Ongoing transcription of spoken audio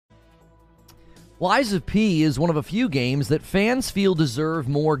Lies of P is one of a few games that fans feel deserve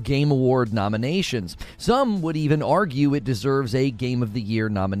more Game Award nominations. Some would even argue it deserves a Game of the Year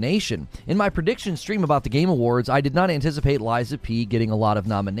nomination. In my prediction stream about the Game Awards, I did not anticipate Lies of P getting a lot of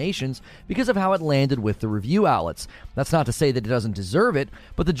nominations because of how it landed with the review outlets. That's not to say that it doesn't deserve it,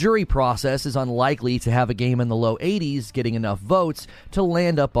 but the jury process is unlikely to have a game in the low 80s getting enough votes to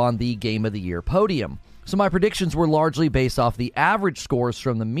land up on the Game of the Year podium. So my predictions were largely based off the average scores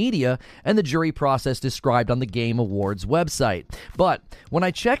from the media and the jury process described on the Game Awards website. But when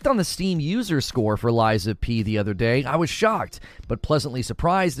I checked on the Steam user score for Lies of P the other day, I was shocked, but pleasantly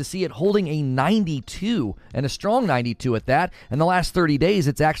surprised to see it holding a 92, and a strong 92 at that. In the last 30 days,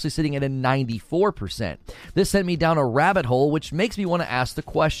 it's actually sitting at a 94%. This sent me down a rabbit hole, which makes me want to ask the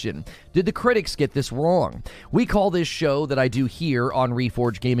question, did the critics get this wrong? We call this show that I do here on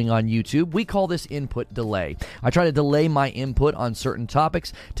Reforge Gaming on YouTube, we call this input delay. I try to delay my input on certain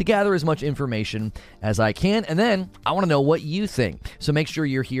topics to gather as much information as I can, and then I want to know what you think. So make sure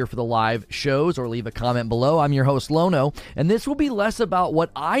you're here for the live shows or leave a comment below. I'm your host, Lono, and this will be less about what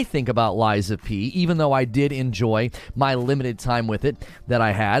I think about Lies of P, even though I did enjoy my limited time with it that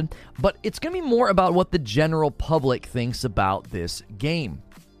I had, but it's going to be more about what the general public thinks about this game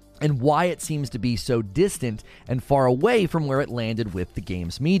and why it seems to be so distant and far away from where it landed with the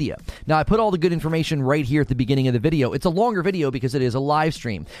game's media. Now, I put all the good information right here at the beginning of the video. It's a longer video because it is a live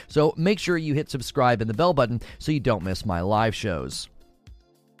stream, so make sure you hit subscribe and the bell button so you don't miss my live shows.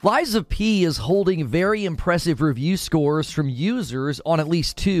 Lies of P is holding very impressive review scores from users on at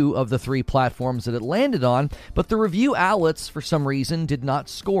least 2 of the 3 platforms that it landed on, but the review outlets, for some reason, did not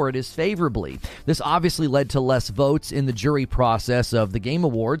score it as favorably. This obviously led to less votes in the jury process of the Game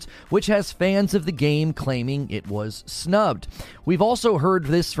Awards, which has fans of the game claiming it was snubbed. We've also heard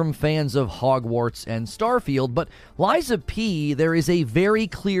this from fans of Hogwarts and Starfield, but Lies of P, there is a very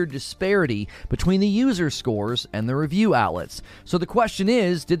clear disparity between the user scores and the review outlets. So the question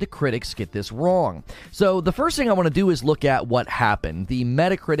is, did the critics get this wrong? So the first thing I want to do is look at what happened. The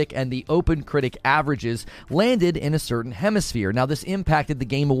Metacritic and the OpenCritic averages landed in a certain hemisphere. Now, this impacted the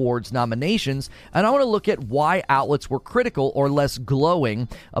Game Awards nominations, and I want to look at why outlets were critical or less glowing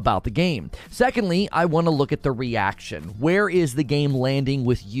about the game. Secondly, I want to look at the reaction. Where is the game landing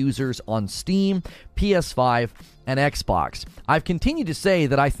with users on Steam, PS5, and Xbox? I've continued to say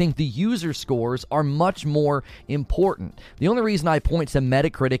that I think the user scores are much more important. The only reason I point to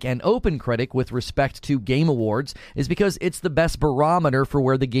Metacritic and OpenCritic with respect to Game Awards is because it's the best barometer for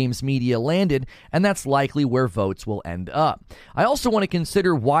where the game's media landed, and that's likely where votes will end up. I also want to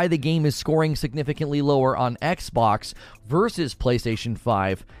consider why the game is scoring significantly lower on Xbox versus PlayStation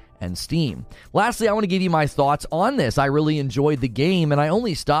 5 and Steam. Lastly, I want to give you my thoughts on this. I really enjoyed the game, and I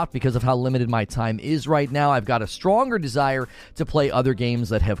only stopped because of how limited my time is right now. I've got a stronger desire to play other games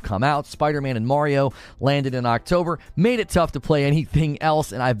that have come out. Spider-Man and Mario landed in October, made it tough to play anything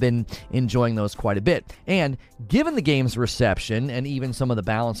else, and I've been enjoying those quite a bit. And given the game's reception, and even some of the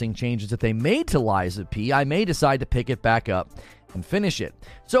balancing changes that they made to Lies of P, I may decide to pick it back up and finish it.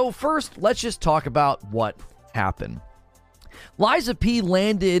 So first, let's just talk about what happened. Lies of P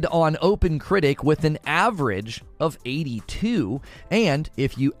landed on OpenCritic with an average of 82, and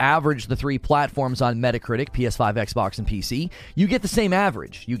if you average the 3 platforms on Metacritic, PS5, Xbox, and PC, you get the same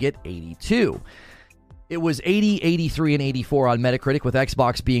average. You get 82. It was 80, 83, and 84 on Metacritic, with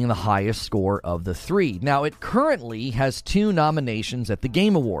Xbox being the highest score of the 3. Now, it currently has 2 nominations at the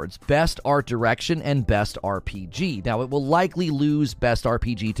Game Awards, Best Art Direction and Best RPG. Now, it will likely lose Best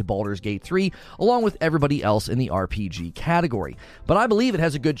RPG to Baldur's Gate 3, along with everybody else in the RPG category. But I believe it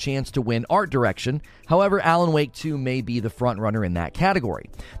has a good chance to win Art Direction. However, Alan Wake 2 may be the frontrunner in that category.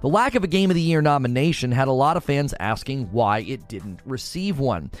 The lack of a Game of the Year nomination had a lot of fans asking why it didn't receive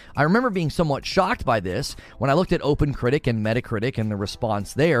one. I remember being somewhat shocked by this. When I looked at OpenCritic and Metacritic and the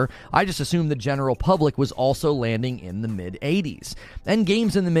response there, I just assumed the general public was also landing in the mid-80s. And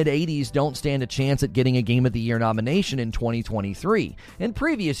games in the mid-80s don't stand a chance at getting a Game of the Year nomination in 2023. In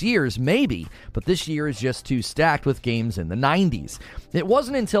previous years, maybe, but this year is just too stacked with games in the 90s. It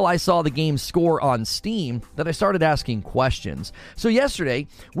wasn't until I saw the game's score on Steam that I started asking questions. So yesterday,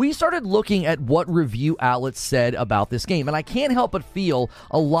 we started looking at what review outlets said about this game, and I can't help but feel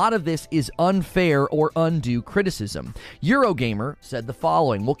a lot of this is unfair or undue criticism. Eurogamer said the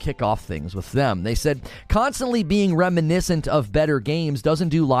following. We'll kick off things with them. They said, constantly being reminiscent of better games doesn't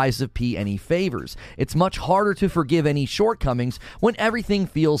do Lies of P any favors. It's much harder to forgive any shortcomings when everything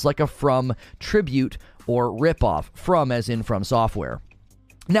feels like a From tribute or ripoff. From as in From Software.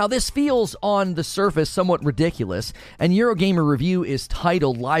 Now, this feels on the surface somewhat ridiculous, and Eurogamer Review is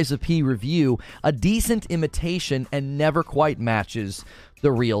titled Lies of P Review, a decent imitation and never quite matches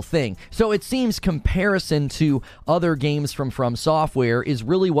the real thing. So it seems comparison to other games from Software is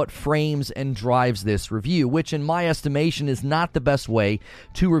really what frames and drives this review, which in my estimation is not the best way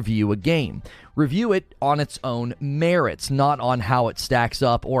to review a game. Review it on its own merits, not on how it stacks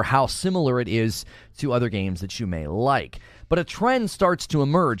up or how similar it is to other games that you may like. But a trend starts to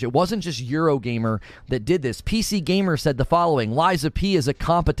emerge. It wasn't just Eurogamer that did this. PC Gamer said the following: Liza P is a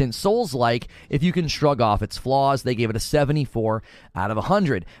competent Souls-like if you can shrug off its flaws. They gave it a 74 out of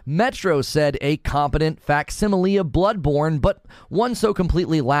 100. Metro said a competent facsimile of Bloodborne, but one so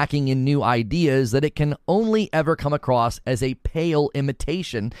completely lacking in new ideas that it can only ever come across as a pale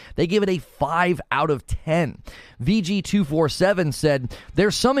imitation. They gave it a 5 out of 10. VG247 said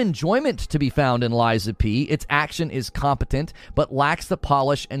there's some enjoyment to be found in Liza P. Its action is competent, but lacks the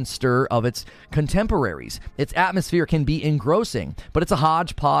polish and stir of its contemporaries. Its atmosphere can be engrossing, but it's a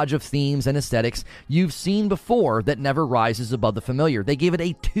hodgepodge of themes and aesthetics you've seen before that never rises above the familiar. They gave it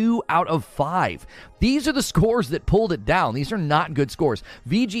a 2 out of 5. These are the scores that pulled it down. These are not good scores.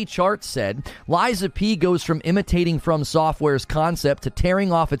 VG Charts said Liza P goes from imitating From Software's concept to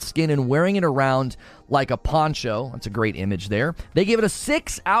tearing off its skin and wearing it around like a poncho. That's a great image there. They gave it a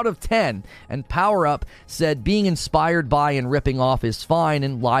 6 out of 10. And Power Up said being inspired by and ripping off is fine,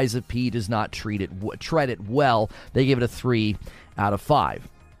 and Liza P does not tread it well. They gave it a 3 out of 5.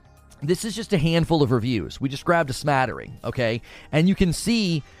 This is just a handful of reviews. We just grabbed a smattering, okay? And you can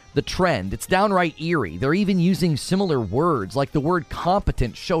see the trend. It's downright eerie. They're even using similar words, like the word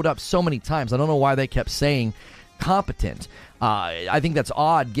competent showed up so many times. I don't know why they kept saying competent. I think that's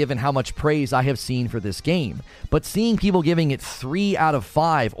odd given how much praise I have seen for this game. But seeing people giving it 3 out of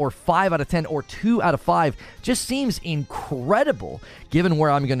 5 or 5 out of 10 or 2 out of 5 just seems incredible given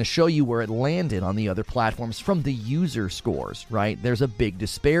where I'm going to show you where it landed on the other platforms from the user scores, right? There's a big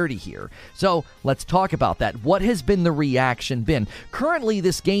disparity here. So let's talk about that. What has been the reaction been? Currently,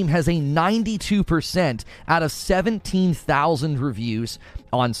 this game has a 92% out of 17,000 reviews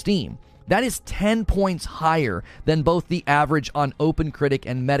on Steam. That is 10 points higher than both the average on OpenCritic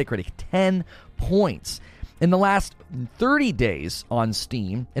and Metacritic. 10 points. In the last 30 days on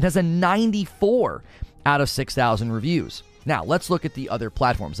Steam, it has a 94 out of 6,000 reviews. Now, let's look at the other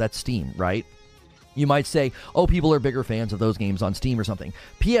platforms. That's Steam, right? You might say, oh, people are bigger fans of those games on Steam or something.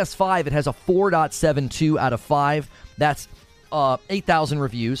 PS5, it has a 4.72 out of 5. That's 8,000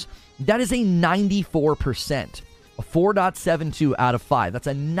 reviews. That is a 94%. A 4.72 out of 5. That's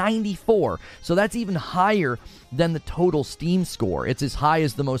a 94. So that's even higher than the total Steam score. It's as high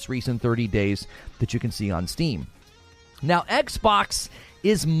as the most recent 30 days that you can see on Steam. Now, Xbox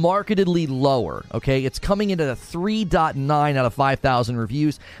is markedly lower, okay? It's coming in at a 3.9 out of 5,000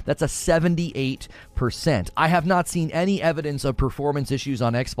 reviews. That's a 78%. I have not seen any evidence of performance issues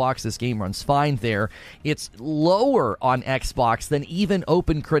on Xbox. This game runs fine there. It's lower on Xbox than even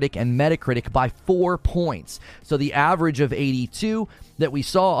OpenCritic and Metacritic by 4 points. So the average of 82 that we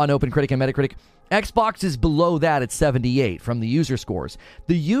saw on OpenCritic and Metacritic, Xbox is below that at 78 from the user scores.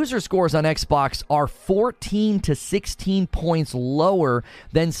 The user scores on Xbox are 14 to 16 points lower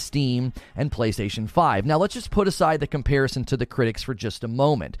than Steam and PlayStation 5. Now, let's just put aside the comparison to the critics for just a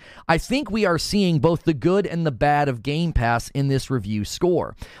moment. I think we are seeing both the good and the bad of Game Pass in this review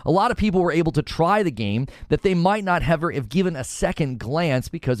score. A lot of people were able to try the game that they might not ever have given a second glance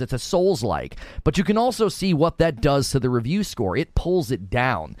because it's a Souls-like. But you can also see what that does to the review score. It pulls it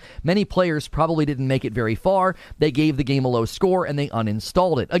down. Many players probably didn't make it very far. They gave the game a low score and they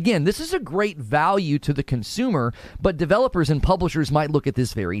uninstalled it. Again, this is a great value to the consumer, but developers and publishers might look at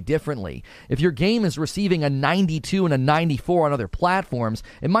this very differently. If your game is receiving a 92 and a 94 on other platforms,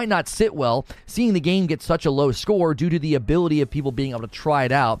 it might not sit well seeing the game get such a low score due to the ability of people being able to try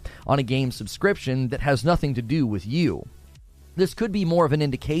it out on a game subscription that has nothing to do with you. This could be more of an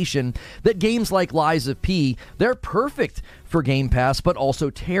indication that games like Liza P, they're perfect for Game Pass, but also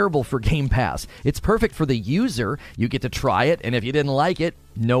terrible for Game Pass. It's perfect for the user. You get to try it, and if you didn't like it,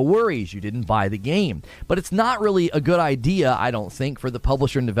 no worries, you didn't buy the game. But it's not really a good idea, I don't think, for the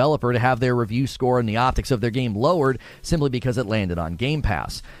publisher and developer to have their review score and the optics of their game lowered simply because it landed on Game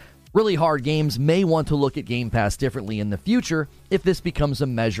Pass. Really hard games may want to look at Game Pass differently in the future if this becomes a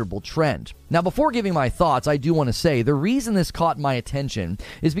measurable trend. Now, before giving my thoughts, I do want to say the reason this caught my attention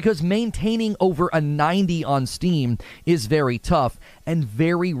is because maintaining over a 90 on Steam is very tough and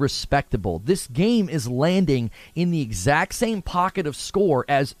very respectable. This game is landing in the exact same pocket of score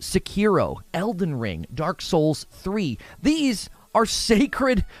as Sekiro, Elden Ring, Dark Souls 3. These are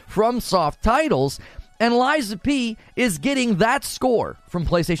sacred FromSoft titles, And Lies of P is getting that score from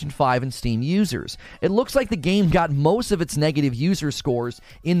PlayStation 5 and Steam users. It looks like the game got most of its negative user scores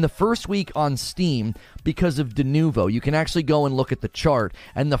in the first week on Steam because of Denuvo. You can actually go and look at the chart,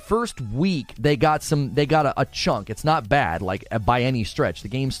 and the first week they got a chunk. It's not bad, like by any stretch. The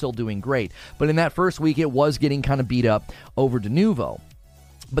game's still doing great, but in that first week it was getting kind of beat up over Denuvo.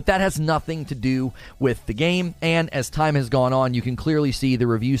 But that has nothing to do with the game, and as time has gone on, you can clearly see the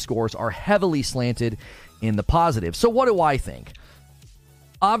review scores are heavily slanted in the positive. So what do I think?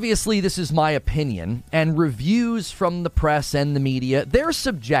 Obviously, this is my opinion, and reviews from the press and the media, they're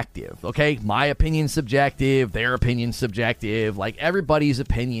subjective, okay? My opinion's subjective, their opinion's subjective, like everybody's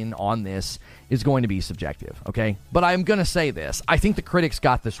opinion on this is going to be subjective, okay? But I'm going to say this. I think the critics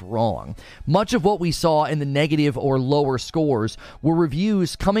got this wrong. Much of what we saw in the negative or lower scores were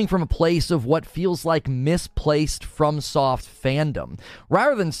reviews coming from a place of what feels like misplaced FromSoft fandom.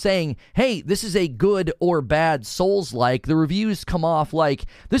 Rather than saying, hey, this is a good or bad Souls-like, the reviews come off like,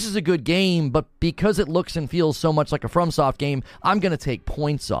 this is a good game, but because it looks and feels so much like a FromSoft game, I'm going to take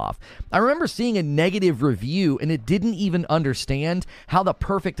points off. I remember seeing a negative review, and it didn't even understand how the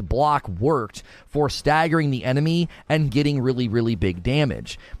perfect block worked for staggering the enemy and getting really, really big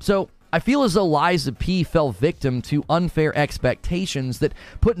damage. So I feel as though Lies of P fell victim to unfair expectations that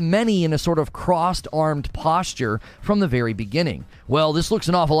put many in a sort of crossed-armed posture from the very beginning. Well, this looks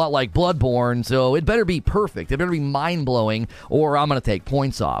an awful lot like Bloodborne, so it better be perfect, it better be mind-blowing, or I'm going to take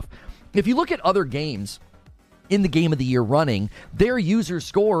points off. If you look at other games in the Game of the Year running, their user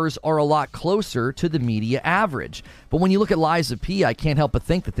scores are a lot closer to the media average. But when you look at Lies of P, I can't help but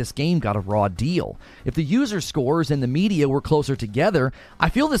think that this game got a raw deal. If the user scores and the media were closer together, I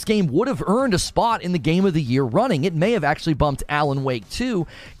feel this game would have earned a spot in the Game of the Year running. It may have actually bumped Alan Wake 2,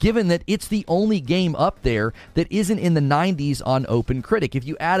 given that it's the only game up there that isn't in the 90s on OpenCritic. If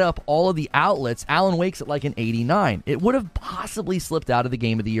you add up all of the outlets, Alan Wake's at like an 89. It would have possibly slipped out of the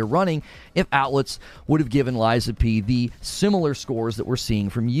Game of the Year running if outlets would have given Lies of P the similar scores that we're seeing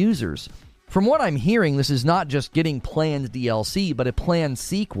from users. From what I'm hearing, this is not just getting planned DLC, but a planned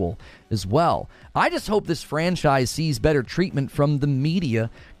sequel as well. I just hope this franchise sees better treatment from the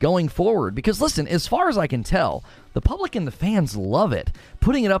media going forward. Because listen, as far as I can tell, the public and the fans love it,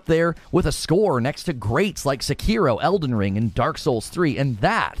 putting it up there with a score next to greats like Sekiro, Elden Ring, and Dark Souls 3. And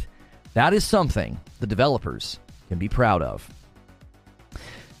that is something the developers can be proud of.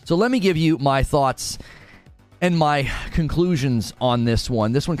 So let me give you my thoughts and my conclusions on this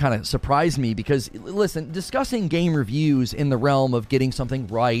one. This one kind of surprised me because, listen, discussing game reviews in the realm of getting something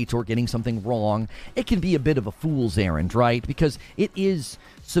right or getting something wrong, it can be a bit of a fool's errand, right? Because it is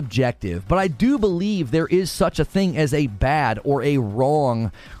subjective. But I do believe there is such a thing as a bad or a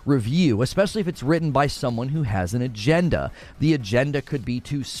wrong review, especially if it's written by someone who has an agenda. The agenda could be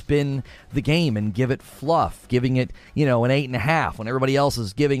to spin the game and give it fluff, giving it, an 8.5 when everybody else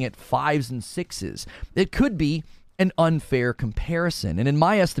is giving it 5s and 6s. It could be an unfair comparison. And in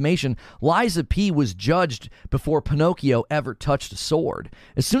my estimation, Lies of P was judged before Pinocchio ever touched a sword.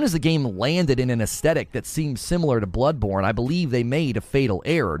 As soon as the game landed in an aesthetic that seemed similar to Bloodborne, I believe they made a fatal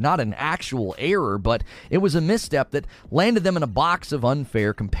error. Not an actual error, but it was a misstep that landed them in a box of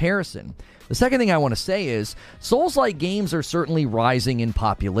unfair comparison. The second thing I want to say is, Souls-like games are certainly rising in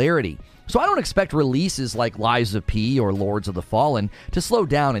popularity. So I don't expect releases like Lies of P or Lords of the Fallen to slow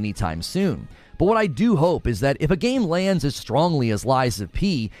down anytime soon. But what I do hope is that if a game lands as strongly as Lies of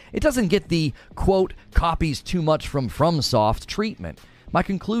P, it doesn't get the, quote, copies too much from FromSoft treatment. My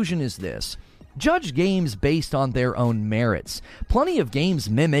conclusion is this. Judge games based on their own merits. Plenty of games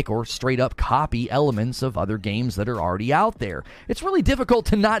mimic or straight up copy elements of other games that are already out there. It's really difficult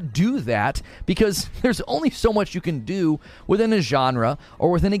to not do that because there's only so much you can do within a genre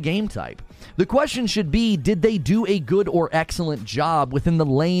or within a game type. The question should be, did they do a good or excellent job within the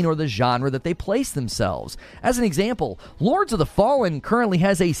lane or the genre that they place themselves? As an example, Lords of the Fallen currently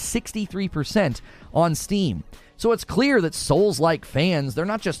has a 63% on Steam. So it's clear that Souls-like fans, they're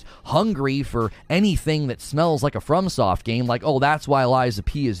not just hungry for anything that smells like a FromSoft game, like, oh, that's why Lies of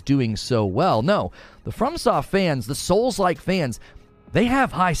P is doing so well. No, the FromSoft fans, the Souls-like fans, they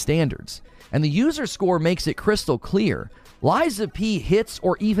have high standards. And the user score makes it crystal clear. Lies of P hits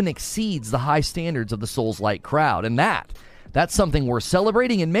or even exceeds the high standards of the Souls-like crowd. And that's something we're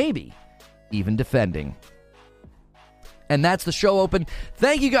celebrating and maybe even defending. And that's the show open.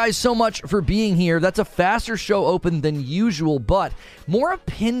 Thank you guys so much for being here. That's a faster show open than usual, but more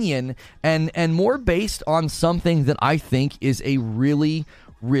opinion and more based on something that I think is a really,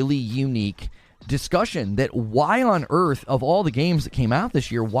 really unique discussion that why on earth, of all the games that came out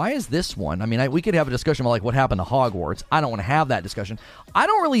this year, why is this one? I mean, we could have a discussion about like what happened to Hogwarts. I don't want to have that discussion. I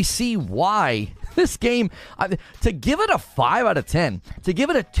don't really see why this game, to give it a 5 out of 10, to give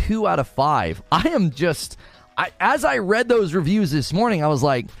it a 2 out of 5, as I read those reviews this morning, I was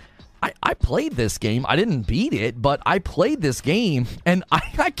like, I played this game. I didn't beat it, but I played this game, and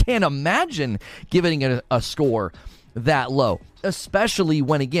I can't imagine giving it a score that low, especially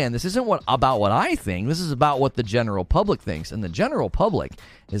when, again, this isn't about what I think. This is about what the general public thinks, and the general public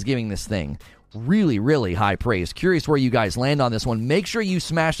is giving this thing really, really high praise. Curious where you guys land on this one. Make sure you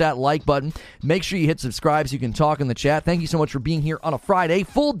smash that like button. Make sure you hit subscribe so you can talk in the chat. Thank you so much for being here on a Friday.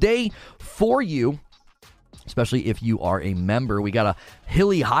 Full day for you, especially if you are a member. We got a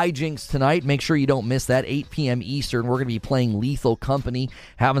Hilly Hijinks tonight. Make sure you don't miss that, 8 p.m. Eastern. We're going to be playing Lethal Company,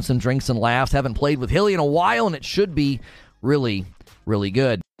 having some drinks and laughs. Haven't played with Hilly in a while, and it should be really, really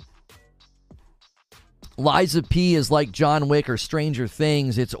good. Liza P is like John Wick or Stranger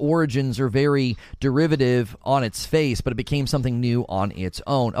Things. Its origins are very derivative on its face, but it became something new on its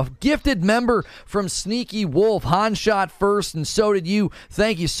own. A gifted member from Sneaky Wolf. Han shot first, and so did you.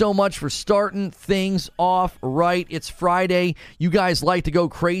 Thank you so much for starting things off right. It's Friday. You guys like to go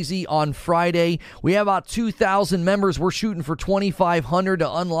crazy on Friday. We have about 2,000 members. We're shooting for 2,500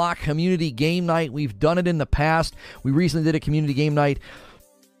 to unlock Community Game Night. We've done it in the past. We recently did a Community Game Night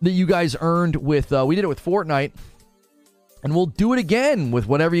that you guys earned with, we did it with Fortnite, and we'll do it again with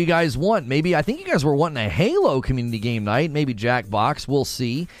whatever you guys want. Maybe, I think you guys were wanting a Halo community game night, maybe Jackbox, we'll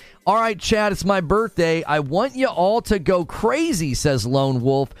see. All right, Chad, it's my birthday. I want you all to go crazy, says Lone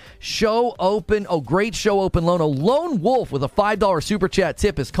Wolf. Show open, great show open, Lone Wolf with a $5 super chat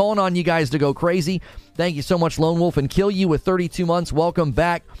tip is calling on you guys to go crazy. Thank you so much, Lone Wolf, and Kill You with 32 months. Welcome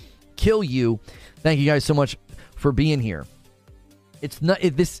back, Kill You. Thank you guys so much for being here. It's not.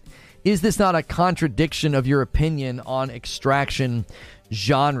 Is this not a contradiction of your opinion on Extraction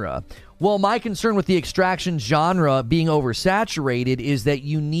genre? Well, my concern with the Extraction genre being oversaturated is that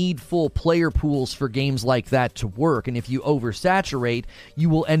you need full player pools for games like that to work. And if you oversaturate,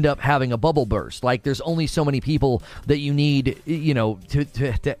 you will end up having a bubble burst. Like, there's only so many people that you need,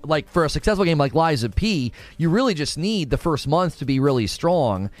 to like, for a successful game like Liza P, you really just need the first month to be really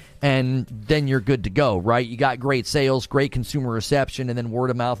strong, and then you're good to go, right? You got great sales, great consumer reception, and then word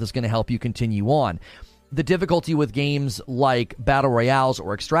of mouth is going to help you continue on. The difficulty with games like Battle Royales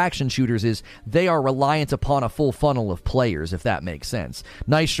or Extraction shooters is they are reliant upon a full funnel of players, if that makes sense.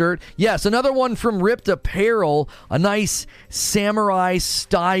 Nice shirt. Yes, another one from Ripped Apparel, a nice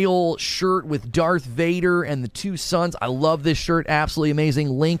samurai-style shirt with Darth Vader and the two suns. I love this shirt. Absolutely amazing.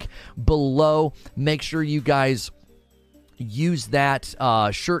 Link below. Make sure you guys use that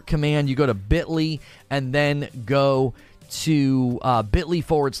shirt command. You go to Bitly and then go to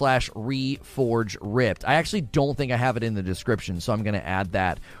bit.ly/Reforge Ripped. I actually don't think I have it in the description, so I'm going to add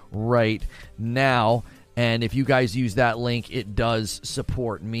that right now. And if you guys use that link, it does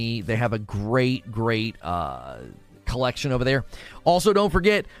support me. They have a great collection over there. Also, don't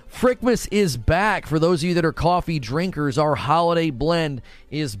forget, Frickmas is back. For those of you that are coffee drinkers, our holiday blend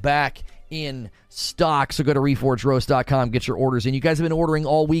is back in stock. So go to reforgeroast.com, get your orders in. You guys have been ordering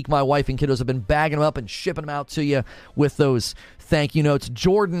all week. My wife and kiddos have been bagging them up and shipping them out to you with those thank you notes.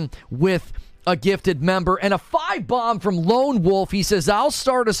 Jordan with a gifted member and a 5-bomb from Lone Wolf. He says, I'll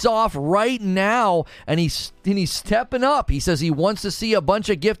start us off right now. And he's stepping up. He says he wants to see a bunch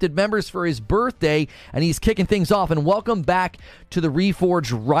of gifted members for his birthday, and he's kicking things off. And welcome back to the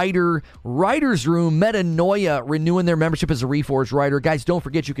Reforge Writers Room. Metanoia renewing their membership as a Reforge Writer. Guys, don't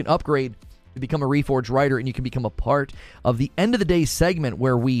forget you can upgrade to become a Reforge Writer, and you can become a part of the end of the day segment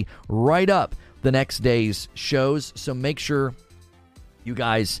where we write up the next day's shows. So make sure you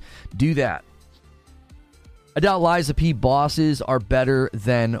guys do that. I doubt Liza P bosses are better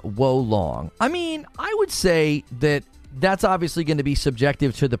than Wolong. I mean, I would say that that's obviously going to be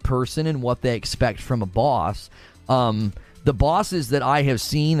subjective to the person and what they expect from a boss. The bosses that I have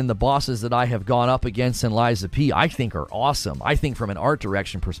seen and the bosses that I have gone up against in Liza P, I think are awesome. I think from an art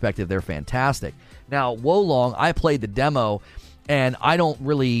direction perspective, they're fantastic. Now, Wolong, I played the demo, and I don't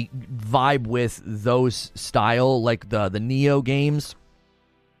really vibe with those style, like the Neo games.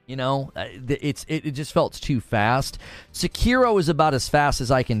 You know, it just felt too fast. Sekiro is about as fast as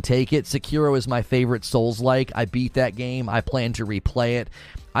I can take it. Sekiro is my favorite Souls-like. I beat that game. I plan to replay it.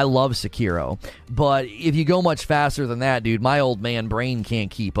 I love Sekiro. But if you go much faster than that, dude, my old man brain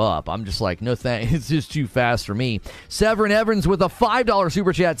can't keep up. I'm just like, no thanks. It's just too fast for me. Severin Evans with a $5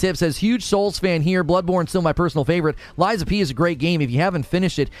 super chat tip says, huge Souls fan here. Bloodborne still my personal favorite. Lies of P is a great game. If you haven't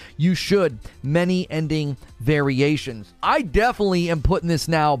finished it, you should. Many ending variations. I definitely am putting this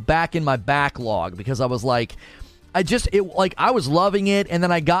now back in my backlog because I was like, I was loving it, and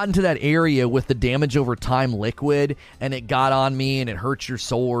then I got into that area with the damage over time liquid, and it got on me, and it hurts your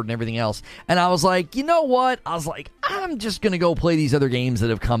sword and everything else. And I was like, you know what? I was like, I'm just going to go play these other games that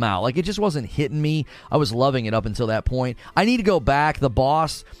have come out. Like, it just wasn't hitting me. I was loving it up until that point. I need to go back. The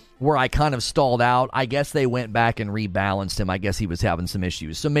boss where I kind of stalled out, I guess they went back and rebalanced him. I guess he was having some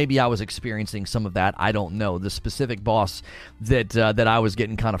issues. So maybe I was experiencing some of that. I don't know. The specific boss that I was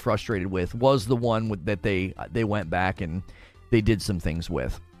getting kind of frustrated with was the one that they went back and they did some things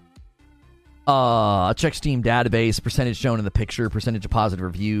with. Check Steam database, percentage shown in the picture, percentage of positive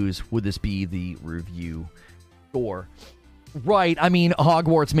reviews. Would this be the review score? Right. I mean,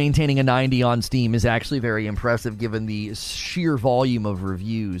 Hogwarts maintaining a 90 on Steam is actually very impressive given the sheer volume of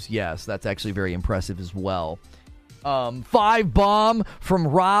reviews. Yes, that's actually very impressive as well. 5 bomb from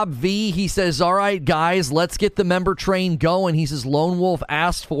Rob V. He says, all right, guys, let's get the member train going. He says, Lone Wolf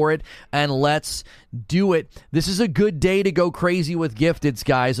asked for it, and let's do it. This is a good day to go crazy with Gifteds,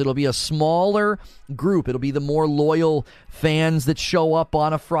 guys. It'll be a smaller group. It'll be the more loyal fans that show up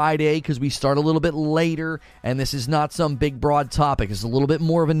on a Friday because we start a little bit later, and this is not some big, broad topic. It's a little bit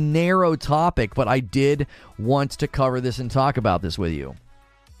more of a narrow topic, but I did want to cover this and talk about this with you.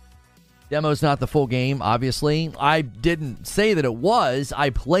 Demo's not the full game, obviously. I didn't say that it was. I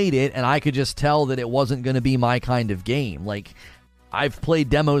played it, and I could just tell that it wasn't going to be my kind of game. Like, I've played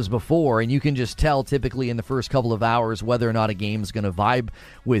demos before, and you can just tell typically in the first couple of hours whether or not a game's going to vibe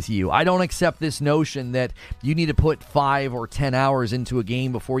with you. I don't accept this notion that you need to put 5 or 10 hours into a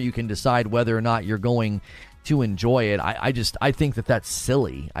game before you can decide whether or not you're going to enjoy it. I think that that's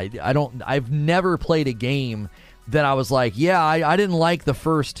silly. I've never played a game that I was like, yeah, I didn't like the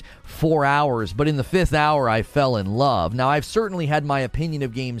first 4 hours, but in the 5th hour, I fell in love. Now, I've certainly had my opinion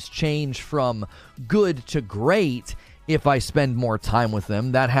of games change from good to great if I spend more time with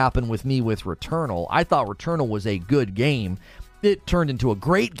them. That happened with me with Returnal. I thought Returnal was a good game. It turned into a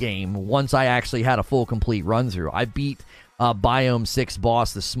great game once I actually had a full, complete run-through. I beat Biome 6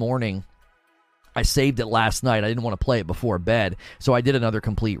 boss this morning. I saved it last night. I didn't want to play it before bed, so I did another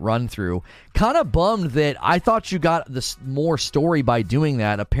complete run-through. Kind of bummed that I thought you got this more story by doing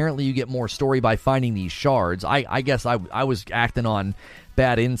that. Apparently, you get more story by finding these shards. I guess I was acting on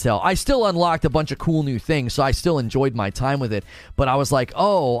bad intel. I still unlocked a bunch of cool new things, so I still enjoyed my time with it. But I was like,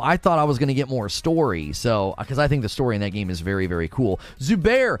 oh, I thought I was going to get more story. So, because I think the story in that game is very, very cool.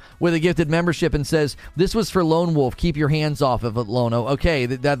 Zubair with a gifted membership and says, this was for Lone Wolf. Keep your hands off of it, Lono. Okay,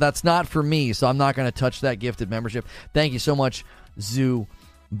 that's not for me, so I'm not going to touch that gifted membership. Thank you so much,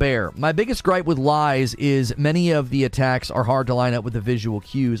 Zubair. My biggest gripe with Lies is many of the attacks are hard to line up with the visual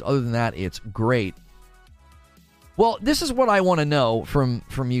cues. Other than that, it's great. Well, this is what I want to know from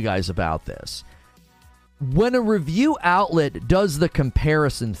you guys about this. When a review outlet does the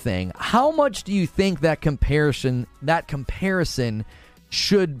comparison thing, how much do you think that comparison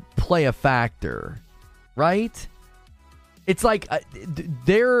should play a factor? Right? It's like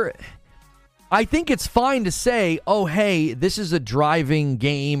I think it's fine to say, oh, hey, this is a driving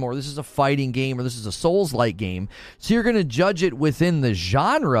game, or this is a fighting game, or this is a Souls-like game. So you're going to judge it within the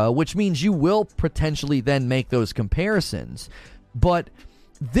genre, which means you will potentially then make those comparisons. But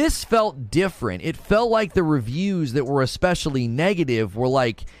this felt different. It felt like the reviews that were especially negative were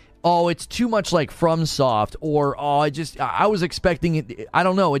like, oh, it's too much like FromSoft, or, oh, I was expecting it. I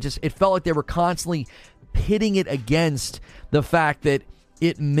don't know. It felt like they were constantly pitting it against the fact that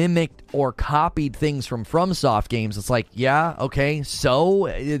it mimicked or copied things from FromSoft games. It's like, yeah, okay, so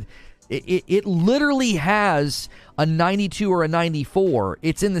it literally has a 92 or a 94.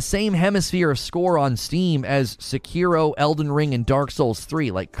 It's in the same hemisphere of score on Steam as Sekiro, Elden Ring, and Dark Souls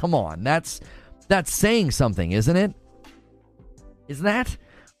 3. Like, come on, that's saying something, isn't it? Isn't that?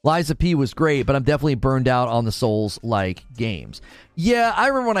 Lies of P was great, but I'm definitely burned out on the Souls-like games. Yeah, I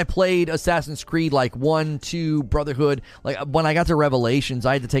remember when I played Assassin's Creed, like 1, 2, Brotherhood, like when I got to Revelations,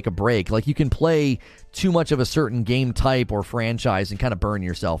 I had to take a break. Like, you can play too much of a certain game type or franchise and kind of burn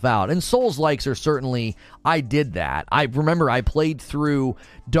yourself out. And Souls-likes are certainly, I did that. I remember I played through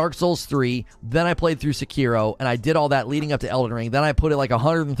Dark Souls 3, then I played through Sekiro, and I did all that leading up to Elden Ring. Then I put it like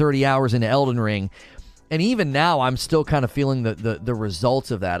 130 hours into Elden Ring. And even now, I'm still kind of feeling the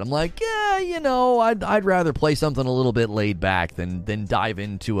results of that. I'm like, yeah, I'd rather play something a little bit laid back than dive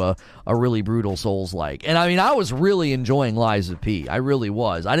into a really brutal Souls-like. And I mean, I was really enjoying Lies of P. I really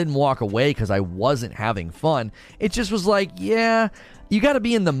was. I didn't walk away because I wasn't having fun. It just was like, yeah, you got to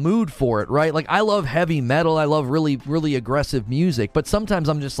be in the mood for it, right? Like, I love heavy metal. I love really, really aggressive music. But sometimes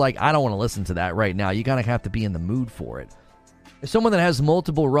I'm just like, I don't want to listen to that right now. You kind of have to be in the mood for it. As someone that has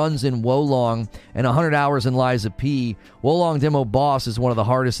multiple runs in Wolong and 100 hours in Lies of P, Wolong Demo Boss is one of the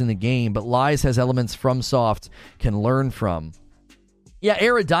hardest in the game, but Lies has elements FromSoft can learn from. Yeah,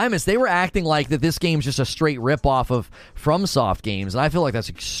 Eridimus, they were acting like that this game's just a straight ripoff of FromSoft games, and I feel like that's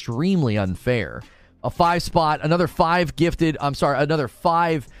extremely unfair. A 5-spot, another 5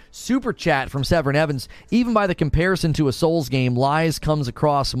 super chat from Severin Evans. Even by the comparison to a Souls game, Lies comes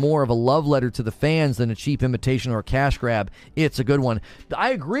across more of a love letter to the fans than a cheap imitation or a cash grab. It's a good one.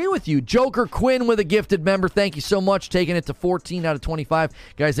 I agree with you. Joker Quinn with a gifted member. Thank you so much. Taking it to 14 out of 25.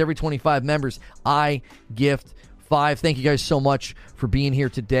 Guys, every 25 members, I gift 5. Thank you guys so much for being here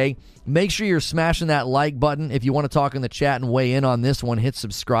today. Make sure you're smashing that like button. If you want to talk in the chat and weigh in on this one, hit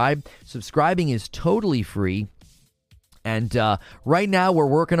subscribe. Subscribing is totally free. And right now, we're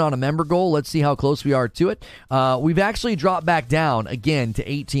working on a member goal. Let's see how close we are to it. We've actually dropped back down again to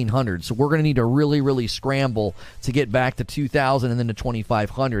 1,800. So we're going to need to really, really scramble to get back to 2,000 and then to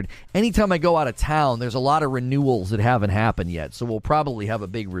 2,500. Anytime I go out of town, there's a lot of renewals that haven't happened yet. So we'll probably have a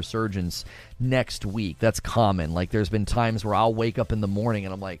big resurgence next week. That's common. Like, there's been times where I'll wake up in the morning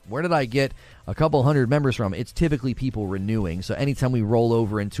and I'm like, where did I get a couple hundred members from? It's typically people renewing. So anytime we roll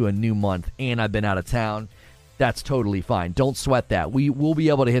over into a new month and I've been out of town, that's totally fine. Don't sweat that. We will be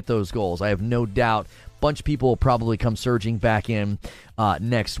able to hit those goals. I have no doubt. A bunch of people will probably come surging back in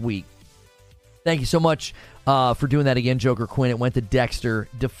next week. Thank you so much for doing that again, Joker Quinn. It went to Dexter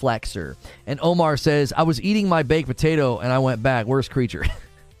Deflexer. And Omar says, I was eating my baked potato and I went back. Worst creature.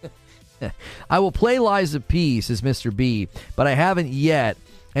 I will play Lies of P, says Mr. B, but I haven't yet.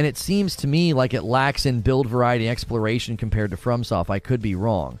 And it seems to me like it lacks in build variety and exploration compared to FromSoft. I could be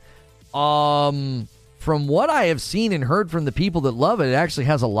wrong. From what I have seen and heard from the people that love it, it actually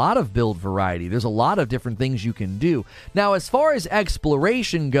has a lot of build variety. There's a lot of different things you can do. Now, as far as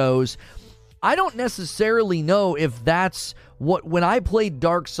exploration goes, I don't necessarily know if that's what... When I played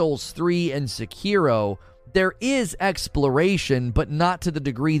Dark Souls 3 and Sekiro, there is exploration, but not to the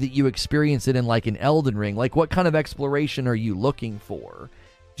degree that you experience it in, like, an Elden Ring. Like, what kind of exploration are you looking for?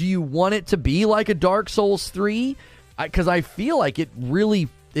 Do you want it to be like a Dark Souls 3? Because I feel like it really...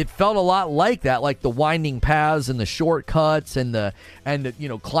 It felt a lot like that, like the winding paths and the shortcuts and the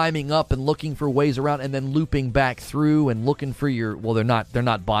climbing up and looking for ways around and then looping back through and looking for your... Well, they're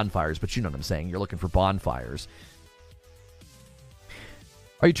not bonfires, but you know what I'm saying. You're looking for bonfires.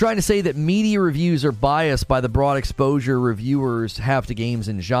 Are you trying to say that media reviews are biased by the broad exposure reviewers have to games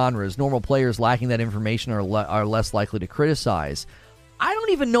and genres? Normal players lacking that information are less likely to criticize. I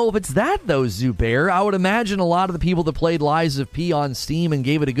don't even know if it's that, though, Zubair. I would imagine a lot of the people that played Lies of P on Steam and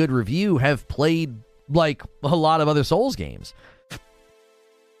gave it a good review have played, like, a lot of other Souls games.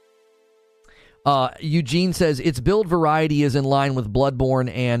 Eugene says, its build variety is in line with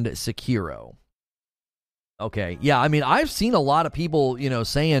Bloodborne and Sekiro. Okay, yeah, I mean, I've seen a lot of people,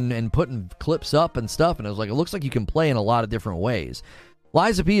 saying and putting clips up and stuff, and I was like, it looks like you can play in a lot of different ways.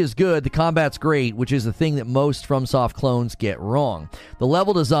 Lies of P is good, the combat's great, which is the thing that most FromSoft clones get wrong. The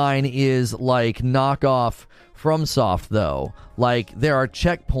level design is like knockoff FromSoft, though. Like, there are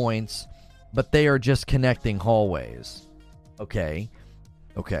checkpoints, but they are just connecting hallways. Okay.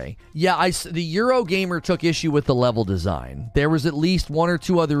 Yeah, the Eurogamer took issue with the level design. There was at least one or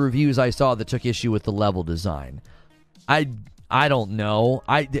two other reviews I saw that took issue with the level design. I don't know.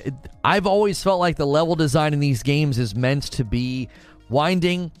 I've always felt like the level design in these games is meant to be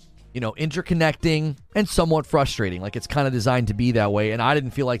winding, interconnecting, and somewhat frustrating. Like, it's kind of designed to be that way, and I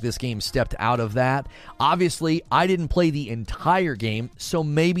didn't feel like this game stepped out of that. Obviously, I didn't play the entire game, so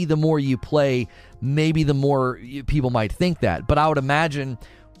maybe the more you play, maybe the more people might think that. But I would imagine,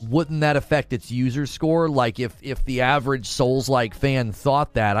 wouldn't that affect its user score? Like, if the average Souls-like fan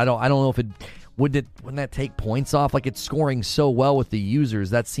thought that, I don't know if it... Wouldn't that take points off? Like, it's scoring so well with the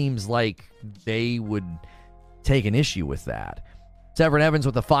users, that seems like they would take an issue with that. Severin Evans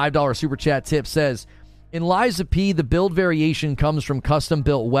with a $5 super chat tip says, in Lies of P, the build variation comes from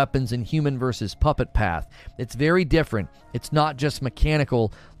custom-built weapons in human versus puppet path. It's very different. It's not just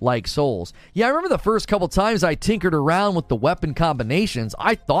mechanical like Souls. Yeah, I remember the first couple times I tinkered around with the weapon combinations.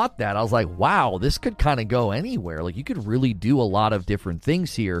 I thought that. I was like, wow, this could kind of go anywhere. Like, you could really do a lot of different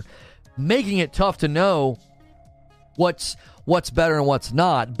things here, making it tough to know what's better and what's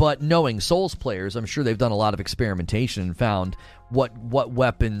not. But knowing Souls players, I'm sure they've done a lot of experimentation and found what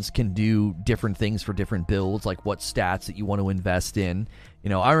weapons can do different things for different builds, like what stats that you want to invest in. You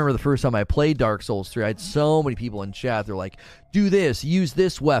know, I remember the first time I played Dark Souls 3, I had so many people in chat. They're like, do this, use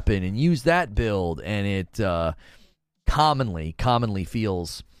this weapon, and use that build. And it commonly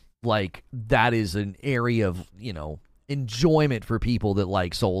feels like that is an area of, you know, enjoyment for people that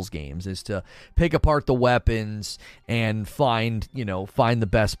like Souls games, is to pick apart the weapons and find the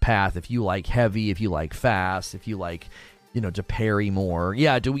best path. If you like heavy, if you like fast, if you like, you know, to parry more.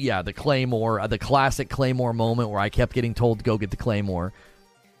 The Claymore, the classic Claymore moment where I kept getting told to go get the Claymore.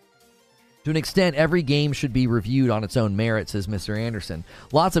 To an extent, every game should be reviewed on its own merit, says Mr. Anderson.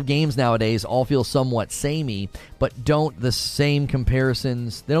 Lots of games nowadays all feel somewhat samey, but they don't get the same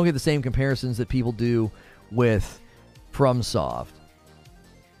comparisons that people do with FromSoft.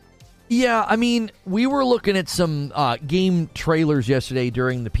 Yeah, I mean, we were looking at some game trailers yesterday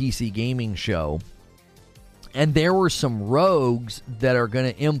during the PC gaming show, and there were some rogues that are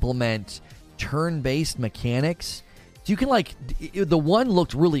going to implement turn-based mechanics. So you can, like, the one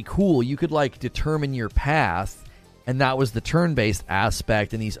looked really cool. You could, like, determine your path, and that was the turn-based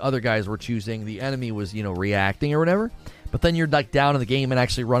aspect, and these other guys were choosing. The enemy was, you know, reacting or whatever. But then you're, like, down in the game and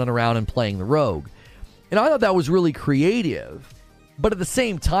actually running around and playing the rogue. And I thought that was really creative. But at the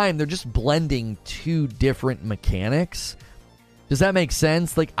same time, they're just blending two different mechanics. Does that make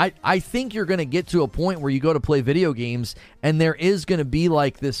sense? Like, I think you're going to get to a point where you go to play video games, and there is going to be,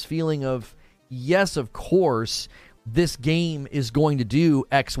 like, this feeling of, yes, of course, this game is going to do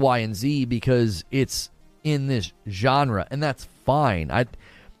X, Y, and Z because it's in this genre, and that's fine.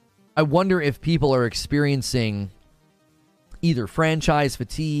 I wonder if people are experiencing either franchise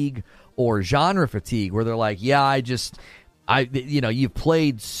fatigue or genre fatigue, where they're like, yeah, if you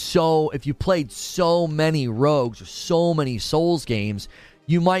played so many rogues or so many Souls games,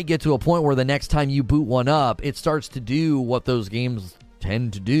 you might get to a point where the next time you boot one up, it starts to do what those games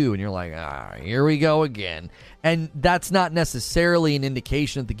tend to do, and you're like, here we go again. And that's not necessarily an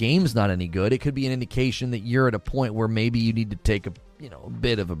indication that the game's not any good. It could be an indication that you're at a point where maybe you need to take a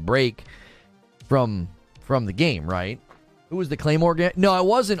bit of a break from the game, right? Who was the Claymore guy? No, it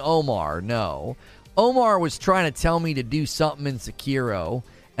wasn't Omar. No. Omar was trying to tell me to do something in Sekiro,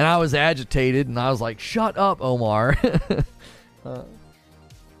 and I was agitated, and I was like, shut up, Omar.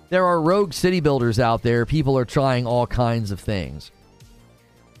 There are rogue city builders out there. People are trying all kinds of things.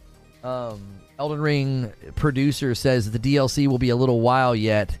 Elden Ring producer says the DLC will be a little while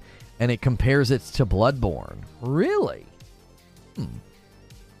yet, and it compares it to Bloodborne. Really?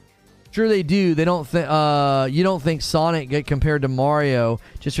 Sure they do. They don't you don't think Sonic get compared to Mario.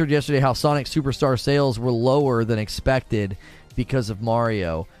 Just heard yesterday how Sonic Superstar sales were lower than expected because of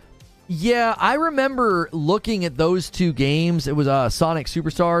Mario. Yeah, I remember looking at those two games. It was Sonic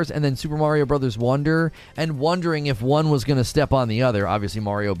Superstars and then Super Mario Brothers Wonder, and wondering if one was going to step on the other. Obviously,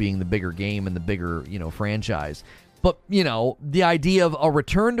 Mario being the bigger game and the bigger, franchise. But, the idea of a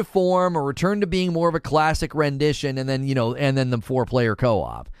return to form, a return to being more of a classic rendition, and then, and then the 4-player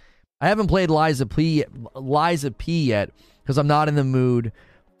co-op. I haven't played Liza P yet because I'm not in the mood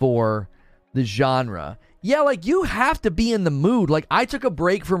for the genre. Yeah, like, you have to be in the mood. Like, I took a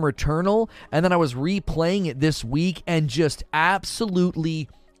break from Returnal, and then I was replaying it this week and just absolutely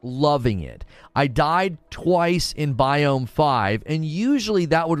loving it. I died twice in Biome 5, and usually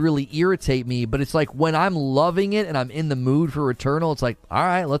that would really irritate me, but it's like when I'm loving it and I'm in the mood for Returnal, it's like, all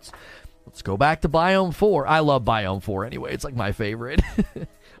right, let's go back to Biome 4. I love Biome 4 anyway. It's like my favorite.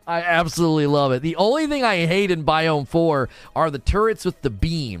 I absolutely love it. The only thing I hate in Biome 4 are the turrets with the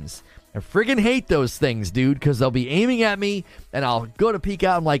beams. I friggin' hate those things, dude, because they'll be aiming at me, and I'll go to peek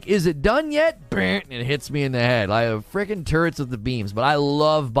out. I'm like, is it done yet? And it hits me in the head. I have friggin' turrets with the beams, but I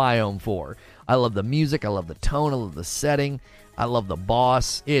love Biome 4. I love the music. I love the tone. I love the setting. I love the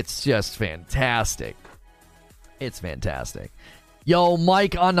boss. It's just fantastic. It's fantastic. Yo,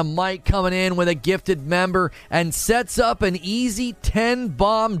 Mike on the mic coming in with a gifted member and sets up an easy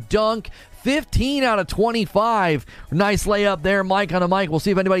 10-bomb dunk. 15 out of 25. Nice layup there, Mike on the mic. We'll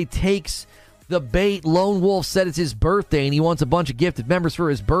see if anybody takes the bait. Lone Wolf said it's his birthday, and he wants a bunch of gifted members for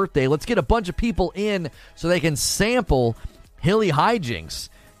his birthday. Let's get a bunch of people in so they can sample Hilly Hijinks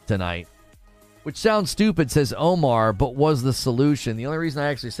tonight. Which sounds stupid, says Omar, but was the solution. The only reason I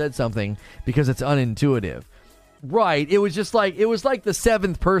actually said something, because it's unintuitive. Right, it was like the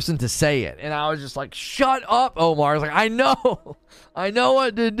seventh person to say it, and I was just like, shut up, Omar. I was like, I know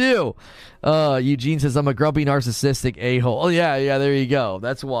what to do. Eugene says, I'm a grumpy, narcissistic a-hole. Oh, yeah, there you go.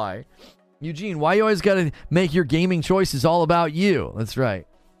 That's why. Eugene, why you always gotta make your gaming choices all about you? That's right.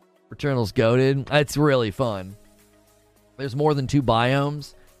 Returnal's goated. It's really fun. There's more than 2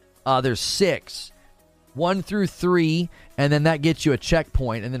 biomes. There's 6. 1 through 3, and then that gets you a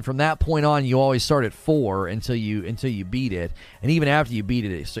checkpoint, and then from that point on, you always start at 4 until you beat it, and even after you beat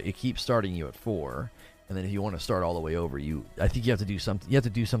it, it keeps starting you at 4, and then if you want to start all the way over, I think you have to do something. You have to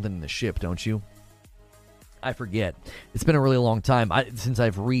do something in the ship, don't you? I forget. It's been a really long time since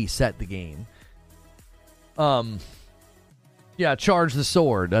I've reset the game. Yeah, charge the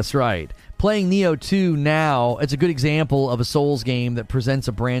sword. That's right. Playing Neo 2 now, it's a good example of a Souls game that presents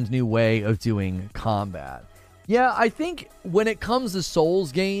a brand new way of doing combat. Yeah, I think when it comes to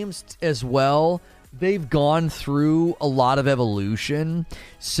Souls games as well, they've gone through a lot of evolution.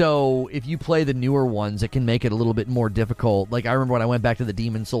 So if you play the newer ones, it can make it a little bit more difficult. Like, I remember when I went back to the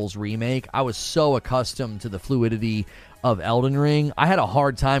Demon's Souls remake, I was so accustomed to the fluidity of Elden Ring. I had a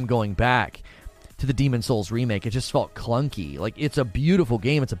hard time going back to the Demon's Souls remake. It just felt clunky. Like, it's a beautiful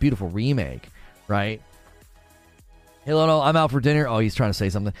game. It's a beautiful remake, right? Hello, no, I'm out for dinner. Oh, he's trying to say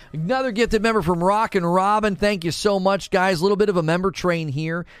something. Another gifted member from Rock and Robin. Thank you so much, guys. A little bit of a member train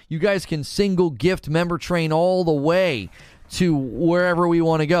here. You guys can single gift member train all the way to wherever we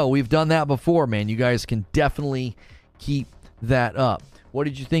want to go. We've done that before, man. You guys can definitely keep that up. What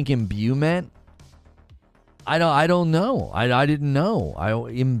did you think imbue meant? I don't know. I didn't know.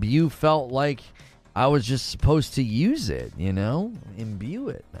 Imbue felt like I was just supposed to use it, you know? Imbue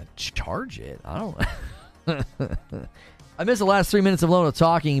it, not charge it. I don't... I missed the last 3 minutes of Lono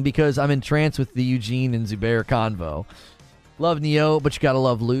talking because I'm entranced with the Eugene and Zubair convo. Love Neo, but you gotta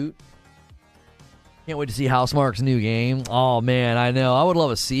love loot. Can't wait to see Housemarque's new game. Oh, man, I know. I would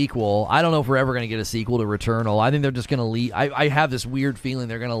love a sequel. I don't know if we're ever going to get a sequel to Returnal. I think they're just going to leave... I have this weird feeling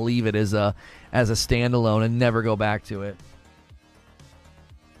they're going to leave it as a standalone and never go back to it.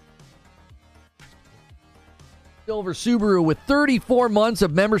 Silver Subaru with 34 months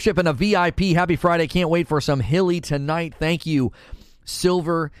of membership and a VIP. Happy Friday. Can't wait for some Hilly tonight. Thank you,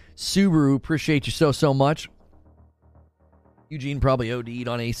 Silver Subaru. Appreciate you so much. Eugene probably OD'd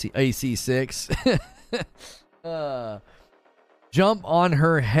on AC6. Jump on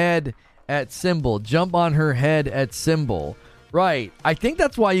her head at Symbol. Jump on her head at Symbol. Right. I think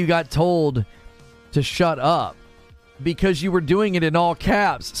that's why you got told to shut up. Because you were doing it in all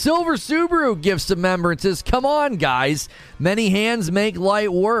caps. Silver Subaru gifts a member and says, come on, guys. Many hands make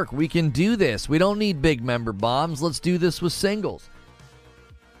light work. We can do this. We don't need big member bombs. Let's do this with singles.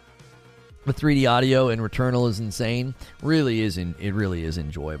 The 3D audio in Returnal is insane. It really is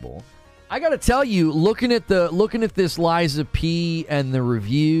enjoyable. I got to tell you, looking at this Liza P and the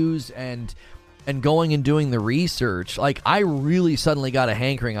reviews and going and doing the research, like, I really suddenly got a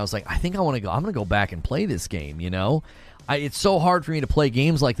hankering. I was like, I think I want to go. I'm going to go back and play this game, you know? It's so hard for me to play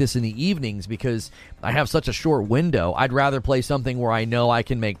games like this in the evenings because I have such a short window. I'd rather play something where I know I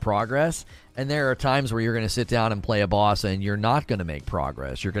can make progress. And there are times where you're going to sit down and play a boss and you're not going to make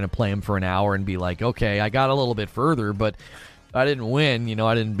progress. You're going to play him for an hour and be like, okay, I got a little bit further, but I didn't win. You know,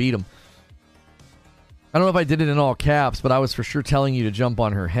 I didn't beat him. I don't know if I did it in all caps, but I was for sure telling you to jump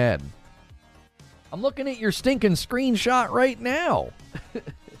on her head. I'm looking at your stinking screenshot right now.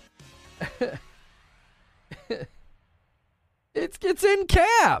 It's in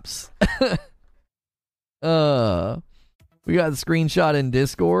caps. We got the screenshot in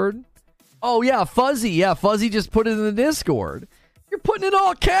Discord. Oh, yeah, Fuzzy. Yeah, Fuzzy just put it in the Discord. You're putting it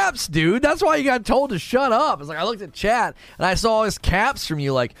all caps, dude. That's why you got told to shut up. It's like I looked at chat, and I saw all his caps from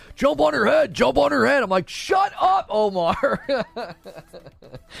you, like, jump on her head, jump on her head. I'm like, shut up, Omar.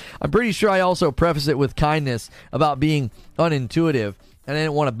 I'm pretty sure I also preface it with kindness about being unintuitive, and I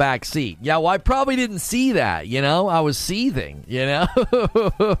didn't want a back seat. Yeah, well, I probably didn't see that, you know? I was seething, you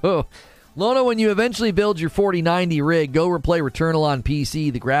know? Lono, when you eventually build your 4090 rig, go replay Returnal on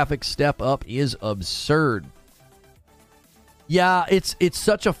PC. The graphics step up is absurd. Yeah, it's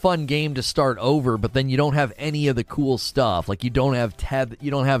such a fun game to start over, but then you don't have any of the cool stuff. Like, you don't have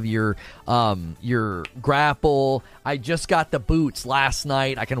you don't have your grapple. I just got the boots last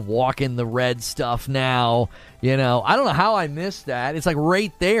night. I can walk in the red stuff now. You know, I don't know how I missed that. It's like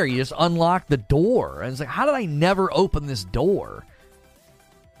right there. You just unlock the door. And it's like, how did I never open this door?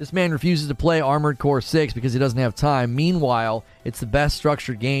 This man refuses to play Armored Core 6 because he doesn't have time. Meanwhile, it's the best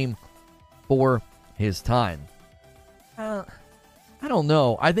structured game for his time. I don't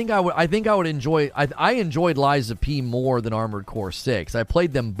know. I think I would enjoy. I enjoyed Liza P more than Armored Core 6. I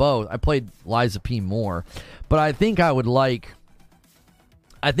played them both. I played Liza P more, but I think I would like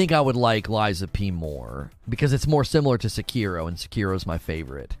Liza P more because it's more similar to Sekiro, and Sekiro's my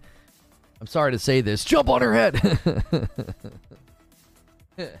favorite. I'm sorry to say this. Jump on her head.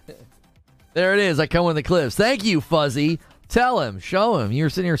 There it is. I come with the clips. Thank you, Fuzzy. Tell him. Show him. You're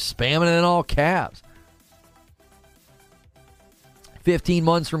sitting here spamming it in all caps. 15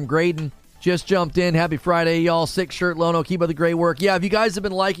 months from Graydon. Just jumped in. Happy Friday, y'all. Sick shirt, Lono. Keep up the great work. Yeah, if you guys have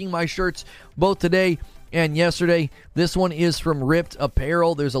been liking my shirts both today and yesterday, this one is from Ripped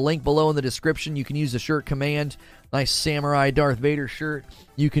Apparel. There's a link below in the description. You can use the shirt command. Nice samurai Darth Vader shirt.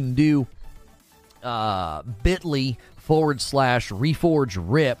 You can do bit.ly/reforge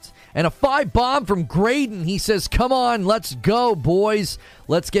ripped. And a 5 bomb from Graydon. He says, come on, let's go, boys.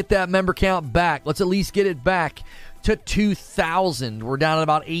 Let's get that member count back. Let's at least get it back to 2,000. We're down at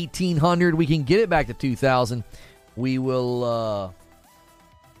about 1,800. We can get it back to 2,000. We will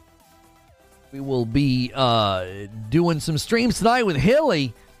be doing some streams tonight with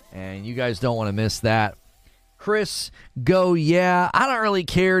Hilly, and you guys don't want to miss that. Chris, yeah. I don't really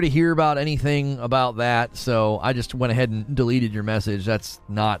care to hear about anything about that, so I just went ahead and deleted your message. That's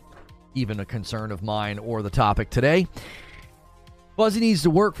not even a concern of mine or the topic today. Fuzzy needs to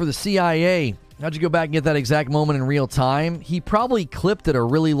work for the CIA. How'd you go back and get that exact moment in real time? He probably clipped it a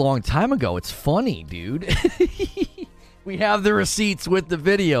really long time ago. It's funny, dude. We have the receipts with the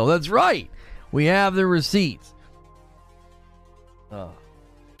video. That's right. We have the receipts.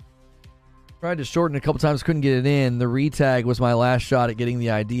 Tried to shorten it a couple times, couldn't get it in. The retag was my last shot at getting the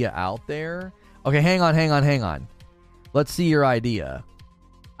idea out there. Okay, hang on. Let's see your idea.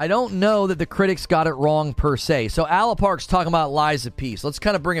 I don't know that the critics got it wrong per se. So Alapark's talking about Lies of Peace. Let's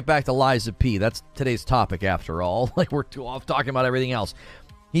kind of bring it back to Lies of P. That's today's topic after all. Like we're too off talking about everything else.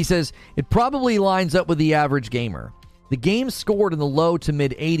 He says, it probably lines up with the average gamer. The game scored in the low to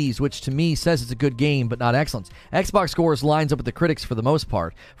mid 80s, which to me says it's a good game, but not excellence. Xbox scores lines up with the critics for the most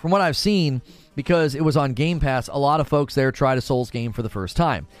part. From what I've seen, because it was on Game Pass, a lot of folks there tried a Souls game for the first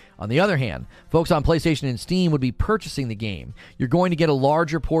time. On the other hand, folks on PlayStation and Steam would be purchasing the game. You're going to get a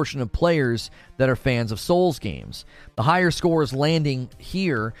larger portion of players that are fans of Souls games. The higher scores landing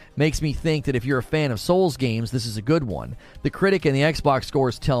here makes me think that if you're a fan of Souls games, this is a good one. The critic and the Xbox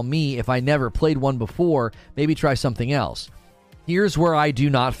scores tell me if I never played one before, maybe try something else. Here's where I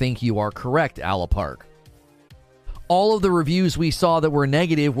do not think you are correct, Alapark. All of the reviews we saw that were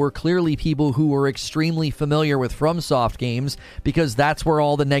negative were clearly people who were extremely familiar with FromSoft games because that's where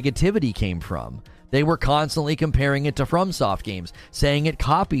all the negativity came from. They were constantly comparing it to FromSoft games, saying it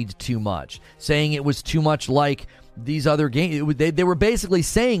copied too much, saying it was too much like these other games. They were basically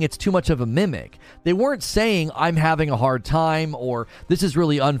saying it's too much of a mimic. They weren't saying I'm having a hard time or this is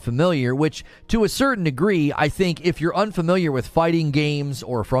really unfamiliar, which to a certain degree, I think if you're unfamiliar with fighting games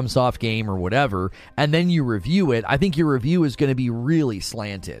or a FromSoft game or whatever, and then you review it, I think your review is going to be really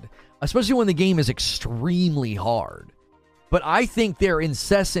slanted, especially when the game is extremely hard. But I think their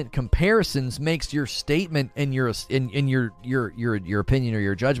incessant comparisons makes your statement and your opinion or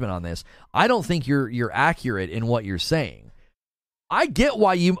your judgment on this. I don't think you're accurate in what you're saying. I get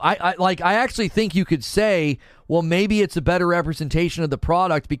why I actually think you could say, well, maybe it's a better representation of the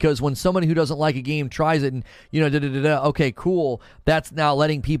product because when someone who doesn't like a game tries it and, okay, cool. That's now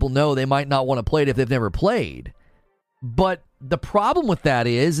letting people know they might not want to play it if they've never played. But the problem with that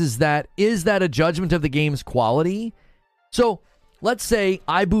is that a judgment of the game's quality? So let's say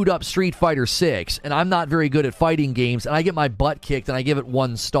I boot up Street Fighter 6 and I'm not very good at fighting games and I get my butt kicked and I give it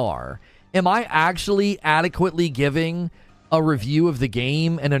 1 star. Am I actually adequately giving a review of the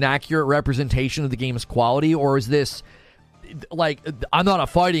game and an accurate representation of the game's quality? Or is this like, I'm not a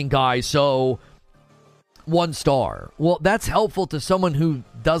fighting guy, so 1 star? Well, that's helpful to someone who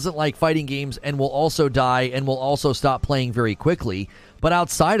doesn't like fighting games and will also die and will also stop playing very quickly. But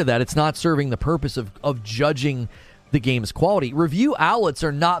outside of that, it's not serving the purpose of judging the game's quality. Review outlets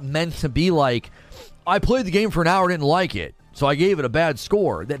are not meant to be like, I played the game for an hour, didn't like it, so I gave it a bad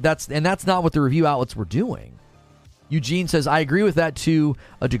score. That's not what the review outlets were doing. Eugene says, I agree with that to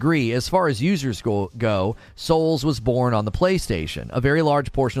a degree. As far as users go, Souls was born on the PlayStation. A very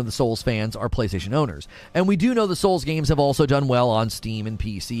large portion of the Souls fans are PlayStation owners. And we do know the Souls games have also done well on Steam and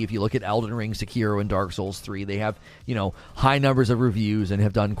PC. If you look at Elden Ring, Sekiro, and Dark Souls 3, they have, high numbers of reviews and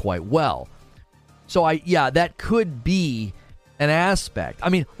have done quite well. So, that could be an aspect. I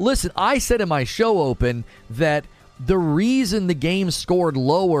mean, listen, I said in my show open that the reason the game scored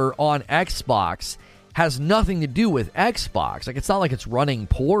lower on Xbox has nothing to do with Xbox. Like, it's not like it's running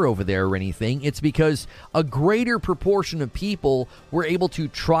poor over there or anything. It's because a greater proportion of people were able to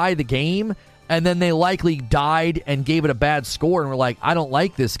try the game, and then they likely died and gave it a bad score and were like, I don't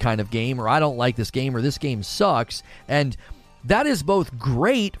like this kind of game, or I don't like this game, or this game sucks. And that is both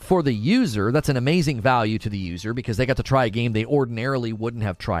great for the user. That's an amazing value to the user because they got to try a game they ordinarily wouldn't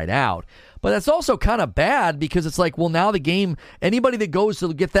have tried out. But that's also kind of bad because it's like, well, now the game, anybody that goes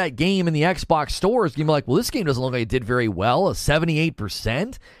to get that game in the Xbox store is going to be like, well, this game doesn't look like it did very well. A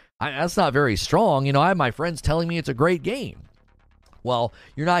 78%? That's not very strong. I have my friends telling me it's a great game. Well,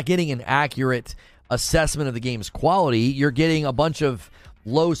 you're not getting an accurate assessment of the game's quality. You're getting a bunch of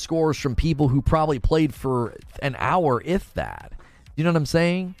low scores from people who probably played for an hour, if that. You know what I'm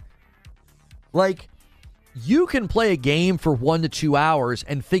saying? Like, you can play a game for 1 to 2 hours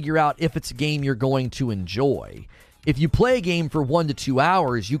and figure out if it's a game you're going to enjoy. If you play a game for 1 to 2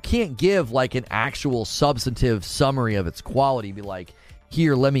 hours, you can't give like an actual substantive summary of its quality. Be like,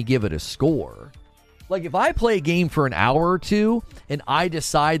 here, let me give it a score. Like, if I play a game for an hour or two and I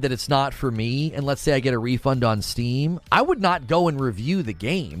decide that it's not for me, and let's say I get a refund on Steam, I would not go and review the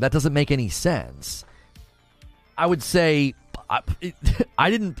game. That doesn't make any sense. I would say, I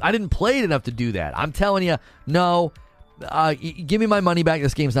didn't play it enough to do that. I'm telling you, no, give me my money back.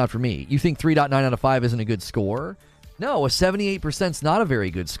 This game's not for me. You think 3.9 out of 5 isn't a good score? No, a 78% is not a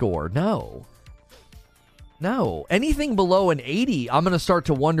very good score. No. Anything below an 80, I'm going to start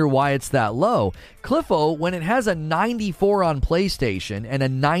to wonder why it's that low. Cliffo, when it has a 94 on PlayStation and a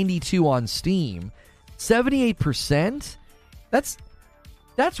 92 on Steam, 78%? That's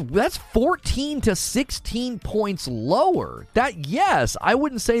 14 to 16 points lower. Yes, I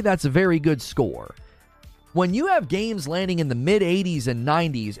wouldn't say that's a very good score. When you have games landing in the mid-80s and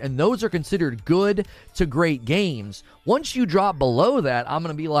 90s, and those are considered good to great games, once you drop below that, I'm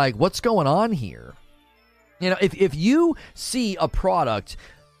going to be like, what's going on here? You know, if you see a product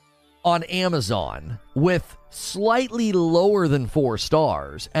on Amazon with slightly lower than 4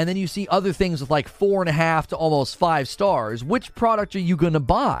 stars, and then you see other things with like 4.5 to almost 5 stars, which product are you going to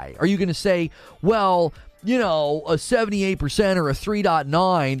buy? Are you going to say, well, you know, a 78% or a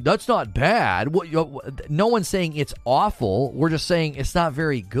 3.9, that's not bad. No one's saying it's awful. We're just saying it's not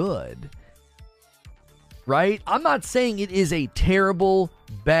very good. Right? I'm not saying it is a terrible,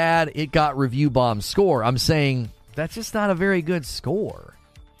 bad, it got review bomb score. I'm saying that's just not a very good score.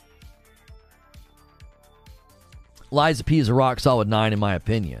 Liza P is a rock solid 9 in my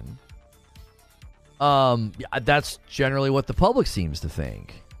opinion. That's generally what the public seems to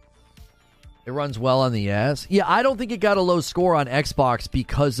think. It runs well on the S. Yeah, I don't think it got a low score on Xbox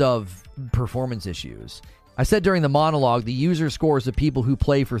because of performance issues. I said during the monologue, the user scores of people who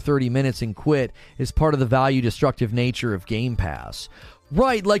play for 30 minutes and quit is part of the value destructive nature of Game Pass.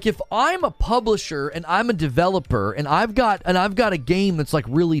 Right, like if I'm a publisher and I'm a developer and I've got a game that's like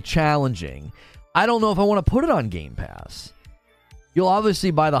really challenging, I don't know if I want to put it on Game Pass. You'll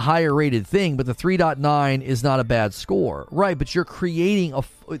obviously buy the higher rated thing, but the 3.9 is not a bad score. Right, but you're creating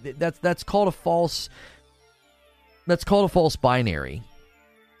that's called a false binary.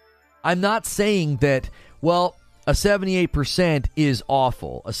 I'm not saying that, well, a 78% is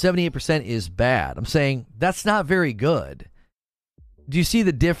awful. A 78% is bad. I'm saying that's not very good. Do you see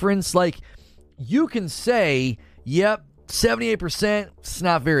the difference? Like, you can say, yep, 78%, it's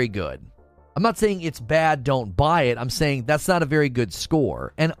not very good. I'm not saying it's bad, don't buy it. I'm saying that's not a very good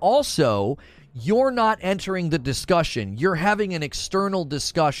score. And also, you're not entering the discussion. You're having an external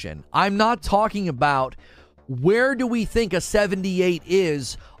discussion. I'm not talking about where do we think a 78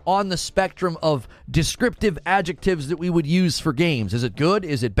 is on the spectrum of descriptive adjectives that we would use for games. Is it good?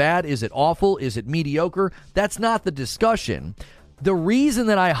 Is it bad? Is it awful? Is it mediocre? That's not the discussion. The reason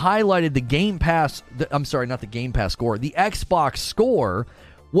that I highlighted the Game Pass, not the Game Pass score, the Xbox score,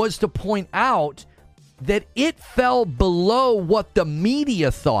 was to point out that it fell below what the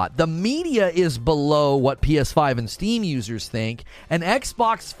media thought. The media is below what PS5 and Steam users think, and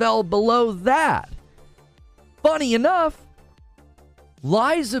Xbox fell below that. Funny enough,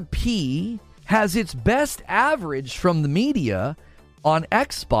 Liza P has its best average from the media on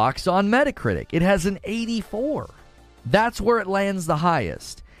Xbox on Metacritic. It has an 84. That's where it lands the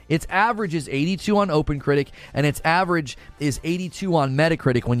highest. Its average is 82 on OpenCritic, and its average is 82 on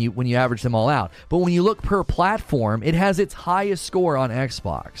Metacritic when you average them all out. But when you look per platform, it has its highest score on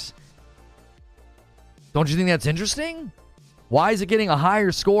Xbox. Don't you think that's interesting? Why is it getting a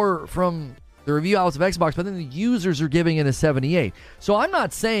higher score from the review outlets of Xbox, but then the users are giving it a 78? So I'm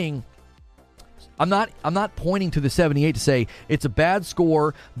not saying, I'm not pointing to the 78 to say it's a bad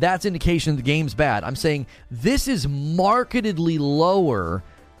score, that's indication the game's bad. I'm saying this is markedly lower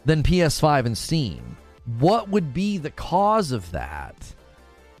than PS5 and Steam. What would be the cause of that?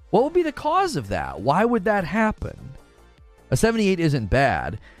 What would be the cause of that? Why would that happen? A 78 isn't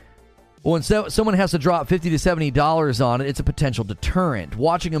bad. When someone has to drop $50 to $70 on it, it's a potential deterrent.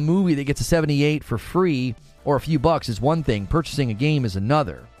 Watching a movie that gets a 78 for free or a few bucks is one thing. Purchasing a game is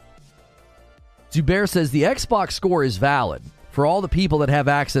another. Zubair says the Xbox score is valid for all the people that have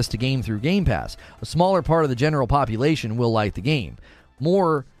access to game through Game Pass. A smaller part of the general population will like the game.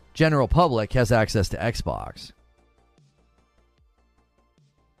 More general public has access to Xbox.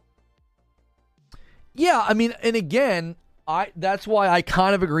 Yeah, I mean, and again, That's why I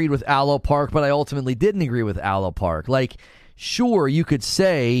kind of agreed with Allo Park, but I ultimately didn't agree with Allo Park. Like, sure, you could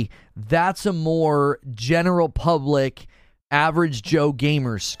say that's a more general public, average Joe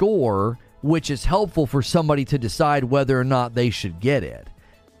gamer score, which is helpful for somebody to decide whether or not they should get it.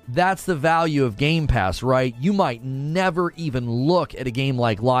 That's the value of Game Pass, right? You might never even look at a game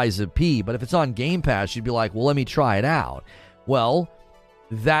like Lies of P, but if it's on Game Pass, you'd be like, well, let me try it out. Well,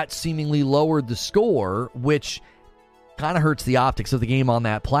 that seemingly lowered the score, which kind of hurts the optics of the game on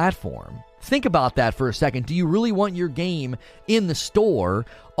that platform. Think about that for a second. Do you really want your game in the store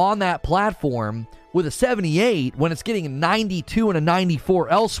on that platform with a 78 when it's getting a 92 and a 94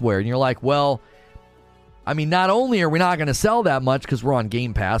 elsewhere? And you're like, well, I mean, not only are we not going to sell that much because we're on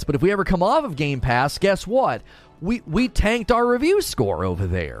Game Pass, but if we ever come off of Game Pass, guess what? We tanked our review score over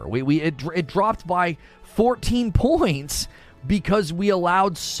there. It dropped by 14 points because we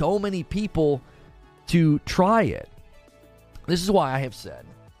allowed so many people to try it. This is why I have said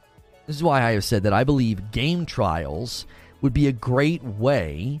that I believe game trials would be a great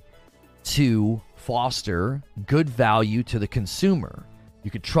way to foster good value to the consumer.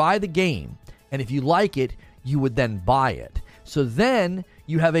 You could try the game, and if you like it, you would then buy it. So then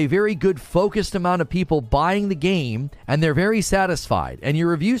you have a very good focused amount of people buying the game, and they're very satisfied. And your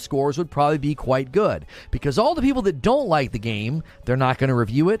review scores would probably be quite good. Because all the people that don't like the game, they're not going to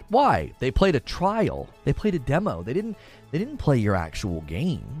review it. Why? They played a trial. They played a demo. They didn't play your actual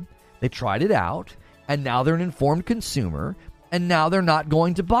game. They tried it out, and now they're an informed consumer, and now they're not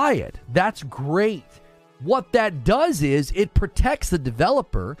going to buy it. That's great. What that does is it protects the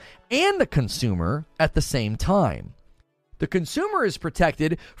developer and the consumer at the same time. The consumer is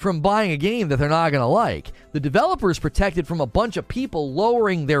protected from buying a game that they're not going to like. The developer is protected from a bunch of people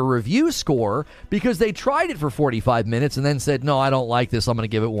lowering their review score because they tried it for 45 minutes and then said, no, I don't like this, I'm going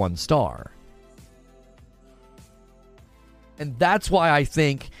to give it 1 star. And that's why I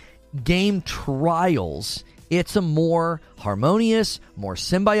think game trials, it's a more harmonious, more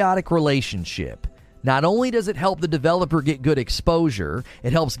symbiotic relationship. Not only does it help the developer get good exposure,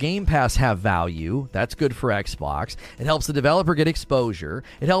 it helps Game Pass have value. That's good for Xbox. It helps the developer get exposure.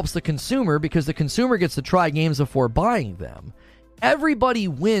 It helps the consumer because the consumer gets to try games before buying them. Everybody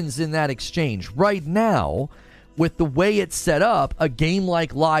wins in that exchange. Right now, with the way it's set up, a game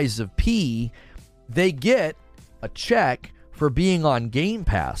like Lies of P, they get a check for being on Game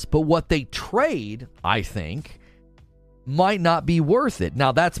Pass. But what they trade, I think, might not be worth it.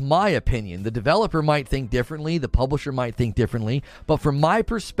 Now, that's my opinion. The developer might think differently. The publisher might think differently. But from my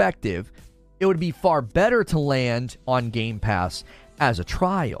perspective, it would be far better to land on Game Pass as a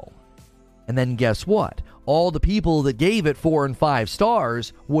trial. And then guess what? All the people that gave it 4 and 5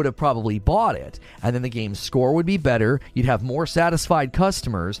 stars would have probably bought it. And then the game's score would be better. You'd have more satisfied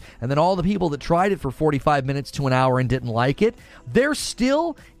customers. And then all the people that tried it for 45 minutes to an hour and didn't like it, they're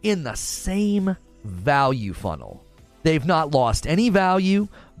still in the same value funnel. They've not lost any value.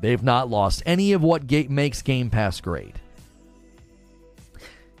 They've not lost any of what makes Game Pass great.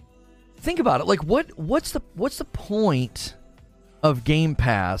 Think about it. Like, what's the point of Game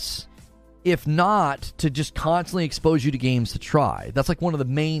Pass if not to just constantly expose you to games to try? That's like one of the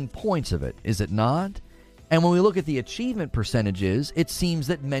main points of it, is it not? And when we look at the achievement percentages, it seems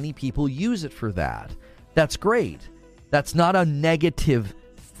that many people use it for that. That's great. That's not a negative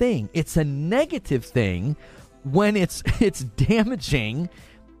thing. It's a negative thing when it's damaging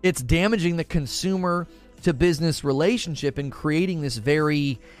the consumer to business relationship and creating this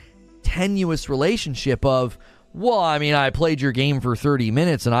very tenuous relationship of, well, I mean, I played your game for 30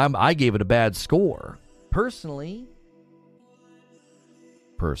 minutes and I gave it a bad score. Personally,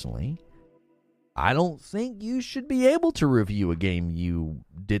 I don't think you should be able to review a game you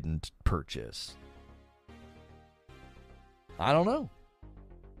didn't purchase. I don't know.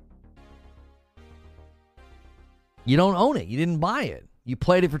 You don't own it. You didn't buy it. You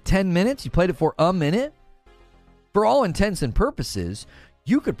played it for 10 minutes. You played it for a minute. For all intents and purposes,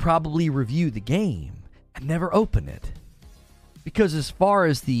 you could probably review the game and never open it. Because as far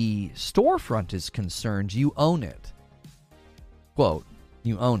as the storefront is concerned, you own it. Quote,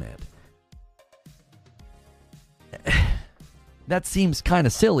 you own it. That seems kind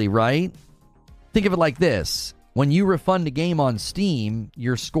of silly, right? Think of it like this. When you refund a game on Steam,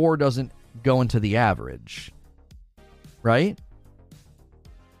 your score doesn't go into the average. Right?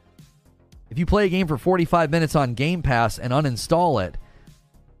 If you play a game for 45 minutes on Game Pass and uninstall it,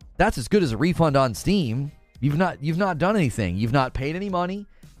 that's as good as a refund on Steam. You've not done anything. You've not paid any money.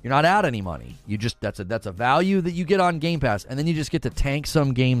 You're not out any money. You just that's a value that you get on Game Pass, and then you just get to tank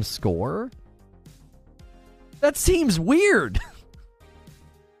some game's score. That seems weird.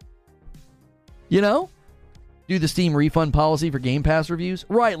 You know? do the Steam refund policy for Game Pass reviews?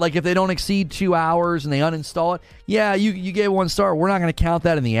 Right, like if they don't exceed 2 hours and they uninstall it, yeah, you gave 1 star. We're not going to count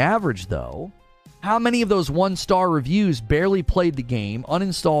that in the average, though. How many of those 1-star reviews barely played the game,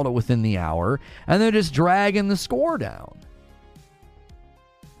 uninstalled it within the hour, and they're just dragging the score down?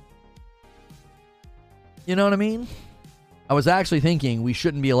 You know what I mean? I was actually thinking we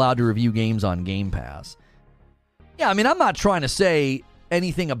shouldn't be allowed to review games on Game Pass. Yeah, I mean, I'm not trying to say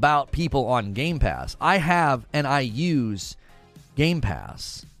anything about people on Game Pass. I have and I use Game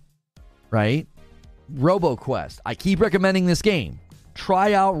Pass, right? RoboQuest. I keep recommending this game.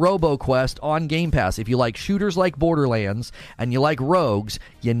 Try out RoboQuest on Game Pass. If you like shooters like Borderlands and you like rogues,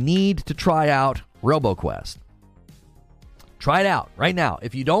 you need to try out RoboQuest. Try it out right now.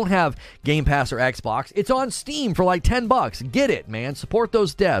 If you don't have Game Pass or Xbox, it's on Steam for like $10. Get it, man. Support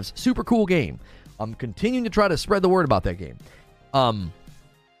those devs. Super cool game. I'm continuing to try to spread the word about that game. 1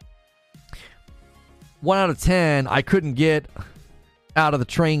 out of 10, I couldn't get out of the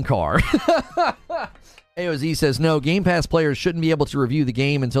train car. AOZ says, no, Game Pass players shouldn't be able to review the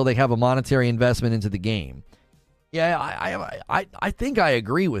game until they have a monetary investment into the game. Yeah, I think I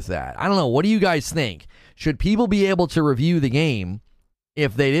agree with that. I don't know. What do you guys think? Should people be able to review the game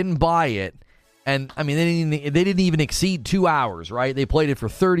if they didn't buy it? And, I mean, they didn't even exceed 2 hours, right? They played it for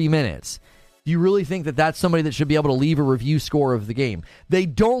 30 minutes. Do you really think that that's somebody that should be able to leave a review score of the game? They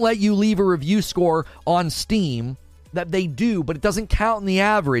don't let you leave a review score on Steam. That they do, but it doesn't count in the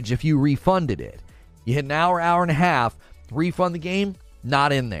average if you refunded it. You hit an hour, hour and a half, refund the game,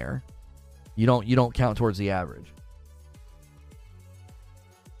 not in there. You don't count towards the average.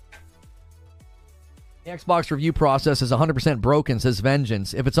 The Xbox review process is 100% broken, says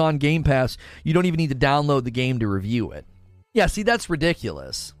Vengeance. If it's on Game Pass, you don't even need to download the game to review it. Yeah, see, that's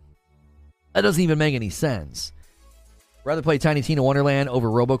ridiculous. That doesn't even make any sense. Rather play Tiny Tina Wonderland over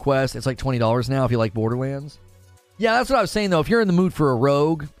RoboQuest. It's like $20 now if you like Borderlands. Yeah, that's what I was saying, though. If you're in the mood for a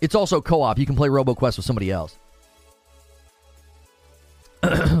rogue, it's also co-op. You can play RoboQuest with somebody else.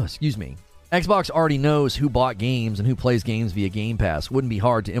 Excuse me. Xbox already knows who bought games and who plays games via Game Pass. Wouldn't be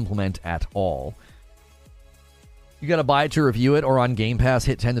hard to implement at all. You got to buy it to review it, or on Game Pass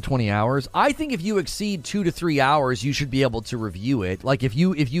hit 10 to 20 hours. I think if you exceed 2 to 3 hours, you should be able to review it. Like if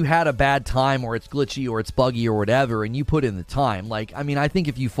you had a bad time, or it's glitchy, or it's buggy, or whatever, and you put in the time. Like, I mean, I think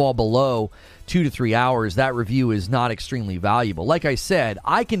if you fall below 2 to 3 hours, that review is not extremely valuable. Like I said,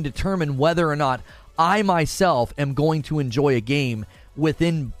 I can determine whether or not I myself am going to enjoy a game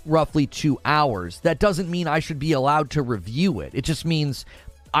within roughly 2 hours. That doesn't mean I should be allowed to review it. It just means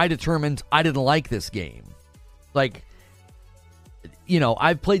I determined I didn't like this game. Like, you know,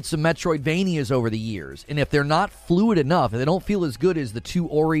 I've played some Metroidvanias over the years, and if they're not fluid enough, and they don't feel as good as the 2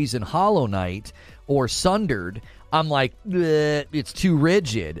 Oris and Hollow Knight or Sundered, I'm like, it's too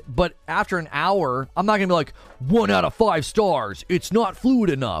rigid. But after an hour, I'm not going to be like, 1 out of 5 stars. It's not fluid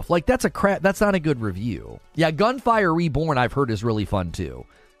enough. Like, that's not a good review. Yeah, Gunfire Reborn, I've heard, is really fun, too.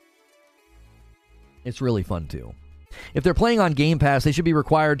 It's really fun, too. If they're playing on Game Pass, they should be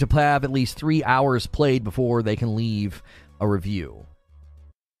required to have at least 3 hours played before they can leave a review.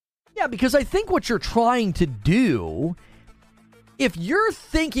 Yeah, because I think what you're trying to do, if you're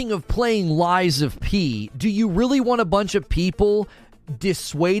thinking of playing Lies of P, do you really want a bunch of people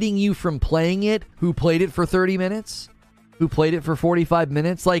dissuading you from playing it who played it for 30 minutes? Who played it for 45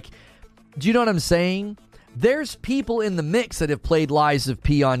 minutes? Like, do you know what I'm saying? There's people in the mix that have played Lies of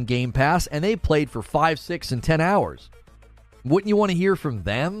P on Game Pass, and they played for 5, 6, and 10 hours. Wouldn't you want to hear from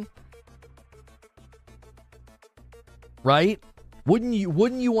them? Right? Wouldn't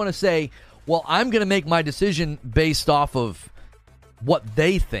you want to say, well, I'm going to make my decision based off of what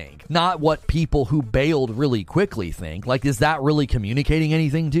they think, not what people who bailed really quickly think? Like, is that really communicating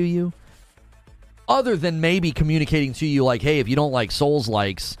anything to you? Other than maybe communicating to you like, hey, if you don't like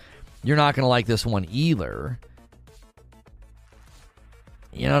Souls-likes, you're not going to like this one either.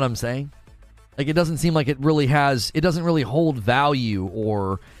 You know what I'm saying? Like, it doesn't seem like it doesn't really hold value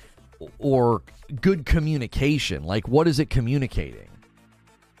or good communication. Like, what is it communicating?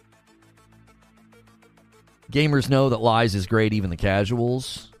 Gamers know that Lies is great, even the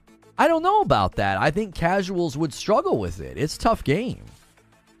casuals. I don't know about that. I think casuals would struggle with it. It's a tough game.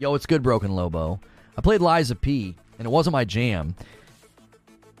 Yo, it's good, Broken Lobo. I played Lies of P, and it wasn't my jam.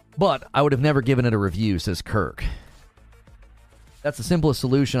 But I would have never given it a review, says Kirk. That's the simplest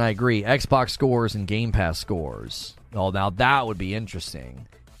solution, I agree. Xbox scores and Game Pass scores. Oh, now that would be interesting.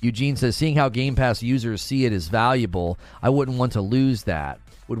 Eugene says, seeing how Game Pass users see it as valuable, I wouldn't want to lose that.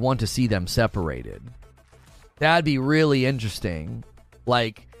 Would want to see them separated. That'd be really interesting.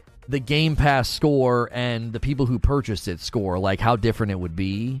 Like, the Game Pass score and the people who purchased it score, like how different it would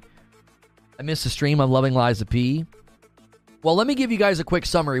be. I missed a stream on Loving Liza P. Well, let me give you guys a quick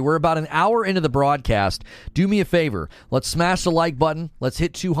summary. We're about an hour into the broadcast. Do me a favor. Let's smash the like button. Let's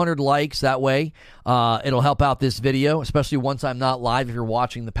hit 200 likes. That way, it'll help out this video, especially once I'm not live. If you're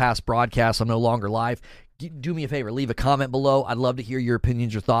watching the past broadcast, I'm no longer live. Do me a favor. Leave a comment below. I'd love to hear your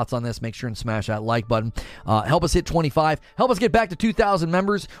opinions, your thoughts on this. Make sure and smash that like button. Help us hit 25. Help us get back to 2,000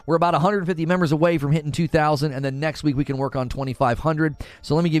 members. We're about 150 members away from hitting 2,000, and then next week we can work on 2,500.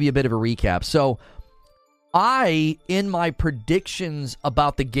 So let me give you a bit of a recap. So in my predictions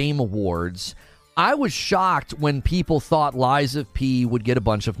about the Game Awards, I was shocked when people thought Liza P would get a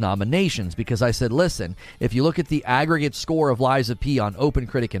bunch of nominations because I said, listen, if you look at the aggregate score of Liza P on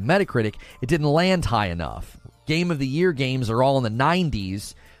OpenCritic and Metacritic, it didn't land high enough. Game of the Year games are all in the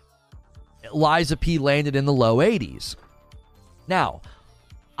 90s. Liza P landed in the low 80s. Now,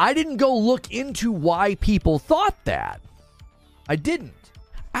 I didn't go look into why people thought that. I didn't.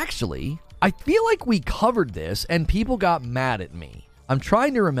 Actually, I feel like we covered this and people got mad at me. I'm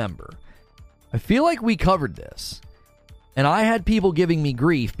trying to remember. I feel like we covered this, and I had people giving me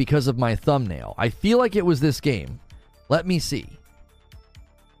grief because of my thumbnail. I feel like it was this game. Let me see.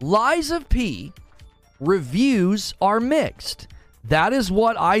 Liza P reviews are mixed. That is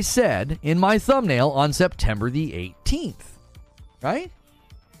what I said in my thumbnail on September the 18th, right?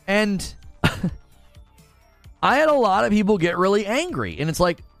 And I had a lot of people get really angry, and it's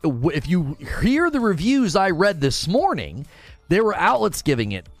like, if you hear the reviews I read this morning, there were outlets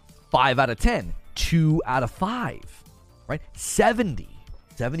giving it 5 out of 10, 2 out of 5, right? 70,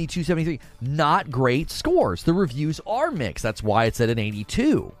 72, 73. Not great scores. The reviews are mixed. That's why it's at an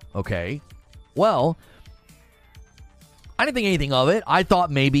 82, okay? Well, I didn't think anything of it. I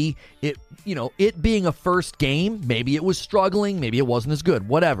thought maybe it being a first game, maybe it was struggling, maybe it wasn't as good,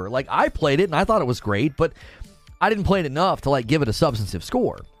 whatever. Like, I played it and I thought it was great, but I didn't play it enough to give it a substantive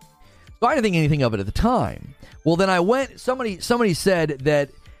score. So I didn't think anything of it at the time. Well, then I went, somebody said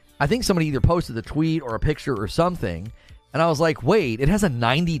that, I think somebody either posted a tweet or a picture or something, and I was like, wait, it has a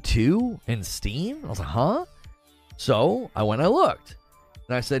 92 in Steam? I was like, huh? So I went and I looked,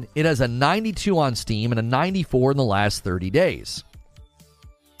 and I said, it has a 92 on Steam and a 94 in the last 30 days.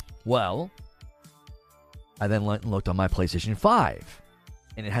 Well, I then went and looked on my PlayStation 5,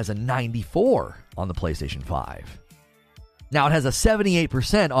 and it has a 94 on the PlayStation 5. Now, it has a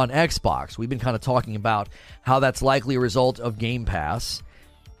 78% on Xbox. We've been kind of talking about how that's likely a result of Game Pass.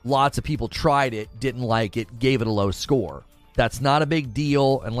 Lots of people tried it, didn't like it, gave it a low score. That's not a big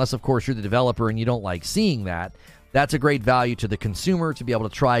deal unless, of course, you're the developer and you don't like seeing that. That's a great value to the consumer to be able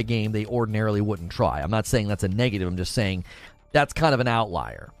to try a game they ordinarily wouldn't try. I'm not saying that's a negative. I'm just saying that's kind of an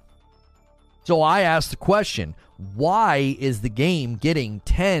outlier. So I asked the question, why is the game getting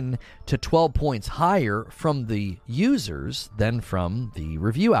 10 to 12 points higher from the users than from the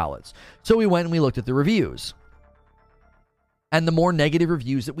review outlets? So we went and we looked at the reviews. And the more negative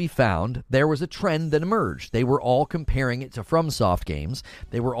reviews that we found, there was a trend that emerged. They were all comparing it to FromSoft games.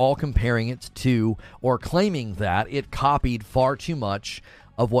 They were all comparing it to, or claiming that it copied far too much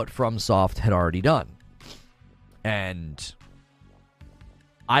of what FromSoft had already done. And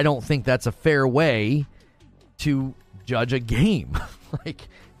I don't think that's a fair way to judge a game.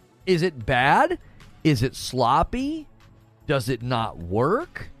 Is it bad? Is it sloppy? Does it not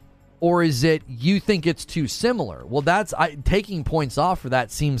work? Or is it you think it's too similar? Well, taking points off for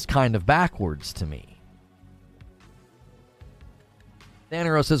that seems kind of backwards to me.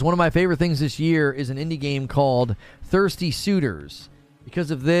 Thanero says, one of my favorite things this year is an indie game called Thirsty Suitors.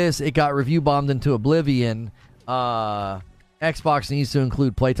 Because of this, it got review bombed into oblivion. Xbox needs to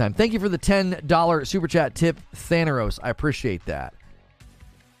include playtime. Thank you for the $10 super chat tip, Thaneros. I appreciate that.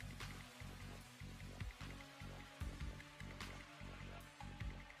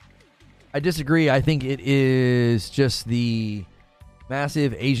 I disagree. I think it is just the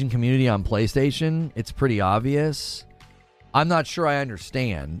massive Asian community on PlayStation. It's pretty obvious. I'm not sure I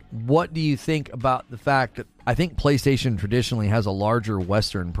understand. What do you think about the fact that I think PlayStation traditionally has a larger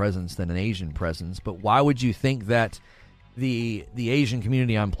Western presence than an Asian presence, but why would you think that the Asian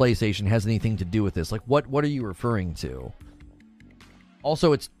community on PlayStation has anything to do with this? What are you referring to?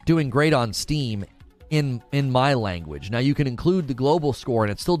 Also, it's doing great on Steam in my language. Now, you can include the global score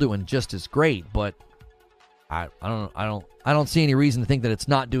and it's still doing just as great, but I don't see any reason to think that it's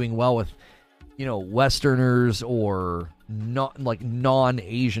not doing well with, Westerners or not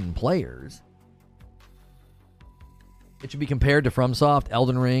non-Asian players. It should be compared to FromSoft.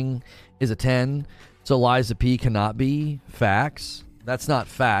 Elden Ring is a 10, so Liza P cannot be. Facts. That's not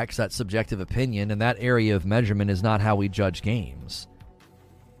facts. That's subjective opinion, and that area of measurement is not how we judge games.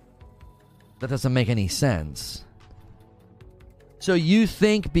 That doesn't make any sense. So you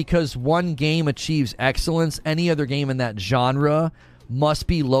think because one game achieves excellence, any other game in that genre must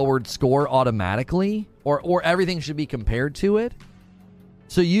be lowered score automatically? Or everything should be compared to it?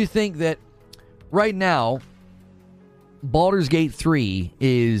 So you think that right now, Baldur's Gate 3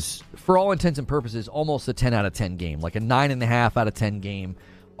 is, for all intents and purposes, almost a 10 out of 10 game, like a 9.5 out of 10 game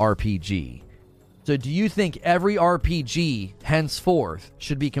RPG. So do you think every RPG henceforth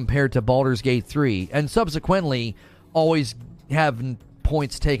should be compared to Baldur's Gate 3 and subsequently always have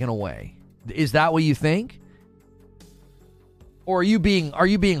points taken away? Is that what you think? Or are you being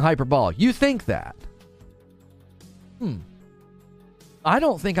hyperbolic? You think that? I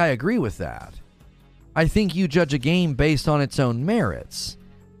don't think I agree with that. I think you judge a game based on its own merits.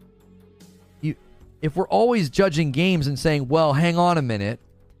 If we're always judging games and saying, well, hang on a minute,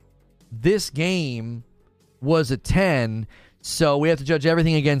 this game was a 10, so we have to judge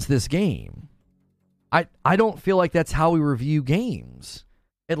everything against this game. I don't feel like that's how we review games.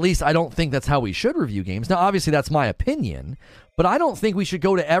 At least I don't think that's how we should review games. Now, obviously, that's my opinion, but I don't think we should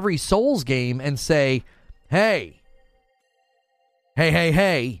go to every Souls game and say, hey, we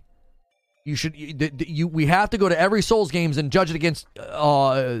have to go to every Souls games and judge it against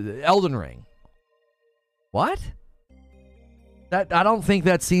Elden Ring. What? I don't think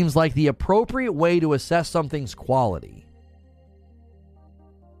that seems like the appropriate way to assess something's quality.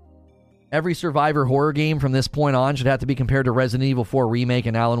 Every Survivor horror game from this point on should have to be compared to Resident Evil 4 Remake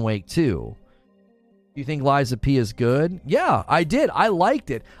and Alan Wake 2. You think Lies of P is good? Yeah, I did. I liked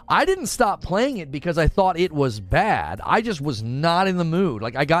it. I didn't stop playing it because I thought it was bad. I just was not in the mood.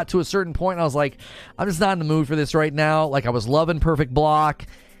 Like, I got to a certain point and I was like, I'm just not in the mood for this right now. Like, I was loving Perfect Block.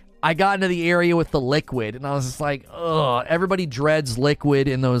 I got into the area with the liquid and I was just like, ugh. Everybody dreads liquid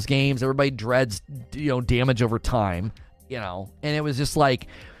in those games. Everybody dreads, damage over time, And it was just like,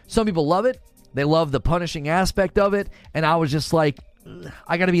 some people love it. They love the punishing aspect of it. And I was just like,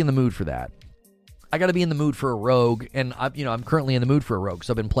 I got to be in the mood for that. I got to be in the mood for a rogue, and I'm currently in the mood for a rogue,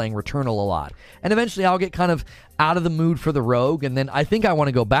 so I've been playing Returnal a lot. And eventually I'll get kind of out of the mood for the rogue, and then I think I want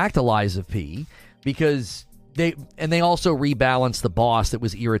to go back to Lies of P, because they also rebalanced the boss that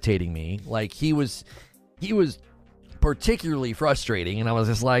was irritating me. Like, he was particularly frustrating, and I was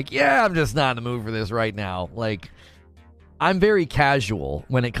just like, yeah, I'm just not in the mood for this right now. Like, I'm very casual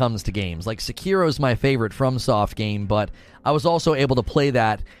when it comes to games. Like, Sekiro's my favorite FromSoft game, but I was also able to play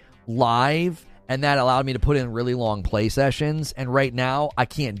that live, and that allowed me to put in really long play sessions. And right now, I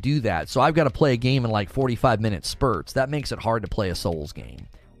can't do that. So I've got to play a game in like 45-minute spurts. That makes it hard to play a Souls game.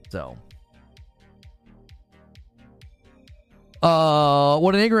 So,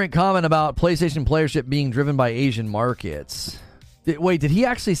 what an ignorant comment about PlayStation playership being driven by Asian markets. Wait, did he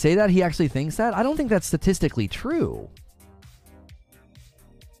actually say that? He actually thinks that? I don't think that's statistically true.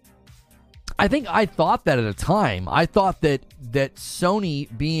 I think I thought that at a time. I thought that Sony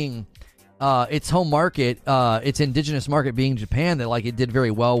being its home market, its indigenous market being Japan, that like it did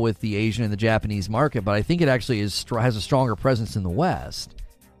very well with the Asian and the Japanese market, but I think it actually has a stronger presence in the West.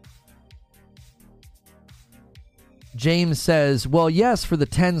 James says, well, yes, for the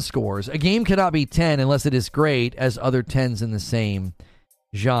 10 scores. A game cannot be 10 unless it is great as other 10s in the same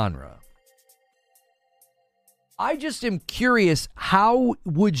genre. I just am curious, how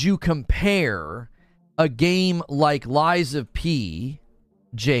would you compare a game like Lies of P,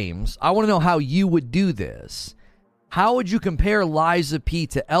 James? I want to know how you would do this. How would you compare Lies of P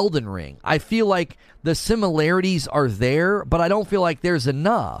to Elden Ring? I feel like the similarities are there, but I don't feel like there's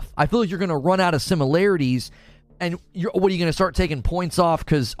enough. I feel like you're going to run out of similarities, and what are you going to start taking points off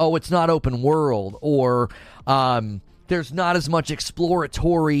because, it's not open world, or there's not as much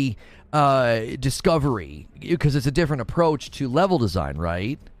exploratory discovery because it's a different approach to level design,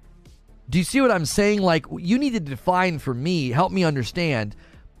 right? Do you see what I'm saying? Like, you need to define for me, help me understand,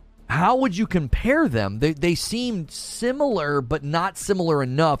 how would you compare them? They seem similar, but not similar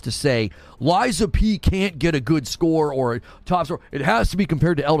enough to say Lies of P can't get a good score or a top score. It has to be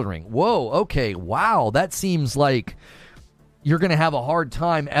compared to Elden Ring. Whoa, okay, wow, that seems like you're going to have a hard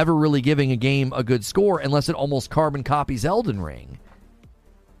time ever really giving a game a good score unless it almost carbon copies Elden Ring.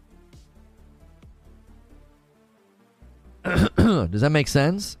 Does that make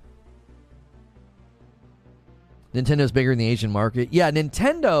sense? Nintendo's bigger in the Asian market. Yeah,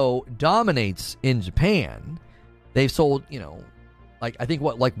 Nintendo dominates in Japan. They've sold, I think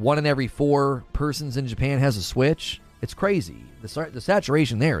 1 in every 4 persons in Japan has a Switch. It's crazy. The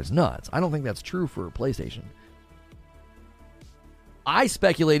saturation there is nuts. I don't think that's true for PlayStation. I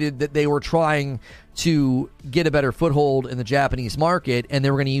speculated that they were trying to get a better foothold in the Japanese market, and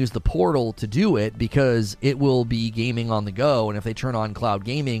they were going to use the portal to do it because it will be gaming on the go. And if they turn on cloud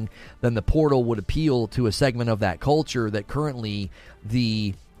gaming, then the portal would appeal to a segment of that culture that currently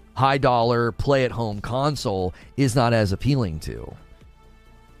the high-dollar play-at-home console is not as appealing to.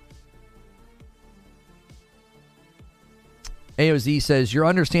 AOZ says, your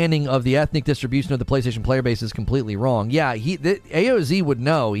understanding of the ethnic distribution of the PlayStation player base is completely wrong. Yeah, AOZ would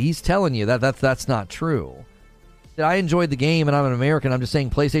know. He's telling you that's not true. I enjoyed the game and I'm an American. I'm just saying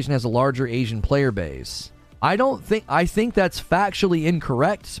PlayStation has a larger Asian player base. I think that's factually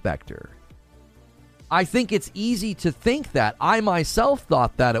incorrect, Spectre. I think it's easy to think that. I myself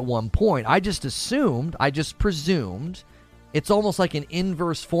thought that at one point. I just presumed. It's almost like an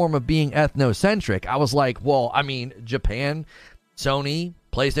inverse form of being ethnocentric. I was like, well, I mean, Japan, Sony,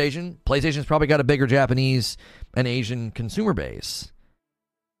 PlayStation's probably got a bigger Japanese and Asian consumer base,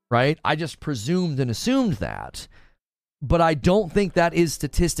 right? I just presumed and assumed that, but I don't think that is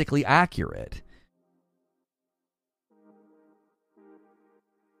statistically accurate.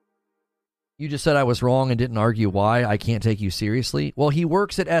 You just said I was wrong and didn't argue why I can't take you seriously. Well, he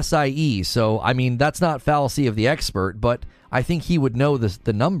works at SIE, so, I mean, that's not fallacy of the expert, but I think he would know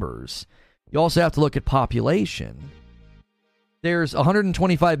the numbers. You also have to look at population. There's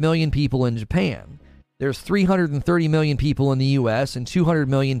 125 million people in Japan. There's 330 million people in the U.S. and 200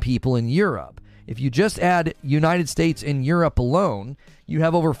 million people in Europe. If you just add United States and Europe alone, you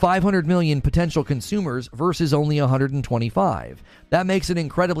have over 500 million potential consumers versus only 125. That makes it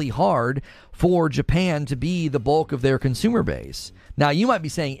incredibly hard for Japan to be the bulk of their consumer base. Now, you might be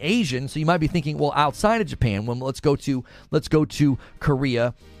saying Asian, so you might be thinking, well, outside of Japan, let's go to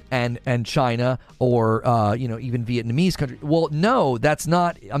Korea and China or even Vietnamese country. Well, no, that's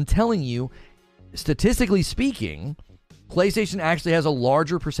not. I'm telling you, statistically speaking, PlayStation actually has a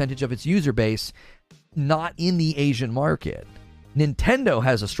larger percentage of its user base not in the Asian market. Nintendo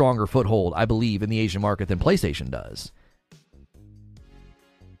has a stronger foothold, I believe, in the Asian market than PlayStation does.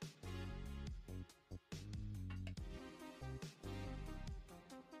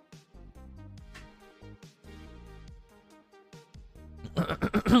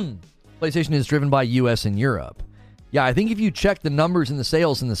 PlayStation is driven by US and Europe. Yeah, I think if you check the numbers and the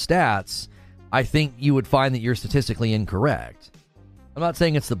sales and the stats, I think you would find that you're statistically incorrect. I'm not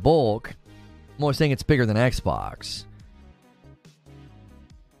saying it's the bulk. I'm only saying it's bigger than Xbox.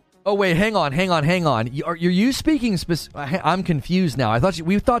 Oh, wait, hang on. Are you speaking I'm confused now.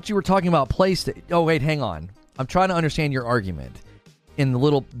 We thought you were talking about PlayStation. Oh, wait, hang on. I'm trying to understand your argument in the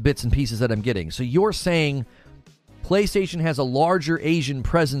little bits and pieces that I'm getting. So you're saying PlayStation has a larger Asian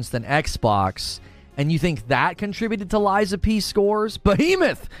presence than Xbox, and you think that contributed to Lies of P scores?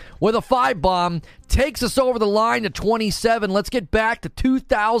 Behemoth with a 5-bomb takes us over the line to 27. Let's get back to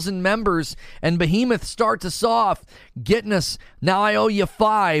 2,000 members, and Behemoth starts us off, getting us. Now I owe you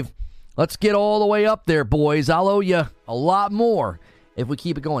 5. Let's get all the way up there, boys. I'll owe you a lot more if we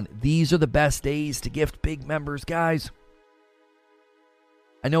keep it going. These are the best days to gift big members, guys.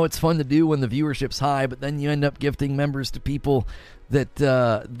 I know it's fun to do when the viewership's high, but then you end up gifting members to people that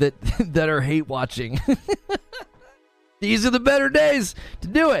are hate watching. These are the better days to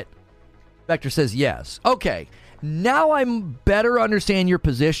do it. Vector says yes. Okay, now I better understand your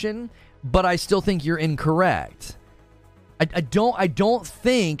position, but I still think you're incorrect. I don't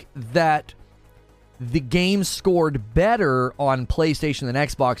think that the game scored better on PlayStation than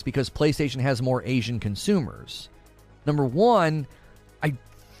Xbox because PlayStation has more Asian consumers. Number one, I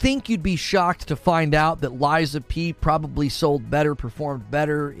think you'd be shocked to find out that Lies of P probably sold better, performed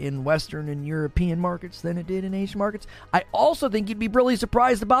better in Western and European markets than it did in Asian markets. I also think you'd be really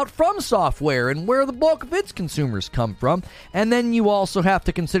surprised about From Software and where the bulk of its consumers come from. And then you also have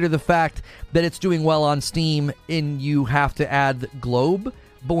to consider the fact that it's doing well on Steam, and you have to add Globe.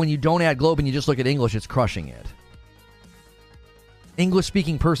 But when you don't add Globe and you just look at English, it's crushing it.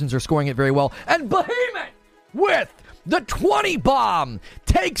 English-speaking persons are scoring it very well. And Behemoth with the 20 bomb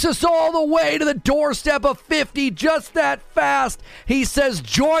takes us all the way to the doorstep of 50 just that fast. He says,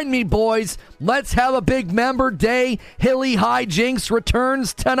 join me, boys. Let's have a big member day. Hilly Hijinks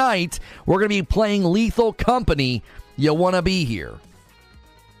returns tonight. We're going to be playing Lethal Company. You want to be here.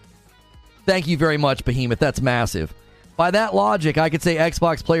 Thank you very much, Behemoth. That's massive. By that logic, I could say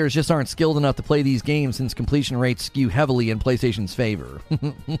Xbox players just aren't skilled enough to play these games since completion rates skew heavily in PlayStation's favor.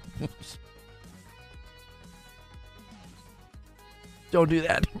 Don't do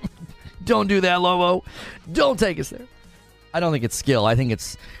that. Don't do that, Lobo. Don't take us there. I don't think it's skill. I think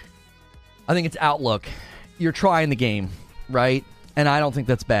it's outlook. You're trying the game, right? And I don't think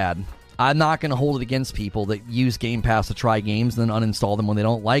that's bad. I'm not going to hold it against people that use Game Pass to try games and then uninstall them when they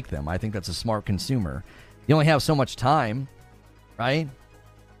don't like them. I think that's a smart consumer. You only have so much time, right?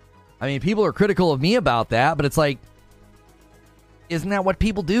 I mean, people are critical of me about that, but it's like, isn't that what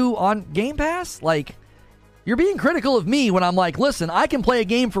people do on Game Pass? Like, you're being critical of me when I'm like, listen, I can play a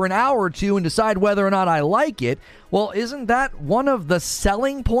game for an hour or two and decide whether or not I like it. Well, isn't that one of the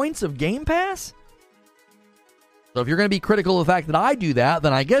selling points of Game Pass? So if you're going to be critical of the fact that I do that,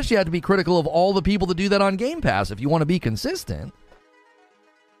 then I guess you have to be critical of all the people that do that on Game Pass if you want to be consistent.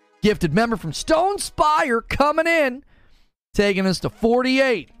 Gifted member from Stone Spire coming in, taking us to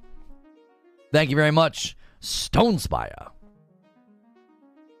 48. Thank you very much, Stone Spire.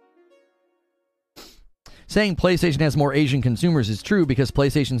 Saying PlayStation has more Asian consumers is true because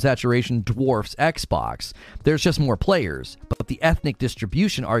PlayStation saturation dwarfs Xbox. There's just more players, but the ethnic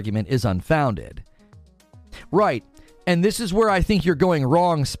distribution argument is unfounded. Right, and this is where I think you're going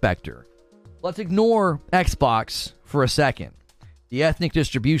wrong, Spectre. Let's ignore Xbox for a second. The ethnic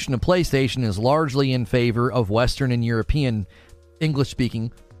distribution of PlayStation is largely in favor of Western and European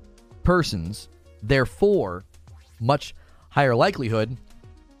English-speaking persons. Therefore, much higher likelihood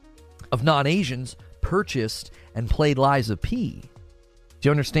of non-Asians purchased and played Lies of P. Do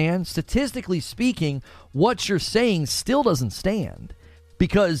you understand? Statistically speaking, what you're saying still doesn't stand.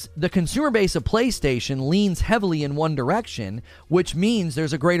 Because the consumer base of PlayStation leans heavily in one direction, which means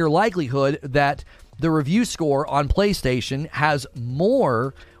there's a greater likelihood that the review score on PlayStation has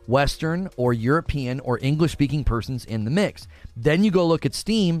more Western or European or English-speaking persons in the mix. Then you go look at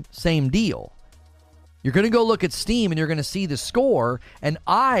Steam, same deal. You're going to go look at Steam and you're going to see the score, and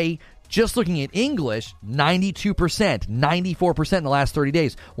just looking at English, 92%, 94% in the last 30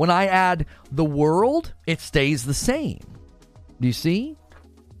 days. When I add the world, it stays the same. Do you see?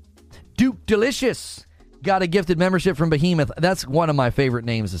 Duke Delicious got a gifted membership from Behemoth. That's one of my favorite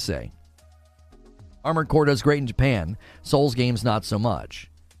names to say. Armored Core does great in Japan. Souls games, not so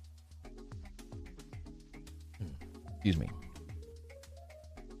much. Excuse me.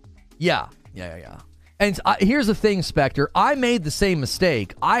 Yeah. And here's the thing, Spectre. I made the same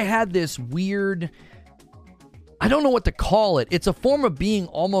mistake. I had this weird... I don't know what to call it. It's a form of being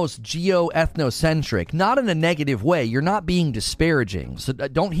almost geo-ethnocentric, not in a negative way. You're not being disparaging, so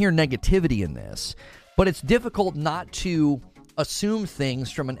don't hear negativity in this. But it's difficult not to assume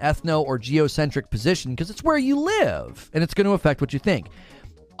things from an ethno or geocentric position because it's where you live, and it's going to affect what you think.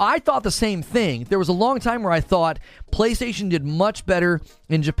 I thought the same thing. There was a long time where I thought PlayStation did much better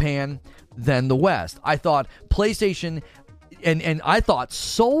in Japan than the West. I thought PlayStation and I thought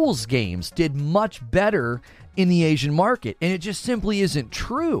Souls games did much better in the Asian market, and it just simply isn't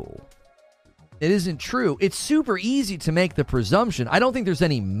true. It isn't true. It's super easy to make the presumption. I don't think there's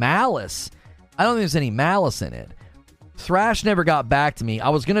any malice. In it. Thrash never got back to me. I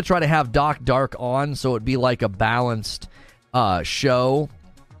was going to try to have Doc Dark on so it'd be like a balanced show,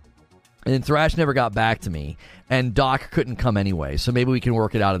 and Thrash never got back to me, and Doc couldn't come anyway, so maybe we can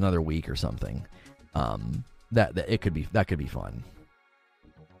work it out another week or something. That could be fun.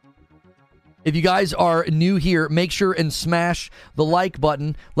 If you guys are new here, make sure and smash the like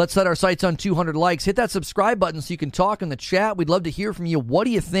button. Let's set our sights on 200 likes. Hit that subscribe button so you can talk in the chat. We'd love to hear from you. What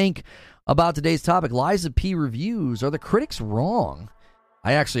do you think about today's topic? Lies of P reviews. Are the critics wrong?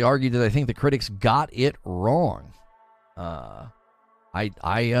 I actually argued that I think the critics got it wrong. I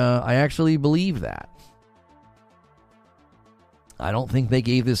actually believe that. I don't think they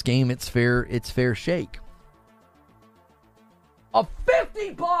gave this game its fair shake. A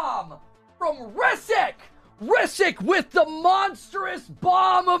 50 bomb from Risic! Risic with the monstrous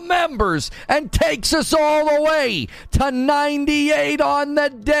bomb of members and takes us all the way to 98 on the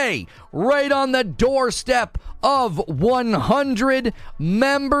day, right on the doorstep of 100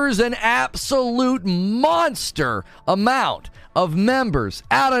 members, an absolute monster amount of members.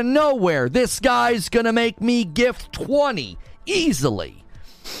 Out of nowhere, this guy's gonna make me gift 20 easily.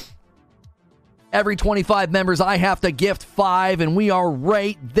 Every 25 members, I have to gift 5, and we are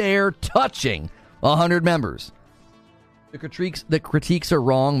right there touching 100 members. The critiques are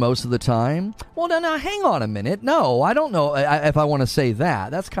wrong most of the time. Well, no, hang on a minute. No, I don't know if I want to say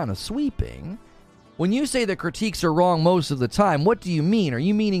that. That's kind of sweeping. When you say the critiques are wrong most of the time, what do you mean? Are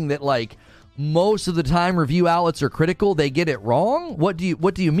you meaning that, like, most of the time review outlets are critical, they get it wrong? What do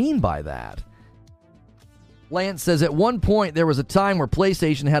you mean by that? Lance says, at one point, there was a time where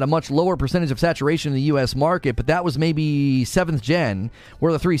PlayStation had a much lower percentage of saturation in the U.S. market, but that was maybe 7th gen,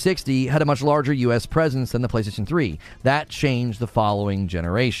 where the 360 had a much larger U.S. presence than the PlayStation 3. That changed the following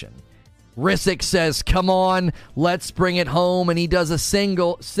generation. Risic says, come on, let's bring it home, and he does a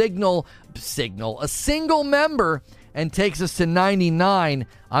single member and takes us to 99.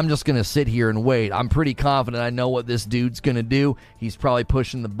 I'm just going to sit here and wait. I'm pretty confident I know what this dude's going to do. He's probably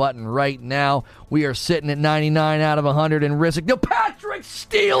pushing the button right now. We are sitting at 99 out of 100 and Rissick. No, Patrick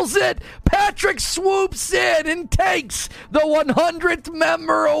steals it. Patrick swoops in and takes the 100th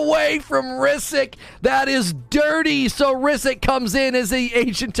member away from Rissick. That is dirty. So Rissick comes in as the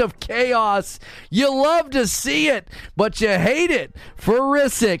agent of chaos. You love to see it, but you hate it for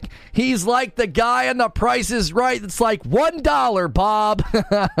Rissick. He's like the guy on The Price is Right. It's like $1, Bob.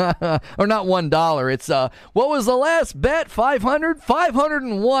 Or not $1. It's what was the last bet? 500?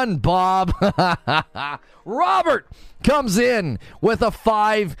 501, Bob. Robert comes in with a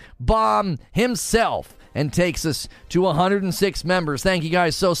 5 bomb himself and takes us to 106 members. Thank you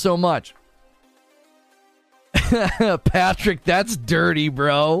guys so much. Patrick, that's dirty,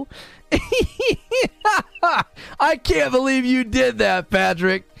 bro. I can't believe you did that,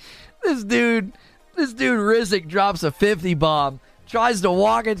 Patrick. This dude Rissick drops a 50 bomb, tries to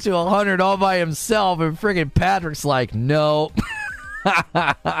walk into 100 all by himself, and friggin' Patrick's like, no.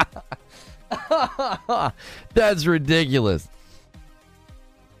 That's ridiculous.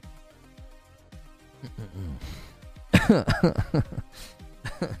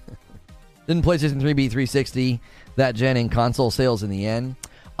 Didn't PlayStation 3 beat 360 that gen in console sales in the end?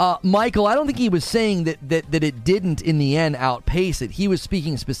 Michael, I don't think he was saying that it didn't in the end outpace it. He was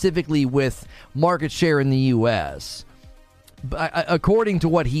speaking specifically with market share in the U.S. According to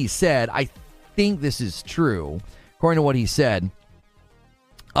what he said, I think this is true. According to what he said,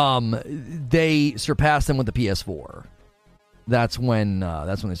 they surpassed them with the PS4. That's when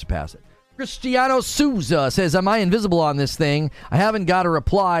they surpassed it. Cristiano Souza says, am I invisible on this thing? I haven't got a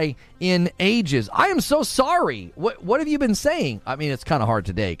reply in ages. I am so sorry. What have you been saying? I mean, it's kind of hard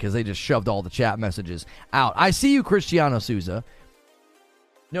today because they just shoved all the chat messages out. I see you, Cristiano Souza.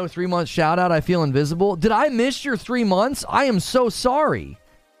 No 3-month shout out. I feel invisible. Did I miss your 3 months? I am so sorry.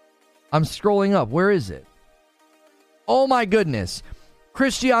 I'm scrolling up. Where is it? Oh my goodness.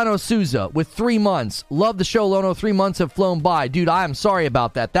 Cristiano Souza with 3 months. Love the show, Lono. 3 months have flown by. Dude, I am sorry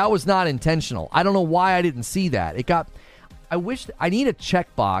about that. That was not intentional. I don't know why I didn't see that. I wish I need a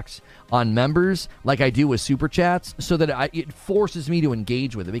checkbox on members like I do with Super Chats so that it forces me to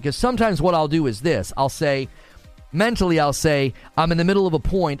engage with it. Because sometimes what I'll do is this. I'll say, I'm in the middle of a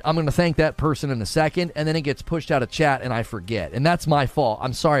point. I'm going to thank that person in a second. And then it gets pushed out of chat and I forget. And that's my fault.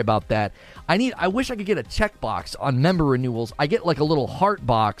 I'm sorry about that. I wish I could get a checkbox on member renewals. I get like a little heart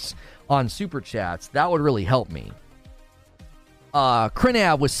box on Super Chats. That would really help me.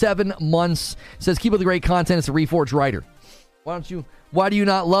 Krinav with 7 months says, keep up the great content. It's a Reforged writer. Why do you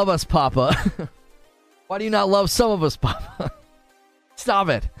not love us, Papa? Why do you not love some of us, Papa? Stop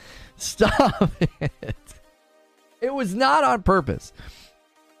it. It was not on purpose.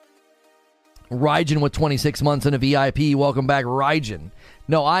 Rygen with 26 months and a VIP. Welcome back, Rygen.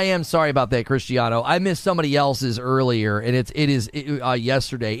 No, I am sorry about that, Cristiano. I missed somebody else's earlier, and it is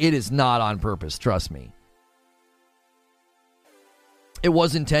yesterday. It is not on purpose. Trust me. It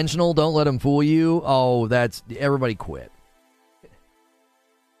was intentional. Don't let him fool you. Oh, everybody quit.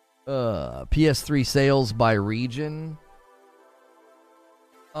 PS3 sales by region.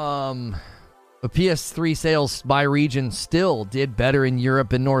 The PS3 sales by region still did better in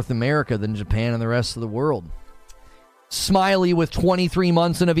Europe and North America than Japan and the rest of the world. Smiley with 23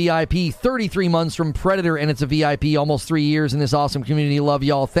 months and a VIP, 33 months from Predator, and it's a VIP, almost 3 years in this awesome community. Love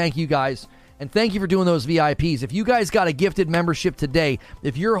y'all. Thank you guys. And thank you for doing those VIPs. If you guys got a gifted membership today,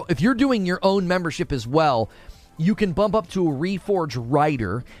 if you're doing your own membership as well, you can bump up to a Reforged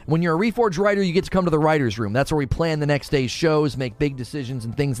Writer. When you're a Reforged Writer, you get to come to the writer's room. That's where we plan the next day's shows, make big decisions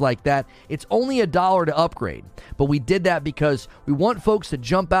and things like that. It's only $1 to upgrade, but we did that because we want folks to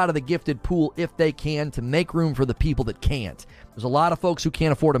jump out of the gifted pool if they can to make room for the people that can't. There's a lot of folks who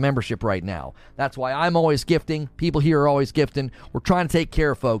can't afford a membership right now. That's why I'm always gifting. People here are always gifting. We're trying to take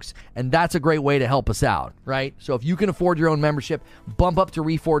care of folks, and that's a great way to help us out, right? So if you can afford your own membership, bump up to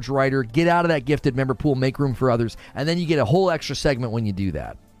Reforged Writer, get out of that gifted member pool, make room for others, and then you get a whole extra segment when you do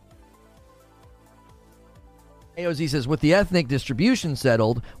that. AOZ says, with the ethnic distribution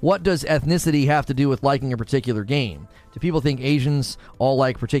settled, what does ethnicity have to do with liking a particular game? Do people think Asians all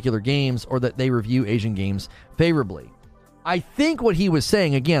like particular games or that they review Asian games favorably? I think what he was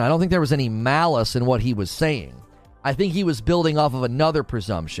saying, again, I don't think there was any malice in what he was saying. I think he was building off of another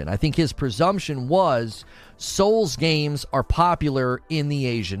presumption. I think his presumption was Souls games are popular in the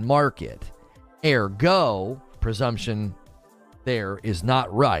Asian market. Ergo, presumption there is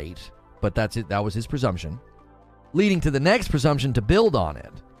not right, but that's it. That was his presumption. Leading to the next presumption to build on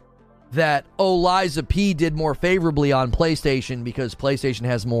it. that, Liza P did more favorably on PlayStation because PlayStation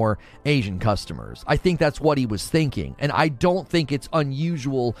has more Asian customers. I think that's what he was thinking. And I don't think it's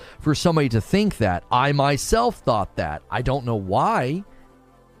unusual for somebody to think that. I myself thought that. I don't know why.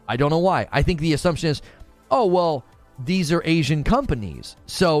 I think the assumption is, these are Asian companies.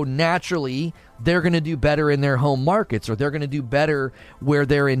 So naturally, they're going to do better in their home markets, or they're going to do better where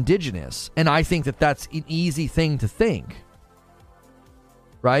they're indigenous. And I think that that's an easy thing to think.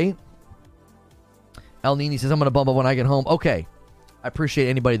 Right? El Nini says, I'm going to bump up when I get home. Okay. I appreciate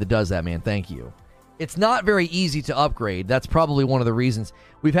anybody that does that, man. Thank you. It's not very easy to upgrade. That's probably one of the reasons.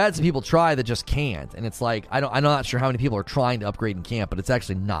 We've had some people try that just can't. And it's like, I'm not sure how many people are trying to upgrade and can't, but it's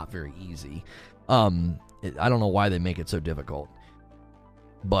actually not very easy. I don't know why they make it so difficult.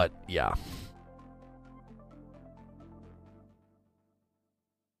 But, yeah.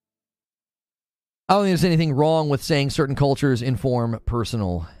 I don't think there's anything wrong with saying certain cultures inform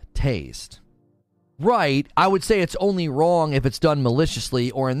personal taste. Right. I would say it's only wrong if it's done maliciously,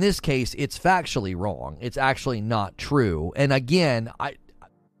 or in this case, it's factually wrong. It's actually not true. And again, I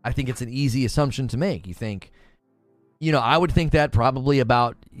think it's an easy assumption to make. You think, I would think that probably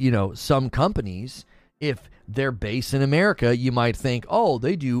about, some companies. If they're based in America, you might think,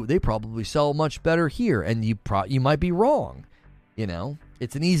 they probably sell much better here, and you might be wrong.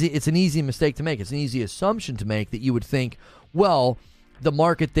 It's an easy mistake to make. It's an easy assumption to make that you would think, well, the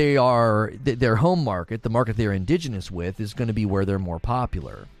market their home market, the market they're indigenous with, is going to be where they're more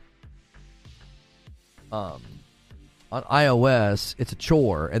popular. On iOS, it's a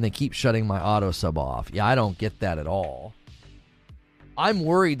chore, and they keep shutting my auto sub off. Yeah, I don't get that at all. I'm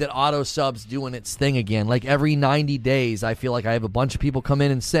worried that auto sub's doing its thing again. Like every 90 days, I feel like I have a bunch of people come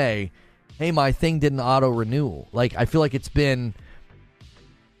in and say, hey, my thing didn't auto renew. Like, I feel like it's been,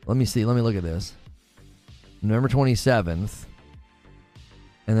 let me look at this. November 27th.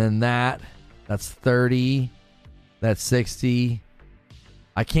 And then that's 30. That's 60.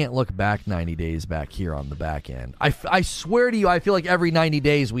 I can't look back 90 days back here on the back end. I swear to you, I feel like every 90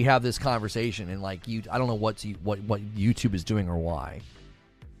 days we have this conversation, and like I don't know what YouTube is doing or why.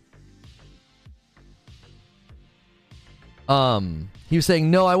 He was saying,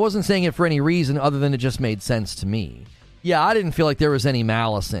 no, I wasn't saying it for any reason other than it just made sense to me. Yeah, I didn't feel like there was any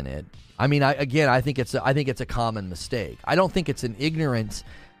malice in it. I mean, I think it's a common mistake. I don't think it's an ignorant.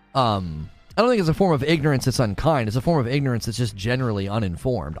 I don't think it's a form of ignorance that's unkind. It's a form of ignorance that's just generally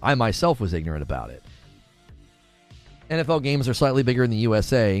uninformed. I myself was ignorant about it. NFL games are slightly bigger in the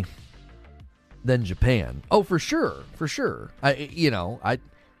USA than Japan. Oh, for sure. I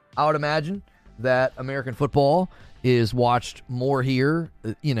would imagine that American football is watched more here,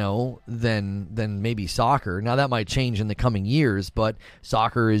 than maybe soccer. Now, that might change in the coming years, but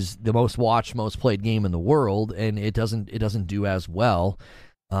soccer is the most watched, most played game in the world, and it doesn't do as well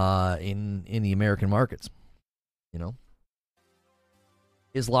in the American markets.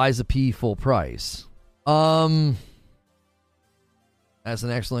 Is Liza P full price? That's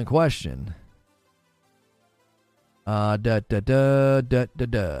an excellent question.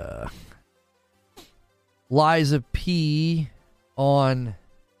 Liza P on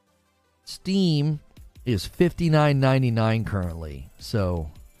Steam is $59.99 currently.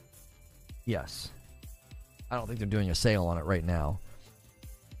 So, yes. I don't think they're doing a sale on it right now.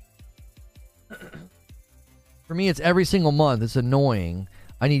 For me, it's every single month. It's annoying.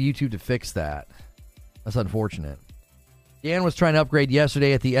 I need YouTube to fix that. That's unfortunate. Dan was trying to upgrade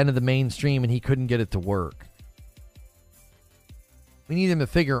yesterday at the end of the main stream, and he couldn't get it to work. We need him to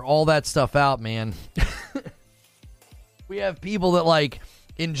figure all that stuff out, man. We have people that,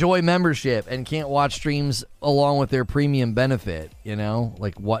 enjoy membership and can't watch streams along with their premium benefit,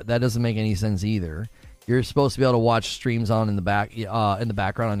 What? That doesn't make any sense either. You're supposed to be able to watch streams in the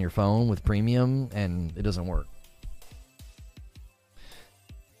background on your phone with premium, and it doesn't work.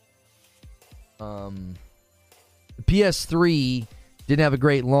 The PS3 didn't have a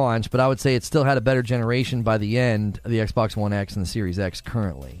great launch, but I would say it still had a better generation by the end of the Xbox One X and the Series X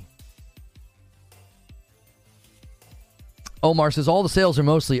currently. Omar says, all the sales are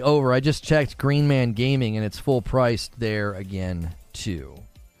mostly over. I just checked Green Man Gaming, and it's full priced there again, too.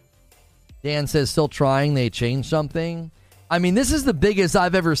 Dan says, still trying. They changed something. I mean, this is the biggest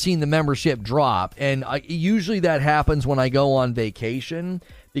I've ever seen the membership drop, and usually that happens when I go on vacation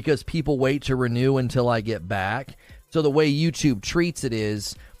because people wait to renew until I get back. So the way YouTube treats it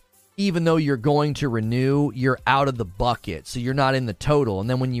is, even though you're going to renew, you're out of the bucket, so you're not in the total. And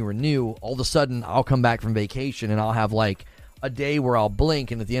then when you renew, all of a sudden I'll come back from vacation and I'll have a day where I'll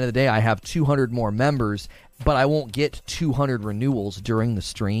blink, and at the end of the day I have 200 more members, but I won't get 200 renewals during the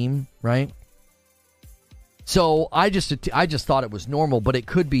stream, right? So I just thought it was normal, but it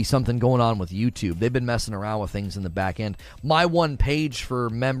could be something going on with YouTube. They've been messing around with things in the back end. My one page for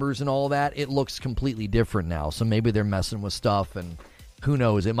members and all that, it looks completely different now. So maybe they're messing with stuff, and who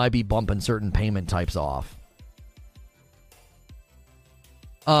knows? It might be bumping certain payment types off.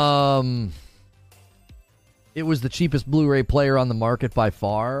 It was the cheapest Blu-ray player on the market by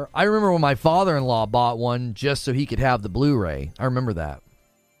far. I remember when my father-in-law bought one just so he could have the Blu-ray. I remember that.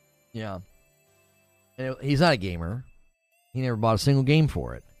 Yeah. And he's not a gamer. He never bought a single game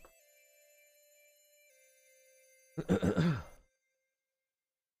for it.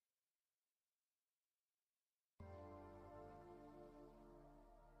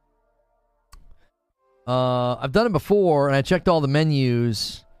 I've done it before, and I checked all the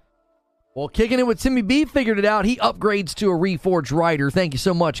menus. Well, Kicking It with Timmy B figured it out. He upgrades to a Reforged Rider. Thank you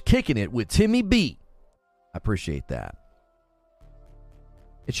so much, Kicking It with Timmy B. I appreciate that.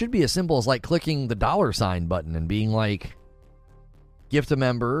 It should be as simple as like clicking the $ button and being like, gift a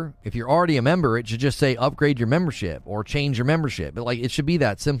member. If you're already a member, it should just say upgrade your membership or change your membership. But like, it should be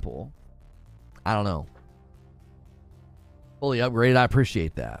that simple. I don't know. Fully upgraded. I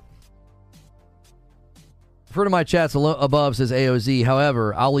appreciate that. Refer to my chats above, says AOZ.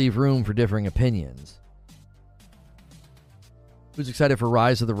 However, I'll leave room for differing opinions. Who's excited for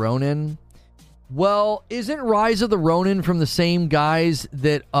Rise of the Ronin? Well, isn't Rise of the Ronin from the same guys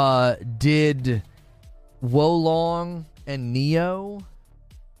that did Wolong and Neo?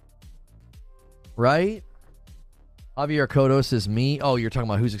 Right? Javier Cotto says me. Oh, you're talking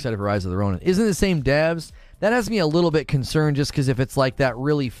about who's excited for Rise of the Ronin. Isn't it the same devs? That has me a little bit concerned just because if it's like that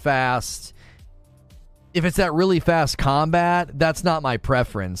really fast... If it's that really fast combat, that's not my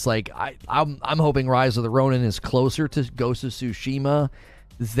preference. Like, I'm hoping Rise of the Ronin is closer to Ghost of Tsushima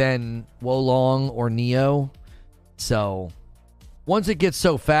than Wolong or Neo. So once it gets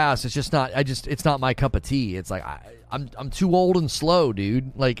so fast, it's just not. It's not my cup of tea. It's like I'm too old and slow,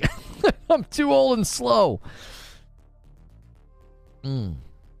 dude. Like I'm too old and slow.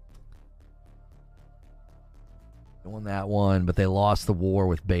 They won that one, but they lost the war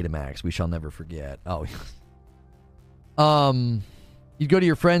with Betamax. We shall never forget. Oh, you'd go to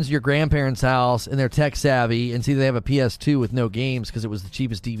your friends or your grandparents' house, and they're tech savvy, and see they have a PS2 with no games because it was the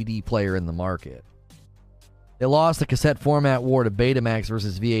cheapest DVD player in the market. They lost the cassette format war to Betamax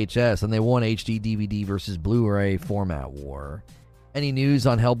versus VHS, and they won HD DVD versus Blu-ray format war. Any news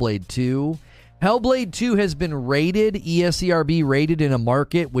on Hellblade 2? Hellblade 2 has been rated, ESERB rated in a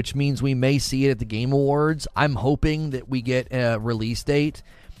market, which means we may see it at the Game Awards. I'm hoping that we get a release date.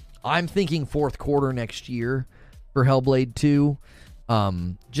 I'm thinking fourth quarter next year for Hellblade 2,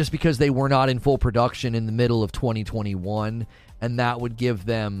 just because they were not in full production in the middle of 2021, and that would give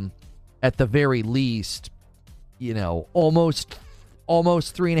them, at the very least, almost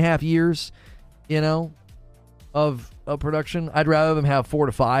 3.5 years, of production. I'd rather them have 4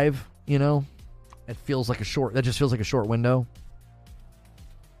 to 5, That just feels like a short window.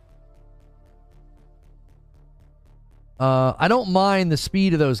 I don't mind the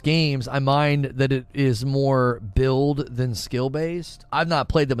speed of those games. I mind that it is more build than skill based. I've not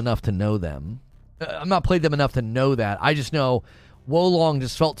played them enough to know them. I've not played them enough to know that. I just know Wolong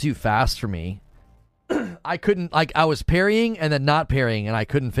just felt too fast for me. I couldn't, I was parrying and then not parrying, and I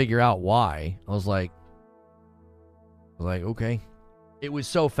couldn't figure out why. I was like, okay. It was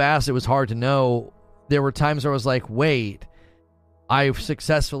so fast, it was hard to know. There were times where I was like, wait, I've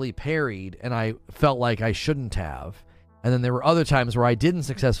successfully parried, and I felt like I shouldn't have. And then there were other times where I didn't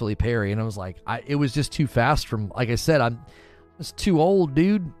successfully parry, and I was like, it was just too fast from, like I said, I'm just too old,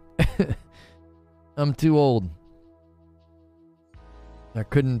 dude. I'm too old. I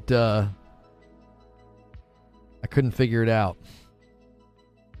couldn't figure it out.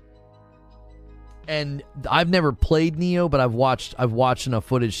 And I've never played Neo, but I've watched enough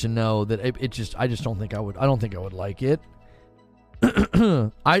footage to know that I just don't think I would like it.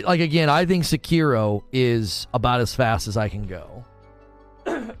 I think Sekiro is about as fast as I can go.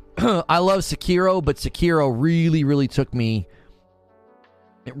 I love Sekiro, but Sekiro really, really took me.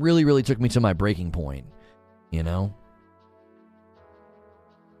 It really, really took me to my breaking point,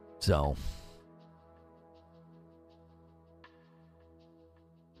 So.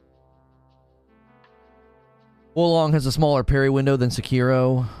 Wolong has a smaller parry window than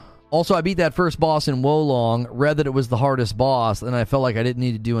Sekiro. Also, I beat that first boss in Wolong, read that it was the hardest boss, and I felt like I didn't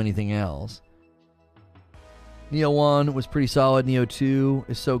need to do anything else. Neo 1 was pretty solid. Neo 2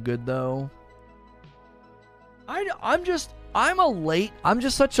 is so good, though. I'm just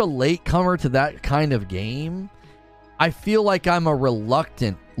such a latecomer to that kind of game. I feel like I'm a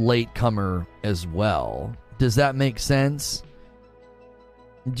reluctant latecomer as well. Does that make sense?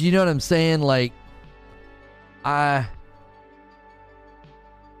 Do you know what I'm saying? Like,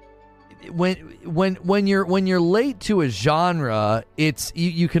 when you're late to a genre, it's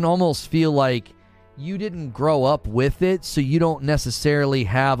you can almost feel like you didn't grow up with it, so you don't necessarily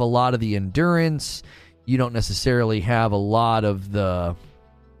have a lot of the endurance. You don't necessarily have a lot of the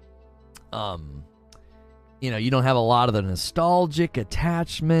you don't have a lot of the nostalgic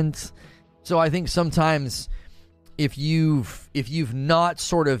attachment. So I think sometimes if you've not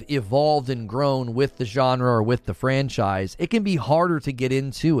sort of evolved and grown with the genre or with the franchise, it can be harder to get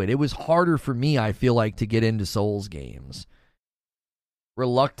into it. It was harder for me, I feel like, to get into Souls games.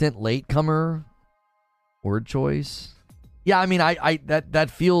 Reluctant latecomer, word choice. Yeah, I mean, I that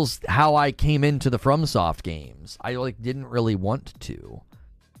feels how I came into the FromSoft games. I didn't really want to,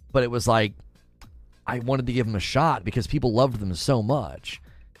 but it was like I wanted to give them a shot because people loved them so much.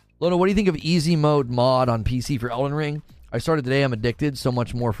 Lono, what do you think of easy mode mod on PC for Elden Ring? I started today. I'm addicted. So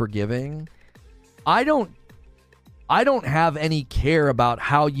much more forgiving. I don't have any care about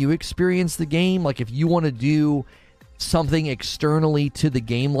how you experience the game. Like, if you want to do something externally to the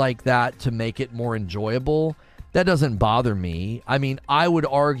game like that to make it more enjoyable, that doesn't bother me. I mean, I would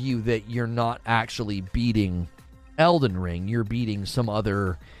argue that you're not actually beating Elden Ring. You're beating some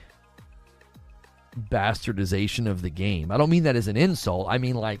other bastardization of the game. I don't mean that as an insult. I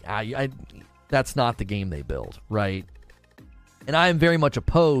mean, like, I that's not the game they build, right? And I am very much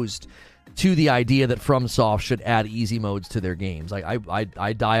opposed to the idea that FromSoft should add easy modes to their games. Like,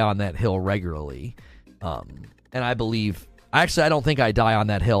 I die on that hill regularly, and I believe. Actually, I don't think I die on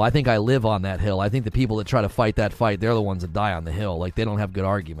that hill. I think I live on that hill. I think the people that try to fight that fight, they're the ones that die on the hill. Like, they don't have good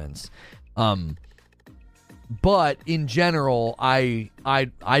arguments. But in general, I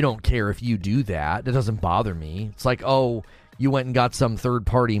don't care if you do that. It doesn't bother me. It's like, oh, you went and got some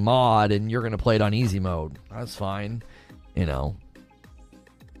third-party mod and you're going to play it on easy mode. That's fine. You know.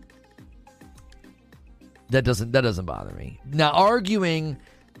 That doesn't bother me. Now, arguing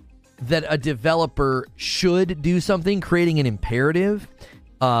that a developer should do something, creating an imperative,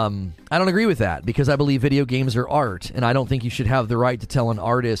 I don't agree with that, because I believe video games are art, and I don't think you should have the right to tell an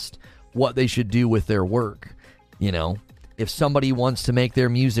artist what they should do with their work. You know, if somebody wants to make their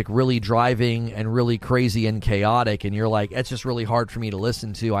music really driving and really crazy and chaotic, and you're like, it's just really hard for me to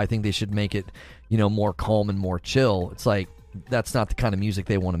listen to, I think they should make it, more calm and more chill. It's like, that's not the kind of music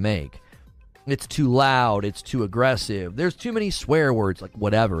they want to make. It's too loud, it's too aggressive, there's too many swear words, like,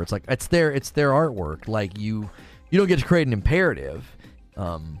 whatever. It's like, it's their artwork. Like, you don't get to create an imperative.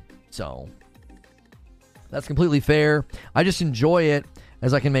 So that's completely fair. I just enjoy it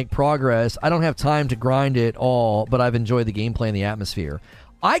as I can make progress. I don't have time to grind it all, but I've enjoyed the gameplay and the atmosphere.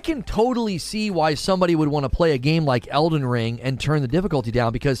 I can totally see why somebody would want to play a game like Elden Ring and turn the difficulty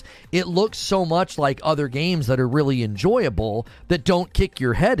down, because it looks so much like other games that are really enjoyable that don't kick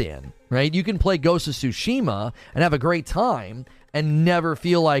your head in, right? You can play Ghost of Tsushima and have a great time and never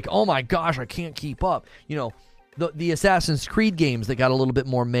feel like, oh my gosh, I can't keep up. The Assassin's Creed games that got a little bit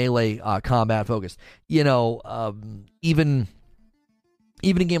more melee combat focused.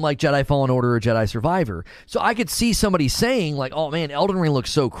 Even a game like Jedi Fallen Order or Jedi Survivor. So I could see somebody saying, like, oh man, Elden Ring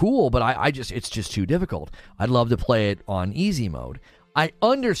looks so cool, but it's just too difficult. I'd love to play it on easy mode. I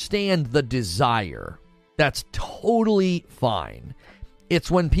understand the desire. That's totally fine.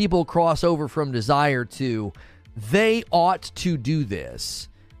 It's when people cross over from desire to, they ought to do this.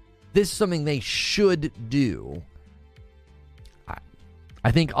 This is something they should do.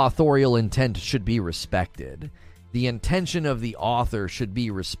 I think authorial intent should be respected. The intention of the author should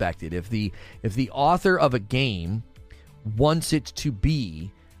be respected. If the author of a game wants it to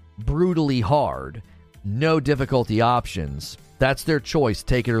be brutally hard, no difficulty options, that's their choice.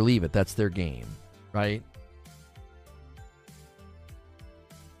 Take it or leave it. That's their game, right?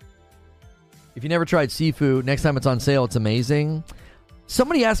 If you never tried Sifu, next time it's on sale, it's amazing.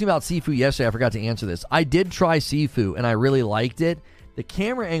 Somebody asked me about Sifu yesterday. I forgot to answer this. I did try Sifu, and I really liked it. The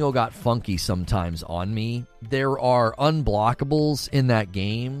camera angle got funky sometimes on me. There are unblockables in that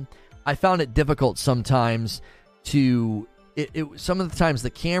game. I found it difficult sometimes to... some of the times the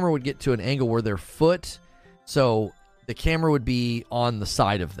camera would get to an angle where their foot... So the camera would be on the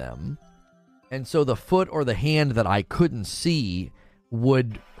side of them. And so the foot or the hand that I couldn't see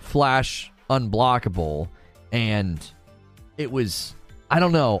would flash unblockable. And it was... I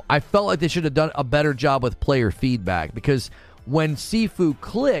don't know. I felt like they should have done a better job with player feedback, because when Sifu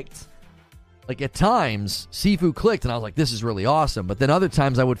clicked, like at times, Sifu clicked and I was like, this is really awesome. But then other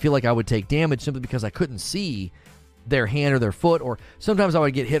times I would feel like I would take damage simply because I couldn't see their hand or their foot, or sometimes I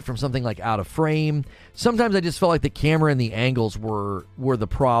would get hit from something like out of frame. Sometimes I just felt like the camera and the angles were the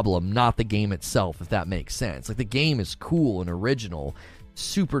problem, not the game itself, if that makes sense. Like, the game is cool and original,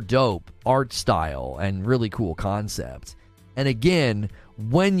 super dope art style and really cool concept. And again,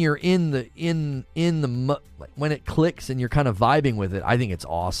 when you're when it clicks and you're kind of vibing with it, I think it's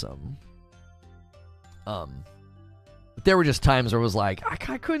awesome. But there were just times where it was like,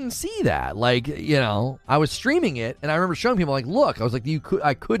 I couldn't see that. Like, you know, I was streaming it, and I remember showing people, like, look, I was like,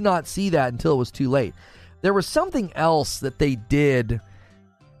 I could not see that until it was too late. There was something else that they did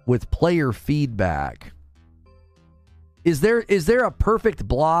with player feedback. Is there a perfect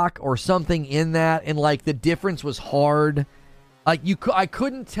block or something in that, and like the difference was hard? Like I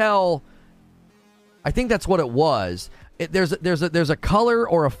couldn't tell. I think that's what it was. There's a color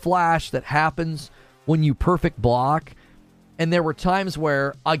or a flash that happens when you perfect block, and there were times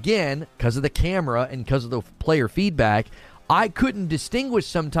where, again, because of the camera and because of the player feedback, I couldn't distinguish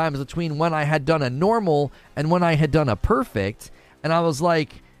sometimes between when I had done a normal and when I had done a perfect, and I was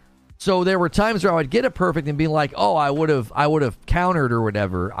like, so there were times where I would get a perfect and be like, oh, I would have countered or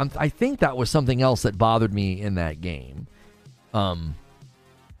whatever. I think that was something else that bothered me in that game. So.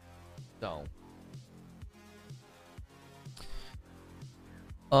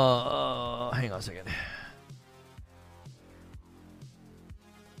 Hang on a second.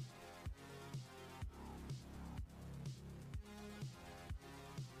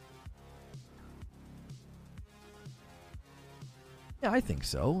 Yeah, I think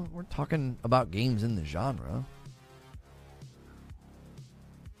so. We're talking about games in the genre.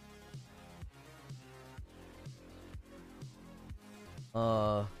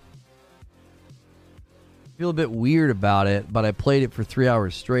 Feel a bit weird about it, but I played it for 3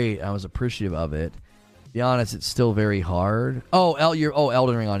 hours straight. I was appreciative of it. To be honest, it's still very hard.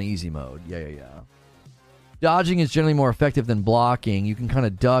 Elden Ring on easy mode. Yeah. Dodging is generally more effective than blocking. You can kind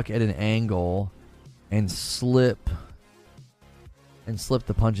of duck at an angle and slip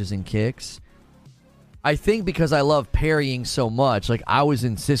the punches and kicks. I think because I love parrying so much, like I was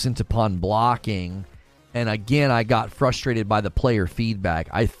insistent upon blocking, and again I got frustrated by the player feedback.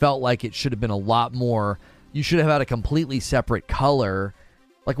 I felt like it should have been a lot more. You should have had a completely separate color.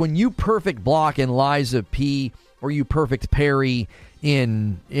 Like when you perfect block in Lies of P or you perfect parry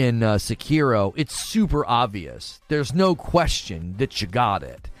in Sekiro, it's super obvious. There's no question that you got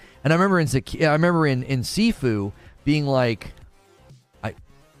it. And I remember in Sifu being like,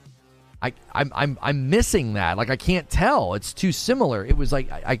 I'm missing that. Like I can't tell. It's too similar. It was like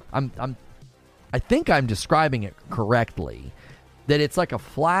I think I'm describing it correctly. That it's like a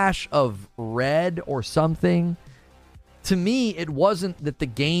flash of red or something. To me, it wasn't that the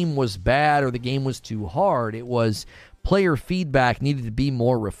game was bad or the game was too hard. It was player feedback needed to be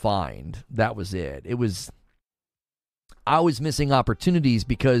more refined. That was it. I was missing opportunities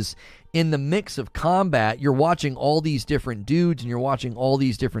because in the mix of combat, you're watching all these different dudes and you're watching all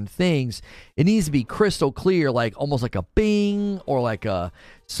these different things. It needs to be crystal clear, like almost like a bing or like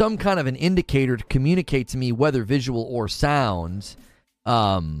some kind of an indicator to communicate to me whether visual or sound.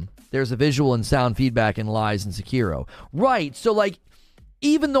 There's a visual and sound feedback in Lies and Sekiro. Right, so like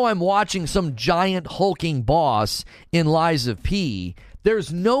even though I'm watching some giant hulking boss in Lies of P,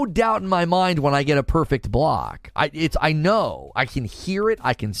 there's no doubt in my mind when I get a perfect block. I know. I can hear it.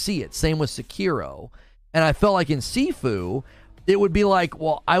 I can see it. Same with Sekiro. And I felt like in Sifu, it would be like,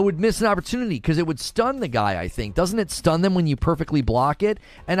 well, I would miss an opportunity because it would stun the guy, I think. Doesn't it stun them when you perfectly block it?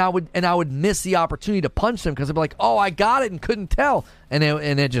 And I would miss the opportunity to punch them because I'd be like, oh, I got it and couldn't tell. And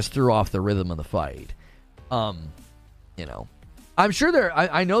it just threw off the rhythm of the fight. You know. I'm sure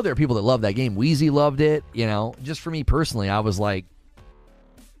I know there are people that love that game. Wheezy loved it, you know. Just for me personally, I was like,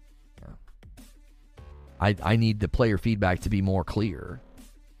 I need the player feedback to be more clear.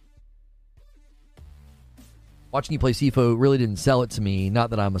 Watching you play Sifu really didn't sell it to me. Not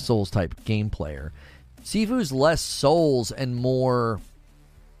that I'm a Souls-type game player. Sifu's less Souls and more...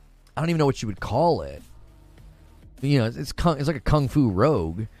 I don't even know what you would call it. You know, it's like a Kung Fu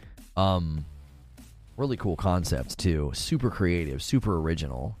Rogue. Really cool concepts, too. Super creative, super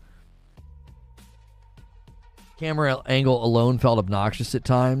original. Camera angle alone felt obnoxious at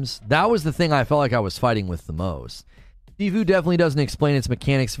times. That was the thing I felt like I was fighting with the most. Sifu definitely doesn't explain its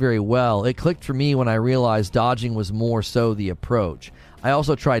mechanics very well. It clicked for me when I realized dodging was more so the approach. I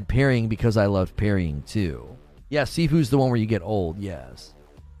also tried parrying because I loved parrying too. Yeah, Sifu's the one where you get old, yes.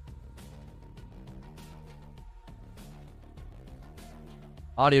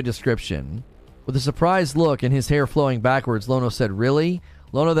 Audio description. With a surprised look and his hair flowing backwards, Lono said, "Really?"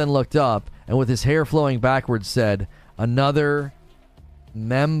 Lono then looked up and with his hair flowing backwards said, "Another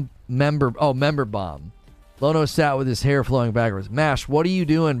member bomb." Lono sat with his hair flowing backwards. Mash, what are you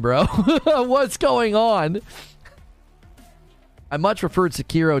doing, bro? What's going on? I much preferred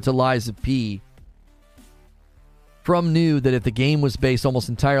Sekiro to Lies of P. From knew that if the game was based almost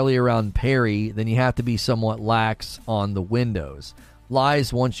entirely around parry, then you have to be somewhat lax on the windows.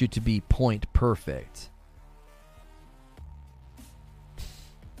 Lies wants you to be point perfect.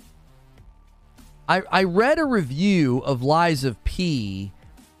 I read a review of Lies of P,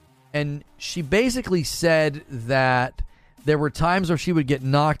 and she basically said that there were times where she would get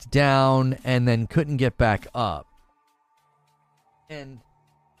knocked down and then couldn't get back up. And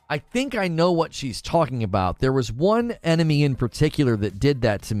I think I know what she's talking about. There was one enemy in particular that did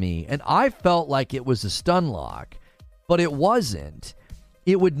that to me, and I felt like it was a stun lock, but it wasn't.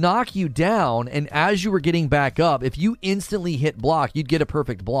 It would knock you down, and as you were getting back up, if you instantly hit block, you'd get a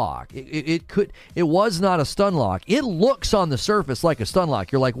perfect block. It was not a stun lock. It looks on the surface like a stun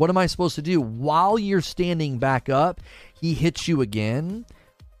lock. You're like, what am I supposed to do? While you're standing back up, he hits you again,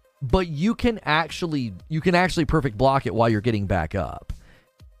 but you can actually perfect block it while you're getting back up.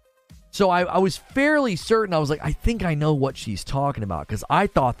 So I was fairly certain. I was like, I think I know what she's talking about, because I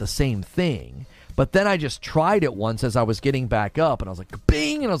thought the same thing. But then I just tried it once as I was getting back up, and I was like,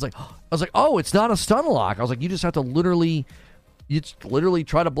 bing, and I was like, oh, it's not a stun lock. I was like, you just have to literally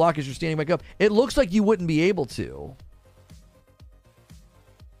try to block as you're standing back up. It looks like you wouldn't be able to.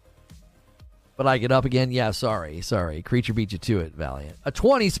 But I get up again. Yeah, sorry. Creature beat you to it, Valiant. A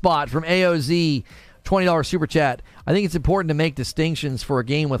 20 spot from AOZ. $20 super chat. I think it's important to make distinctions for a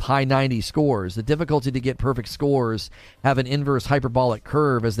game with high 90 scores. The difficulty to get perfect scores have an inverse hyperbolic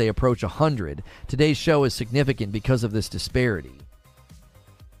curve as they approach 100. Today's show is significant because of this disparity.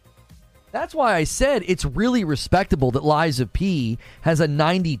 That's why I said it's really respectable that Lies of P has a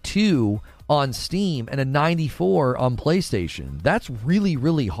 92 on Steam and a 94 on PlayStation. That's really,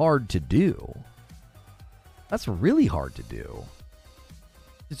 really hard to do.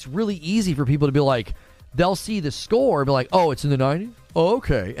 It's really easy for people to be like, they'll see the score and be like, oh, it's in the 90s? Oh,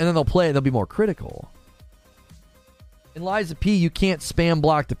 okay. And then they'll play it and they'll be more critical. In Lies of P, you can't spam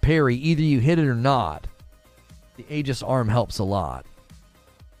block to parry. Either you hit it or not. The Aegis arm helps a lot.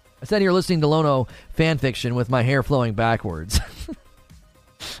 I sat here listening to Lono fanfiction with my hair flowing backwards.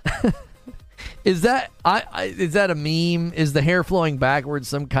 Is that a meme? Is the hair flowing backwards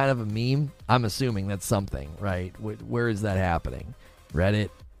some kind of a meme? I'm assuming that's something, right? Where is that happening? Reddit?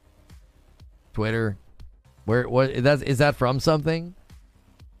 Twitter? Is that from something?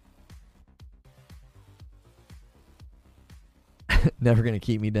 Never gonna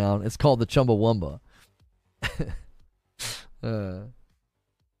keep me down. It's called the Chumbawamba.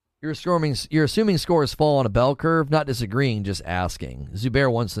 You're assuming scores fall on a bell curve, not disagreeing, just asking. Zubair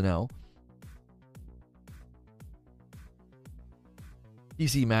wants to know.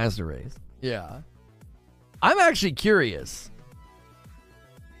 PC Master Race. Yeah. I'm actually curious.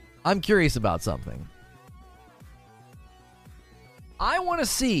 I'm curious about something. I want to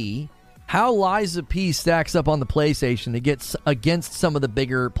see how Lies of P stacks up on the PlayStation against some of the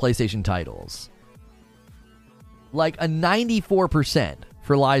bigger PlayStation titles. Like a 94%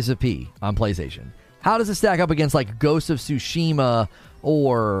 for Lies of P on PlayStation. How does it stack up against like Ghost of Tsushima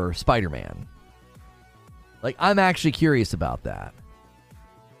or Spider-Man? Like, I'm actually curious about that.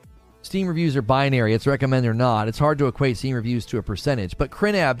 Steam reviews are binary. It's recommend or not. It's hard to equate Steam reviews to a percentage. But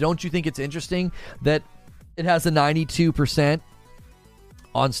Crinab, don't you think it's interesting that it has a 92%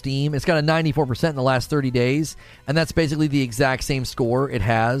 on Steam? It's got a 94% in the last 30 days. And that's basically the exact same score it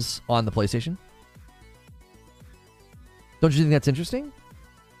has on the PlayStation. Don't you think that's interesting?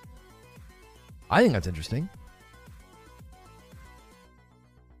 I think that's interesting.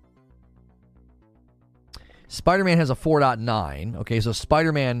 Spider-Man has a 4.9. Okay, so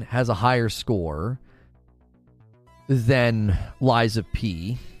Spider-Man has a higher score than Lies of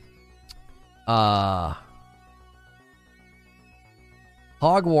P. Hogwarts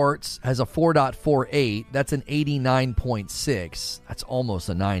has a 4.48. That's an 89.6. That's almost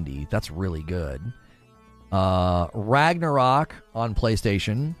a 90. That's really good. Ragnarok on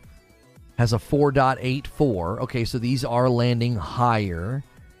PlayStation has a 4.84. Okay, so these are landing higher.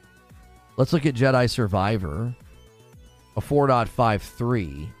 Let's look at Jedi Survivor, a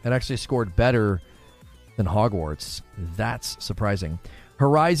 4.53. It actually scored better than Hogwarts. That's surprising.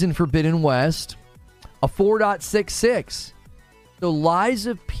 Horizon Forbidden West, a 4.66. So Lies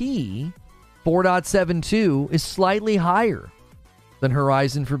of P, 4.72, is slightly higher than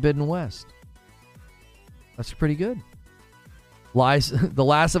Horizon Forbidden West. That's pretty good. The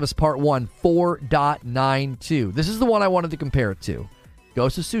Last of Us Part 1, 4.92. This is the one I wanted to compare it to.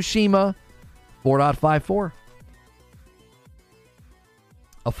 Ghost of Tsushima, 4.54.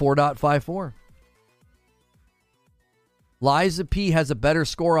 A 4.54. Lies of P has a better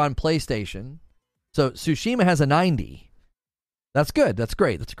score on PlayStation. So Tsushima has a 90. That's good. That's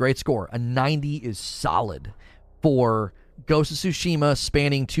great. That's a great score. A 90 is solid. for Ghost of Tsushima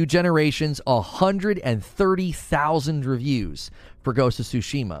spanning 2 generations, 130,000 reviews for Ghost of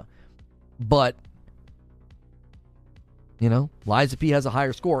Tsushima. But, Lies of P has a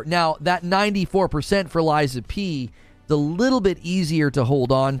higher score. Now, that 94% for Lies of P is a little bit easier to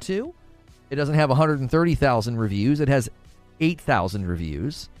hold on to. It doesn't have 130,000 reviews. It has 8,000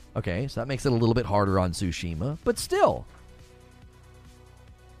 reviews. Okay, so that makes it a little bit harder on Tsushima. But still,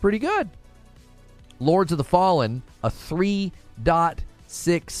 pretty good. Lords of the Fallen, a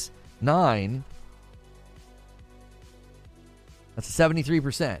 3.69. That's a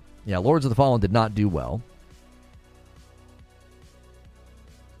 73%. Yeah, Lords of the Fallen did not do well.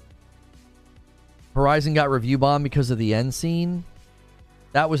 Horizon got review bombed because of the end scene.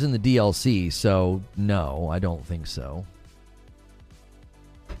 That was in the DLC, so no, I don't think so.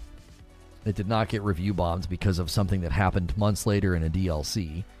 It did not get review bombed because of something that happened months later in a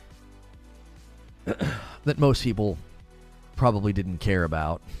DLC that most people probably didn't care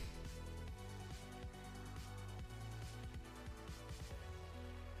about.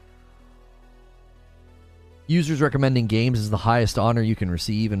 Users recommending games is the highest honor you can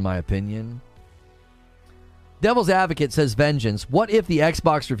receive, in my opinion. Devil's Advocate says, Vengeance, what if the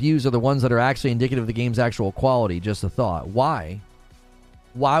Xbox reviews are the ones that are actually indicative of the game's actual quality? Just a thought. Why?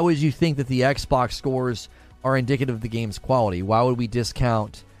 Why would you think that the Xbox scores are indicative of the game's quality? Why would we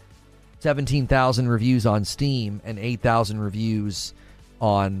discount 17,000 reviews on Steam and 8,000 reviews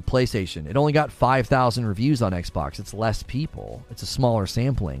on PlayStation? It only got 5,000 reviews on Xbox. It's less people. It's a smaller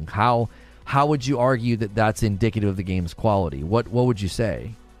sampling. How would you argue that that's indicative of the game's quality? What would you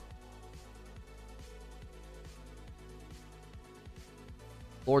say?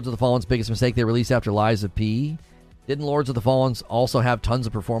 Lords of the Fallen's biggest mistake they released after Lies of P. Didn't Lords of the Fallen also have tons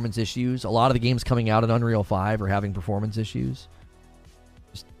of performance issues? A lot of the games coming out in Unreal 5 are having performance issues.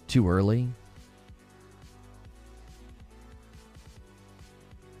 Just too early.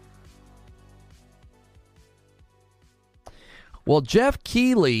 Well, Jeff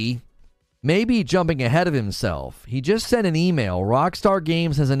Keighley may be jumping ahead of himself. He just sent an email. Rockstar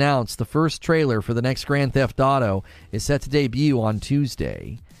Games has announced the first trailer for the next Grand Theft Auto is set to debut on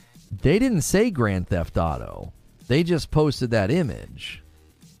Tuesday. They didn't say Grand Theft Auto. They just posted that image.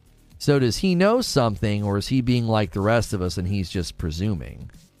 So does he know something, or is he being like the rest of us and he's just presuming?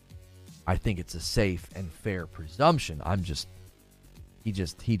 I think it's a safe and fair presumption. He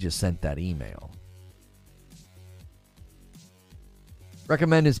just sent that email.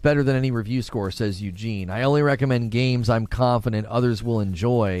 Recommend is better than any review score, says Eugene. I only recommend games I'm confident others will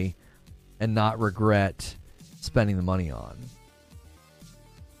enjoy and not regret spending the money on.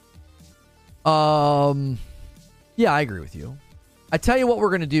 Yeah, I agree with you. I tell you what we're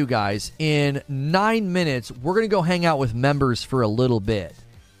going to do, guys. In 9 minutes, we're going to go hang out with members for a little bit.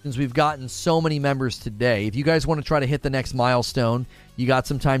 Since we've gotten so many members today, if you guys want to try to hit the next milestone, you got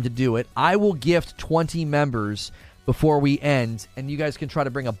some time to do it. I will gift 20 members before we end, and you guys can try to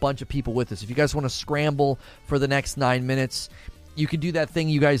bring a bunch of people with us. If you guys want to scramble for the next 9 minutes, you can do that thing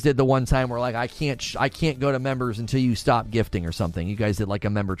you guys did the one time where, like, I can't go to members until you stop gifting or something. You guys did like a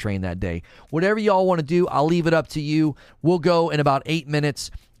member train that day. Whatever y'all want to do, I'll leave it up to you. We'll go in about 8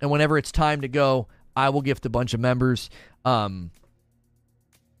 minutes, and whenever it's time to go, I will gift a bunch of members. So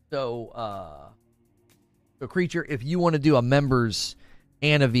Creature, if you want to do a members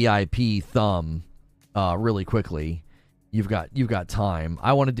and a VIP thumb really quickly, you've got time.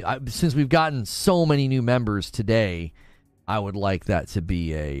 I want to do, since we've gotten so many new members today, I would like that to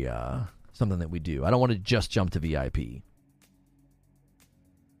be a something that we do. I don't want to just jump to VIP.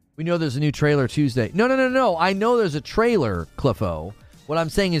 We know there's a new trailer Tuesday. No. I know there's a trailer, Cliffo. What I'm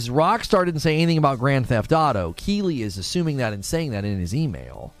saying is Rockstar didn't say anything about Grand Theft Auto. Keighley is assuming that and saying that in his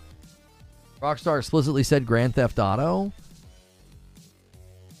email. Rockstar explicitly said Grand Theft Auto.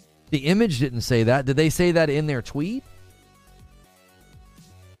 The image didn't say that. Did they say that in their tweet?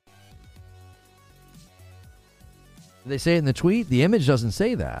 Did they say it in the tweet? The image doesn't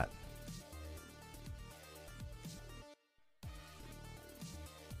say that.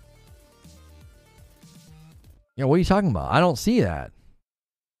 Yeah, what are you talking about? I don't see that.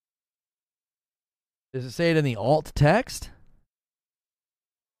 Does it say it in the alt text?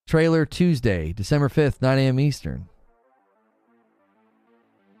 Trailer Tuesday, December 5th, 9 a.m. Eastern.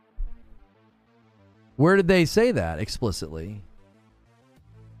 Where did they say that explicitly?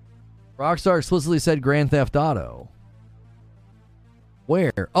 Rockstar explicitly said Grand Theft Auto.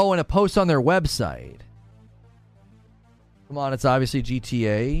 Where? Oh, in a post on their website. Come on, it's obviously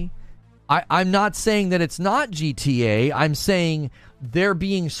GTA. I'm not saying that it's not GTA. I'm saying they're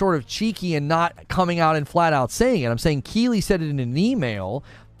being sort of cheeky and not coming out and flat out saying it. I'm saying Keighley said it in an email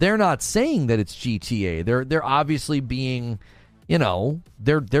they're not saying that it's GTA. They're obviously being,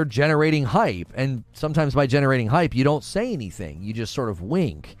 they're generating hype. And sometimes by generating hype, you don't say anything. You just sort of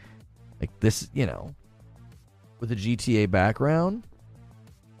wink. Like this, with a GTA background.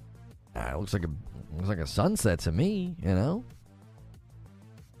 It looks like a sunset to me,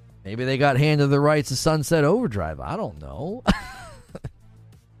 Maybe they got handed the rights to Sunset Overdrive. I don't know.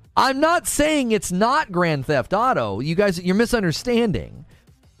 I'm not saying it's not Grand Theft Auto. You guys, you're misunderstanding.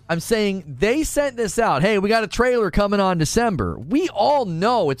 I'm saying they sent this out. Hey, we got a trailer coming on December. We all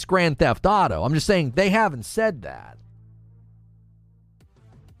know it's Grand Theft Auto. I'm just saying they haven't said that.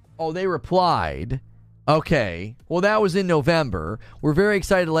 Oh, they replied. Okay. Well, that was in November. We're very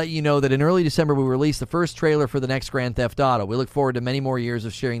excited to let you know that in early December, we released the first trailer for the next Grand Theft Auto. We look forward to many more years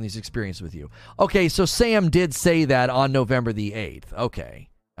of sharing these experiences with you. Okay, so Sam did say that on November the 8th. Okay.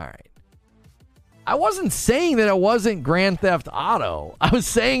 All right. I wasn't saying that it wasn't Grand Theft Auto. I was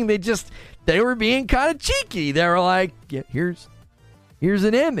saying they were being kind of cheeky. They were like, yeah, here's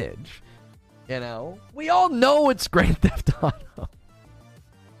an image. We all know it's Grand Theft Auto.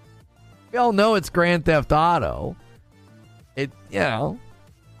 We all know it's Grand Theft Auto. I'm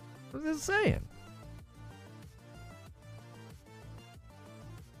just saying.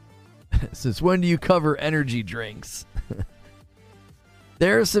 Since when do you cover energy drinks?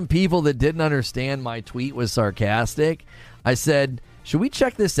 There are some people that didn't understand my tweet was sarcastic. I said, should we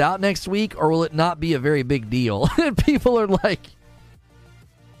check this out next week or will it not be a very big deal? And people are like,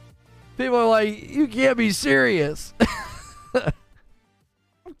 you can't be serious.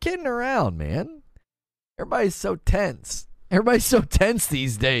 I'm kidding around, man. Everybody's so tense. Everybody's so tense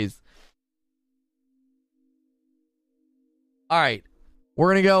these days. All right.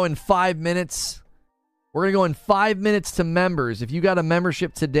 We're going to go in 5 minutes. We're going to go in 5 minutes to members. If you got a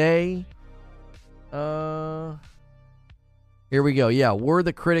membership today, here we go. Yeah, were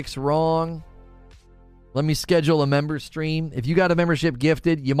the critics wrong? Let me schedule a member stream. If you got a membership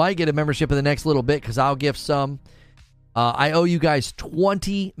gifted, you might get a membership in the next little bit because I'll gift some. I owe you guys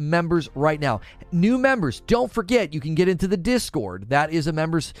 20 members right now. New members, don't forget, you can get into the Discord. That is a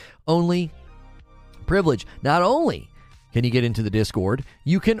members-only privilege. Not only can you get into the Discord,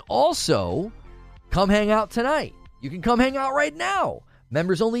 you can also come hang out tonight. You can come hang out right now.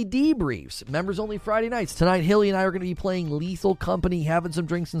 Members-only debriefs. Members-only Friday nights. Tonight, Hilly and I are going to be playing Lethal Company, having some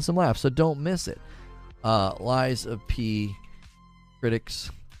drinks and some laughs, so don't miss it. Lies of P. Critics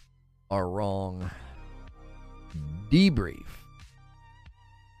are wrong. Debrief.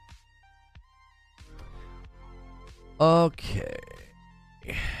 Okay.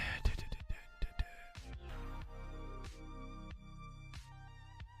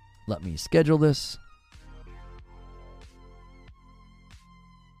 Let me schedule this.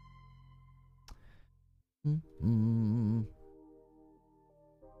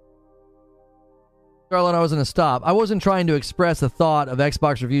 Charlotte, I was going to stop. I wasn't trying to express the thought of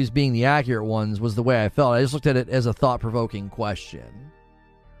Xbox reviews being the accurate ones was the way I felt. I just looked at it as a thought-provoking question.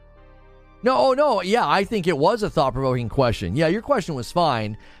 No, yeah, I think it was a thought-provoking question. Yeah, your question was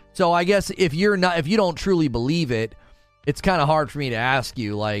fine. So I guess if you don't truly believe it, it's kind of hard for me to ask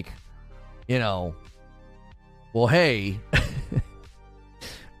you, like, well, hey,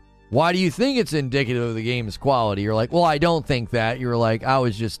 why do you think it's indicative of the game's quality? You're like, well, I don't think that. You're like, I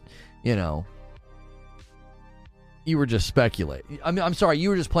was just, you were just speculating. I'm sorry, you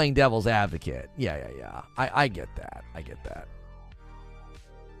were just playing devil's advocate. Yeah. I get that.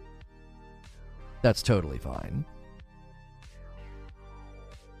 That's totally fine.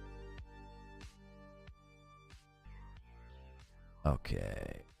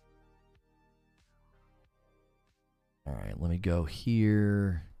 Okay. All right, let me go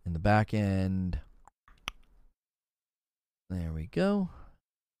here in the back end. There we go.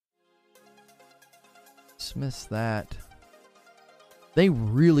 Dismiss that. They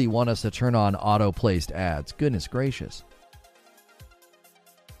really want us to turn on auto-placed ads. Goodness gracious.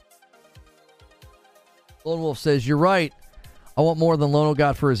 Lone Wolf says, you're right. I want more than Lono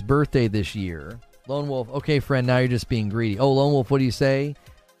got for his birthday this year. Lone Wolf, okay, friend, now you're just being greedy. Oh, Lone Wolf, what do you say?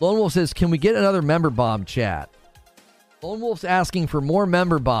 Lone Wolf says, can we get another member bomb chat? Lone Wolf's asking for more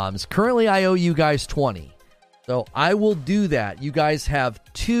member bombs. Currently, I owe you guys 20. So I will do that. You guys have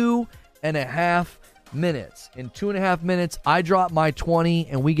 2.5 minutes. In 2.5 minutes, I drop my 20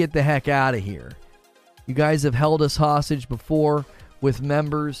 and we get the heck out of here. You guys have held us hostage before with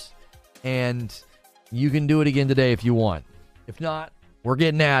members, and you can do it again today if you want. If not, we're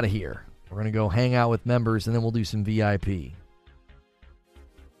getting out of here. We're going to go hang out with members, and then we'll do some VIP.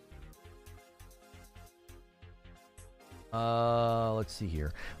 Let's see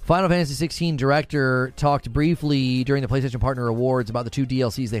here. Final Fantasy 16 director talked briefly during the PlayStation Partner Awards about the 2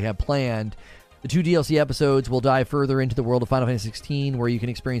 DLCs they have planned. The 2 DLC episodes will dive further into the world of Final Fantasy 16, where you can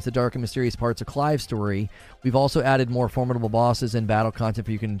experience the dark and mysterious parts of Clive's story. We've also added more formidable bosses and battle content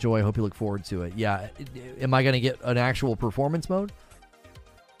for you can enjoy. I hope you look forward to it. Yeah, am I going to get an actual performance mode?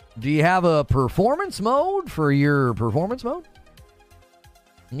 Do you have a performance mode for your performance mode?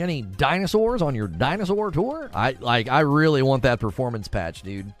 You got any dinosaurs on your dinosaur tour? I really want that performance patch,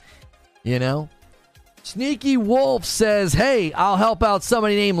 dude. You know? Sneaky Wolf says, hey, I'll help out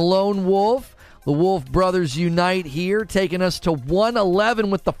somebody named Lone Wolf. The Wolf Brothers unite here, taking us to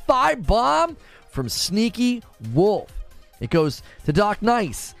 111 with the 5 bomb from Sneaky Wolf. It goes to Doc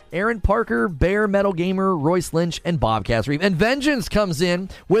Nice, Aaron Parker, Bear Metal Gamer, Royce Lynch, and Bobcast Reeve. And Vengeance comes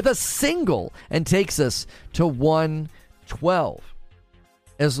in with a single and takes us to 112.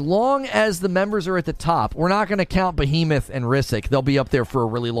 As long as the members are at the top, we're not going to count Behemoth and Risic. They'll be up there for a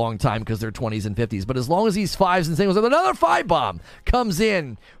really long time because they're 20s and 50s. But as long as these 5s and singles, another 5 bomb comes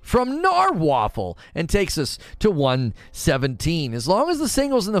in from Narwaffle and takes us to 117. As long as the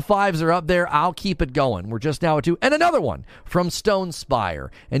singles and the 5s are up there, I'll keep it going. We're just now at 2. And another one from Stone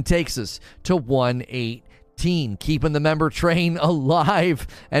Spire and takes us to 118. Keeping the member train alive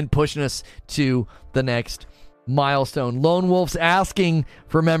and pushing us to the next milestone. Lone Wolf's asking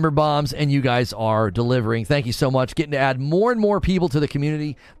for member bombs, and you guys are delivering. Thank you so much. Getting to add more and more people to the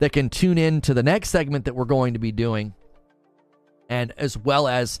community that can tune in to the next segment that we're going to be doing, and as well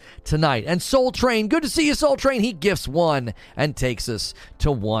as tonight. And Soul Train, good to see you, Soul Train. He gifts 1 and takes us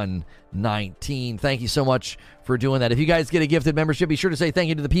to 119. Thank you so much for doing that. If you guys get a gifted membership, be sure to say thank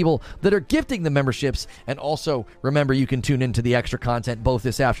you to the people that are gifting the memberships. And also, remember, you can tune into the extra content both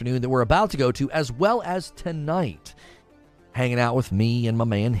this afternoon that we're about to go to, as well as tonight, hanging out with me and my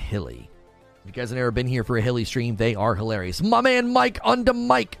man Hilly. If you guys have never been here for a Hilly stream, they are hilarious. My man Mike on the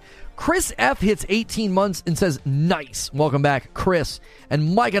mic. Chris F. hits 18 months and says, nice. Welcome back, Chris.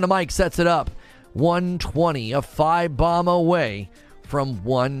 And Mike on the mic sets it up. 120, a 5 bomb away from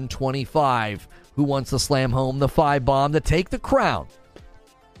 125. Who wants to slam home the 5 bomb to take the crown?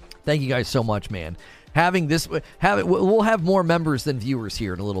 Thank you guys so much, man. We'll have more members than viewers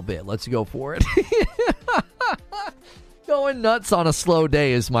here in a little bit. Let's go for it. Going nuts on a slow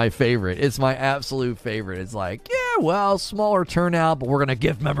day is my favorite. It's my absolute favorite. It's like, yeah, well, smaller turnout, but we're going to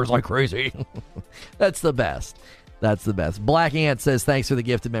gift members like crazy. That's the best. That's the best. Black Ant says, thanks for the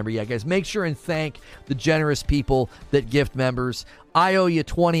gifted member. Yeah, guys, make sure and thank the generous people that gift members. I owe you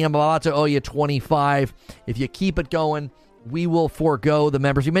 20. I'm about to owe you 25. If you keep it going, we will forego the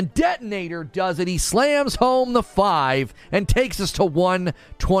membership. And Detonator does it. He slams home the 5 and takes us to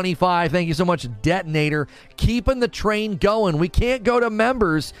 125. Thank you so much, Detonator. Keeping the train going. We can't go to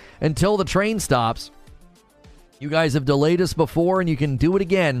members until the train stops. You guys have delayed us before, and you can do it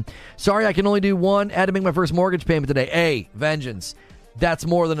again. Sorry, I can only do 1. I had to make my first mortgage payment today. Hey, Vengeance, that's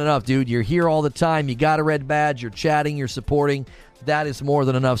more than enough, dude. You're here all the time. You got a red badge. You're chatting. You're supporting. That is more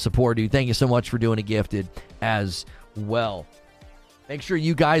than enough support, dude. Thank you so much for doing a gifted as well. Make sure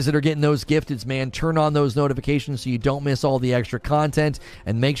you guys that are getting those gifteds, man, turn on those notifications so you don't miss all the extra content.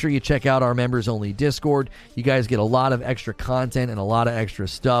 And make sure you check out our members-only Discord. You guys get a lot of extra content and a lot of extra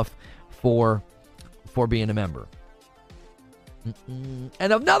stuff for being a member. And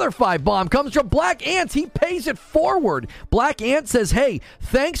another 5 bomb comes from Black Ant. He pays it forward. Black Ant says, hey,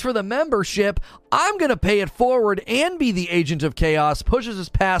 thanks for the membership. I'm going to pay it forward and be the agent of chaos. Pushes us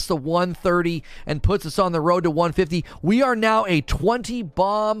past the 130 and puts us on the road to 150. We are now a 20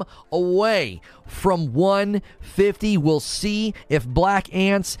 bomb away from 150. We'll see if Black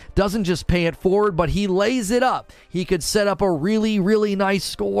Ants doesn't just pay it forward, but he lays it up. He could set up a really, really nice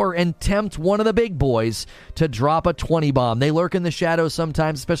score and tempt one of the big boys to drop a 20 bomb. They lurk in the shadows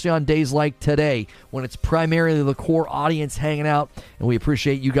sometimes, especially on days like today when it's primarily the core audience hanging out. And we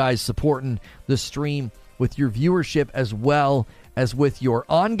appreciate you guys supporting the stream with your viewership as well as with your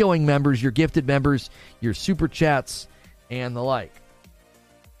ongoing members, your gifted members, your super chats, and the like.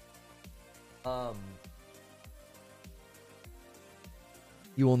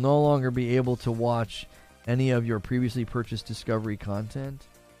 You will no longer be able to watch any of your previously purchased Discovery content.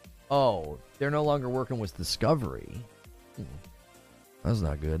 Oh, they're no longer working with Discovery. That's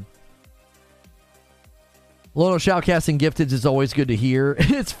not good. Lono shoutcasting gifteds is always good to hear.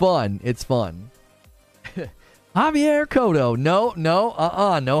 It's fun. It's fun. Javier Cotto. No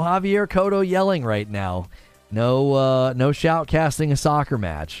Javier Cotto yelling right now. No shoutcasting a soccer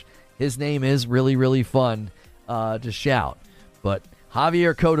match. His name is really, really fun to shout. But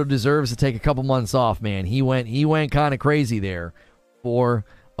Javier Cotto deserves to take a couple months off, man. He went kind of crazy there for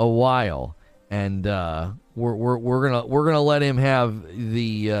a while. And we're gonna let him have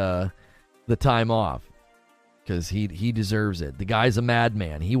the time off because he deserves it. The guy's a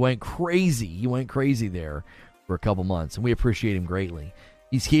madman. He went crazy. He went crazy there for a couple months, and we appreciate him greatly.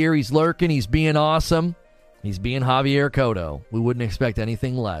 He's here. He's lurking. He's being awesome. He's being Javier Cotto. We wouldn't expect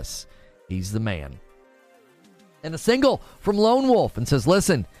anything less. He's the man. And a single from Lone Wolf and says,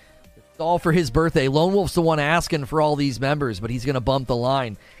 listen, it's all for his birthday. Lone Wolf's the one asking for all these members, but he's going to bump the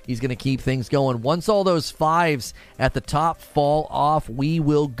line. He's going to keep things going. Once all those fives at the top fall off, we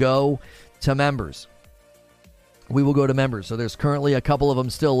will go to members. We will go to members. So there's currently a couple of them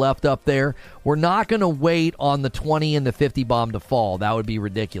still left up there. We're not going to wait on the 20 and the 50 bomb to fall. That would be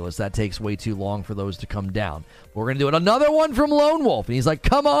ridiculous. That takes way too long for those to come down. We're going to do it. Another one from Lone Wolf. And he's like,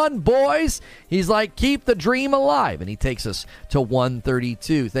 come on, boys. He's like, keep the dream alive. And he takes us to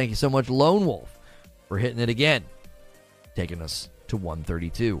 132. Thank you so much, Lone Wolf, for hitting it again. Taking us to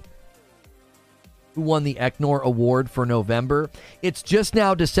 132. Who won the Eknor Award for November? It's just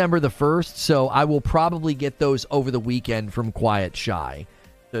now December the 1st, so I will probably get those over the weekend from Quiet Shy.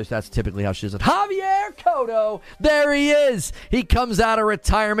 So that's typically how she does it. Javier Cotto, there he is. He comes out of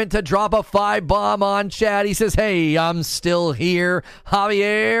retirement to drop a 5 bomb on Chad. He says, hey, I'm still here.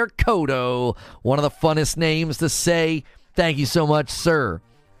 Javier Cotto, one of the funnest names to say. Thank you so much, sir.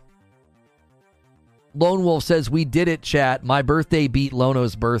 Lone Wolf says, we did it, chat. My birthday beat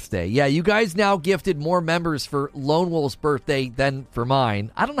Lono's birthday. Yeah, you guys now gifted more members for Lone Wolf's birthday than for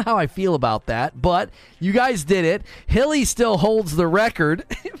mine. I don't know how I feel about that, but you guys did it. Hilly still holds the record.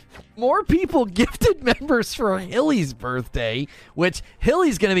 More people gifted members for Hilly's birthday, which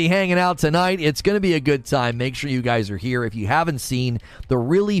Hilly's going to be hanging out tonight. It's going to be a good time. Make sure you guys are here. If you haven't seen the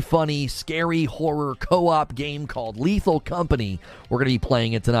really funny, scary horror co-op game called Lethal Company, we're going to be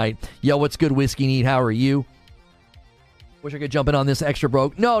playing it tonight. Yo, what's good, Whiskey Neat? How are you? Wish I could jump in on this extra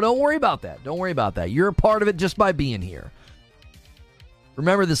broke. No, don't worry about that. Don't worry about that. You're a part of it just by being here.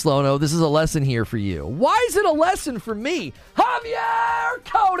 Remember this, Lono. This is a lesson here for you. Why is it a lesson for me? Javier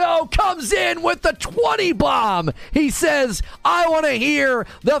Cotto comes in with the 20 bomb. He says, I want to hear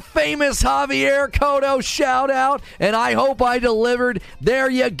the famous Javier Cotto shout out, and I hope I delivered. There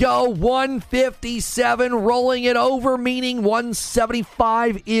you go. 157, rolling it over, meaning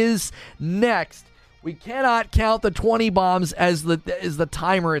 175 is next. We cannot count the 20 bombs as the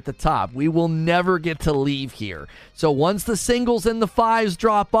timer at the top. We will never get to leave here. So once the singles and the fives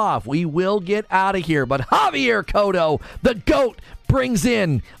drop off, we will get out of here. But Javier Cotto, the GOAT, brings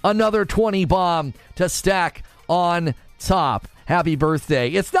in another 20 bomb to stack on top. Happy birthday.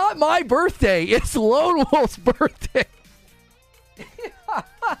 It's not my birthday. It's Lone Wolf's birthday.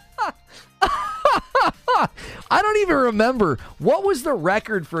 I don't even remember. What was the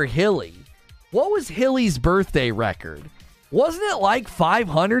record for Hilly? What was Hilly's birthday record? Wasn't it like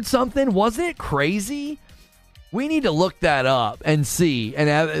 500 something? Wasn't it crazy? We need to look that up and see.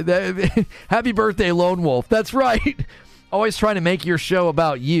 And happy birthday, Lone Wolf. That's right. Always trying to make your show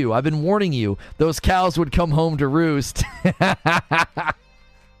about you. I've been warning you. Those cows would come home to roost.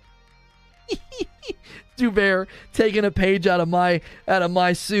 Dubert taking a page out of my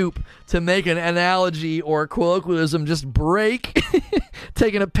soup to make an analogy or a colloquialism just break.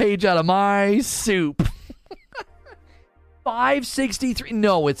 Taking a page out of my soup. 563.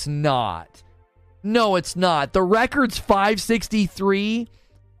 No, it's not. No, it's not. The record's 563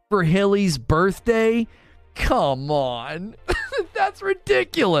 for Hilly's birthday. Come on. That's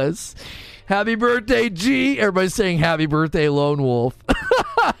ridiculous. Happy birthday, G. Everybody's saying happy birthday, Lone Wolf.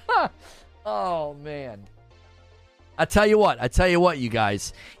 Oh, man. I tell you what, you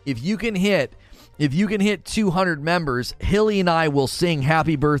guys. If you can hit 200 members, Hilly and I will sing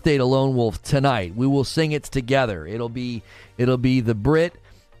happy birthday to Lone Wolf tonight. We will sing it together. It'll be the Brit,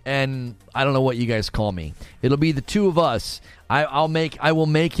 and I don't know what you guys call me. It'll be the two of us. I will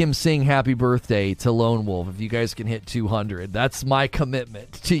make him sing happy birthday to Lone Wolf if you guys can hit 200. That's my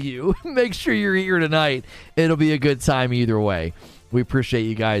commitment to you. Make sure you're here tonight. It'll be a good time either way. We appreciate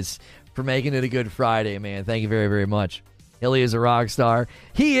you guys for making it a good Friday, man. Thank you very, very much. Hilly is a rock star.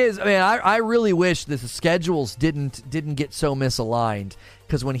 He is. Man, I really wish that the schedules didn't get so misaligned,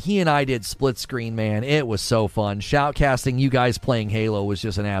 because when he and I did split screen, man, it was so fun. Shoutcasting you guys playing Halo was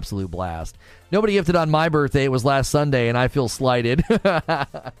just an absolute blast. Nobody gifted on my birthday. It was last Sunday, and I feel slighted.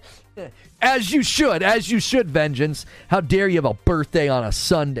 As you should, Vengeance. How dare you have a birthday on a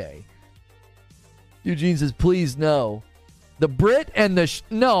Sunday? Eugene says, please no. The Brit and the...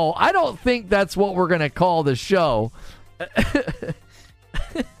 No, I don't think that's what we're going to call the show.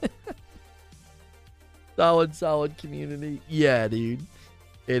 Solid community. Yeah, dude.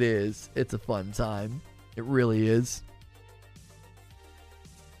 It is. It's a fun time. It really is.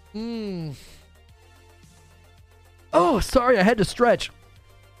 Oh, sorry, I had to stretch.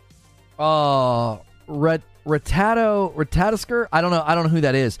 Ratatosker? I don't know who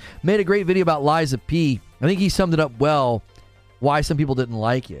that is. Made a great video about Lies of P. I think he summed it up well, why some people didn't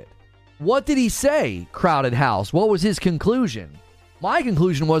like it. What did he say, Crowded House? What was his conclusion? My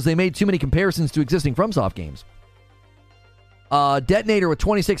conclusion was they made too many comparisons to existing FromSoft games. Detonator with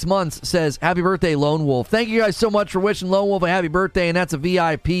 26 months says, happy birthday, Lone Wolf. Thank you guys so much for wishing Lone Wolf a happy birthday, and that's a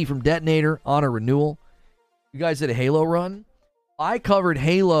VIP from Detonator, honor renewal. You guys did a Halo run? I covered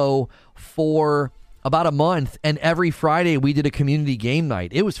Halo for about a month, and every Friday we did a community game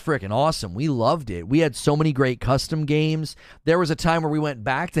night. It was freaking awesome. We loved it. We had so many great custom games. There was a time where we went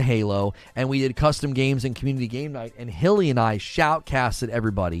back to Halo, and we did custom games and community game night, and Hilly and I shoutcasted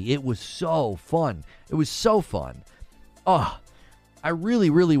everybody. It was so fun. It was so fun. Oh, I really,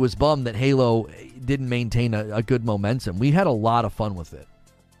 really was bummed that Halo didn't maintain a good momentum. We had a lot of fun with it.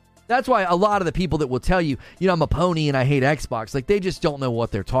 That's why a lot of the people that will tell you, I'm a pony and I hate Xbox, like, they just don't know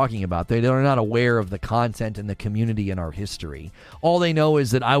what they're talking about. They're not aware of the content and the community and our history. All they know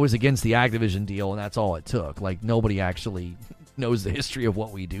is that I was against the Activision deal, and that's all it took. Like, nobody actually knows the history of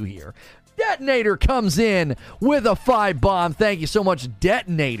what we do here. Detonator comes in with a 5-bomb. Thank you so much,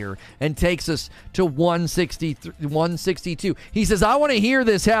 Detonator, and takes us to 162. He says, I want to hear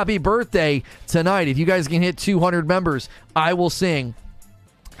this happy birthday tonight. If you guys can hit 200 members, I will sing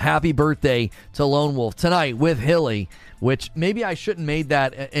happy birthday to Lone Wolf tonight with Hilly, which maybe I shouldn't made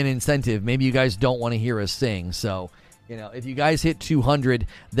that an incentive. Maybe you guys don't want to hear us sing. So, if you guys hit 200,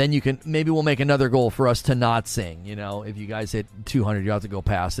 then maybe we'll make another goal for us to not sing. If you guys hit 200, you have to go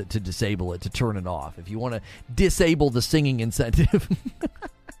past it to disable it, to turn it off. If you want to disable the singing incentive.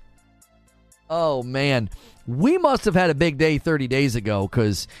 Oh, man. We must have had a big day 30 days ago,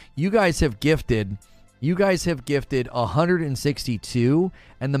 because you guys have gifted 162,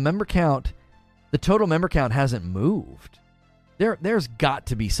 and the total member count hasn't moved. There's got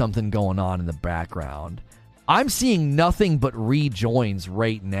to be something going on in the background. I'm seeing nothing but rejoins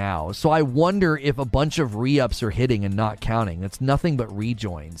right now, so I wonder if a bunch of re-ups are hitting and not counting. That's nothing but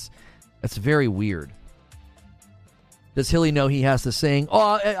rejoins. That's very weird. Does Hilly know he has to sing?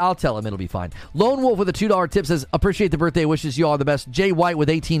 Oh, I'll tell him. It'll be fine. Lone Wolf with a $2 tip says, appreciate the birthday wishes. You all the best. Jay White with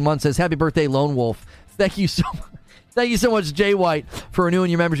 18 months says, happy birthday, Lone Wolf. Thank you so much. Thank you so much, Jay White, for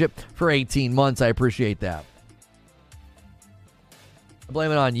renewing your membership for 18 months. I appreciate that. I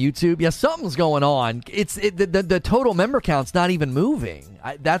blame it on YouTube. Yeah, something's going on. The total member count's not even moving.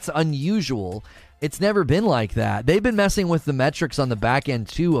 That's unusual. It's never been like that. They've been messing with the metrics on the back end,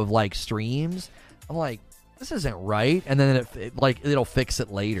 too, of, like, streams. I'm like, this isn't right. And then it'll fix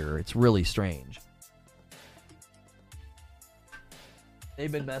it later. It's really strange. They've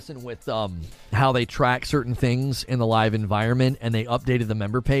been messing with how they track certain things in the live environment, and they updated the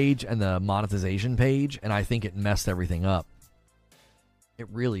member page and the monetization page, and I think it messed everything up. It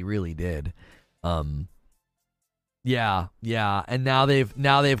really, really did. Yeah, and now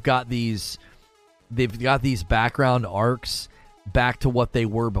they've got these background arcs back to what they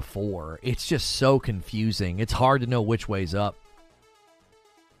were before. It's just so confusing. It's hard to know which way's up.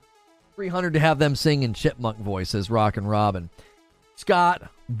 300 to have them sing in chipmunk voices, Rockin' Robin. Scott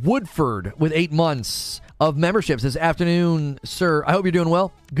Woodford with 8 months of membership says, afternoon, sir. I hope you're doing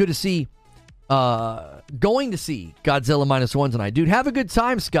well. Good to see. Going to see Godzilla -1 tonight. Dude, have a good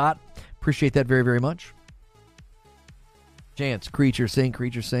time, Scott. Appreciate that very, very much. Chance, Creature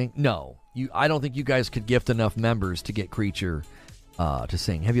Sing. No, I don't think you guys could gift enough members to get Creature to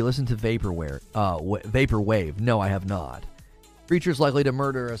sing. Have you listened to Vaporwave? No, I have not. Creature's likely to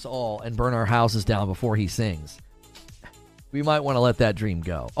murder us all and burn our houses down before he sings. We might want to let that dream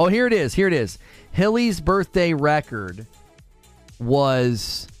go. Oh, here it is. Hilly's birthday record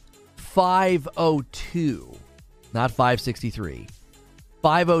was 502, not 563.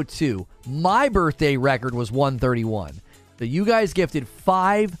 502. My birthday record was 131. So you guys gifted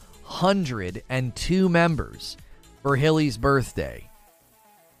 502 members for Hilly's birthday.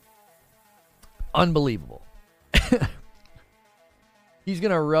 Unbelievable. He's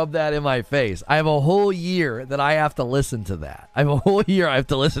going to rub that in my face. I have a whole year that I have to listen to that. I have a whole year I have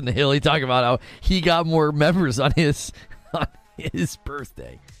to listen to Hilly talk about how he got more members on his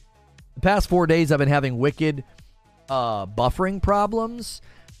birthday. The past 4 days I've been having wicked buffering problems.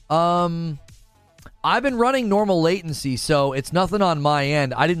 I've been running normal latency, so it's nothing on my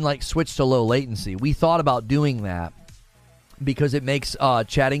end. I didn't switch to low latency. We thought about doing that because it makes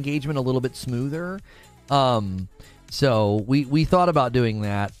chat engagement a little bit smoother. So we thought about doing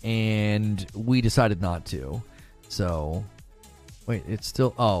that, and we decided not to. So, wait, it's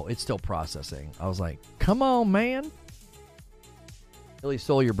still processing. I was like, come on, man. Really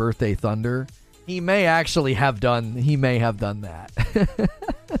stole your birthday thunder. He may have done that.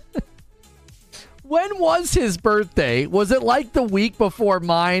 When was his birthday? Was it like the week before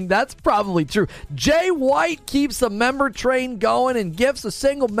mine? That's probably true. Jay White keeps the member train going and gifts a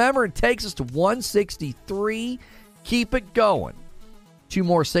single member and takes us to 163. Keep it going. 2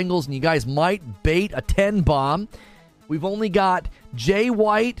 more singles and you guys might bait a 10 bomb. We've only got Jay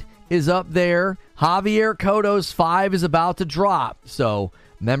White is up there. Javier Cotto's 5 is about to drop. So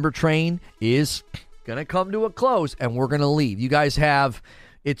member train is going to come to a close and we're going to leave. You guys have...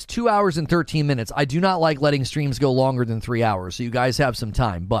 It's 2 hours and 13 minutes. I do not like letting streams go longer than 3 hours, so you guys have some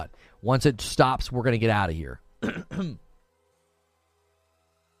time. But once it stops, we're going to get out of here.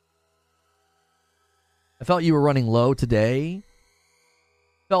 I felt you were running low today.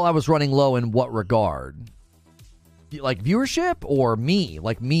 Felt I was running low in what regard? Like viewership or me?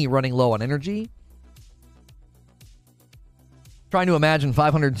 Like me running low on energy? Trying to imagine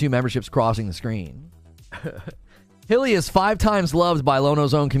 502 memberships crossing the screen. Hilly is 5 times loved by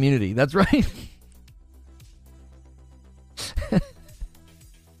Lono's own community. That's right.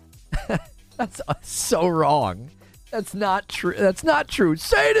 That's so wrong. That's not true. That's not true.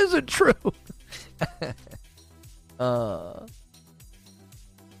 Say it isn't true.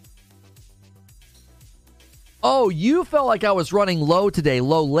 Oh, you felt like I was running low today,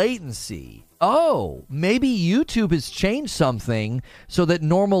 low latency. Oh, maybe YouTube has changed something so that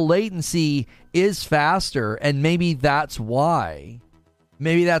normal latency is faster, and maybe that's why.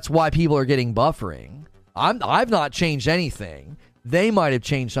 Maybe that's why people are getting buffering. I've not changed anything. They might have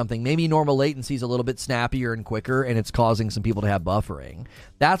changed something. Maybe normal latency is a little bit snappier and quicker, and it's causing some people to have buffering.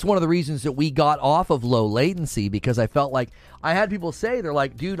 That's one of the reasons that we got off of low latency, because I felt like I had people say, they're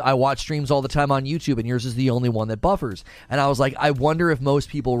like, dude, I watch streams all the time on YouTube, and yours is the only one that buffers. And I was like, I wonder if most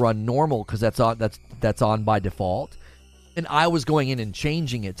people run normal because that's on by default. And I was going in and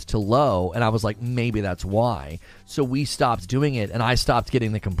changing it to low, and I was like, maybe that's why. So we stopped doing it, and I stopped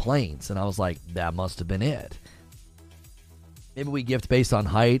getting the complaints, and I was like, that must have been it. Maybe we gift based on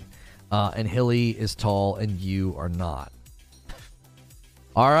height, and Hilly is tall and you are not.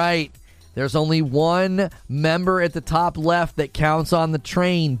 All right. There's only one member at the top left that counts on the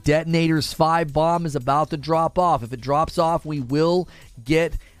train. Detonator's 5 bomb is about to drop off. If it drops off, we will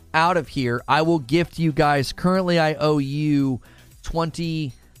get out of here. I will gift you guys. Currently, I owe you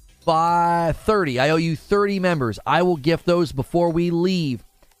 30. I owe you 30 members. I will gift those before we leave.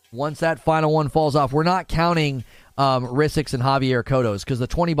 Once that final one falls off, we're not counting Rissix and Javier Cotto's, because the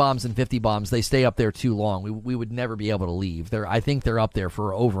 20 bombs and 50 bombs, they stay up there too long. We would never be able to leave. I think they're up there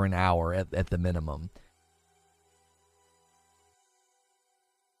for over an hour at the minimum.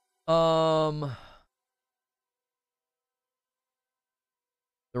 The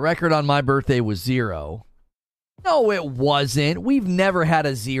record on my birthday was 0. No, it wasn't. We've never had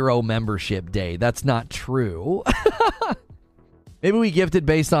a 0 membership day. That's not true. Maybe we gifted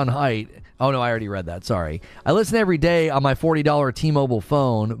based on height. Oh, no, I already read that. Sorry. I listen every day on my $40 T-Mobile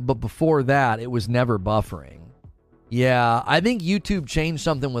phone, but before that, it was never buffering. Yeah, I think YouTube changed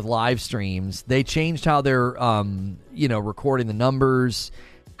something with live streams. They changed how they're, recording the numbers.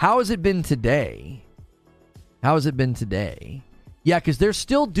 How has it been today? Yeah, because they're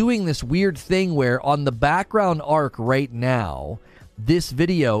still doing this weird thing where on the background arc right now, this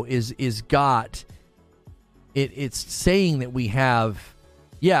video is got... It's saying that we have...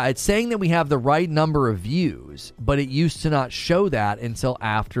 Yeah, it's saying that we have the right number of views, but it used to not show that until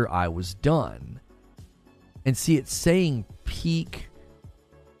after I was done. And see, it's saying peak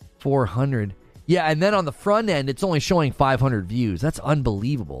 400. Yeah, and then on the front end, it's only showing 500 views. That's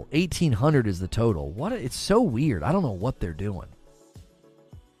unbelievable. 1,800 is the total. It's so weird. I don't know what they're doing.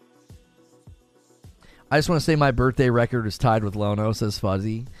 I just want to say my birthday record is tied with Lono, says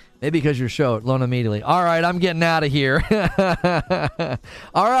Fuzzy. Maybe because your show, Lono immediately. All right, I'm getting out of here.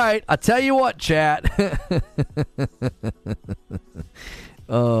 All right, I'll tell you what, chat.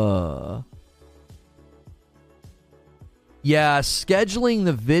 Yeah, scheduling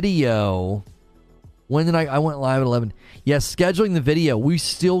the video. When did I went live at 11. Yeah, scheduling the video. We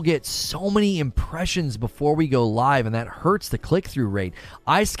still get so many impressions before we go live, and that hurts the click-through rate.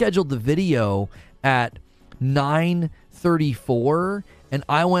 I scheduled the video at 9:34, and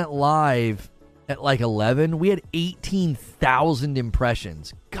I went live at like 11. We had 18,000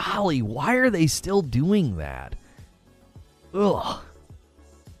 impressions. Golly, why are they still doing that? Ugh.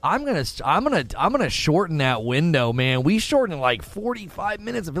 I'm gonna shorten that window, man. We shortened it like 45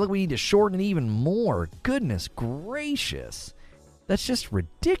 minutes. I feel like we need to shorten it even more. Goodness gracious. That's just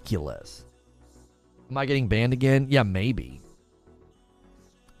ridiculous. Am I getting banned again? Yeah, maybe.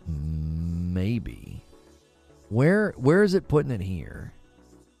 Maybe. Where is it putting it here?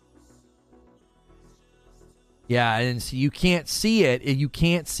 Yeah, and so you can't see it. You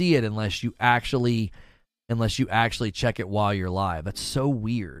can't see it unless you actually check it while you're live. That's so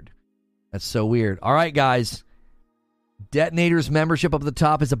weird. All right, guys. Detonator's membership up at the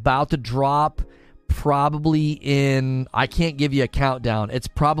top is about to drop probably in, I can't give you a countdown. It's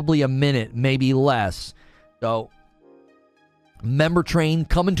probably a minute, maybe less. So, member train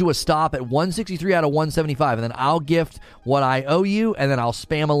coming to a stop at 163 out of 175. And then I'll gift what I owe you, and then I'll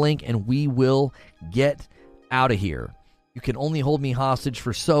spam a link, and we will get out of here. You can only hold me hostage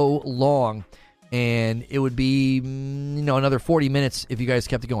for so long, and it would be, another 40 minutes if you guys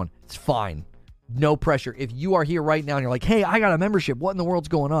kept it going. It's fine. No pressure. If you are here right now and you're like, hey, I got a membership, what in the world's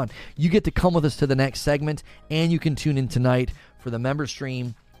going on? You get to come with us to the next segment, and you can tune in tonight for the member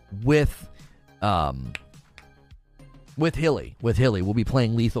stream with Hilly. With Hilly. We'll be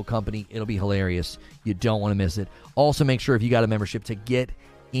playing Lethal Company. It'll be hilarious. You don't want to miss it. Also, make sure if you got a membership to get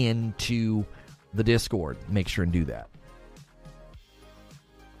into the Discord, make sure and do that.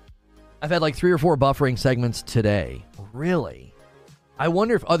 I've had like 3 or 4 buffering segments today. Really? I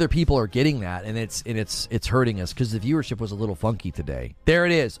wonder if other people are getting that, and it's hurting us because the viewership was a little funky today. There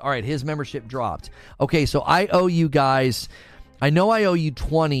it is. All right, his membership dropped. Okay, so I owe you guys, I know I owe you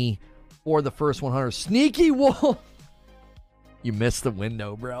 20 for the first 100. Sneaky Wolf. You missed the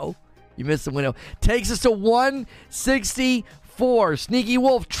window, bro. You missed the window. Takes us to 164. Sneaky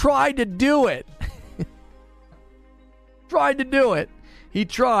Wolf tried to do it. He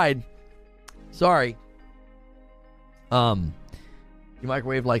tried. Sorry. You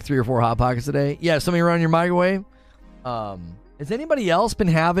microwaved like 3 or 4 Hot Pockets a day? Yeah, somebody around your microwave? Has anybody else been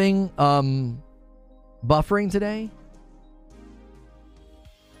having buffering today?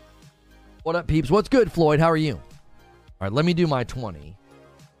 What up, peeps? What's good, Floyd? How are you? All right, let me do my 20.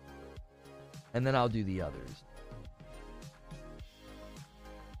 And then I'll do the others.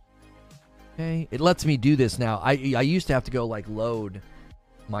 Okay, it lets me do this now. I used to have to go like load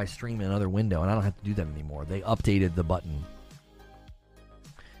my stream in another window, and I don't have to do that anymore. They updated the button.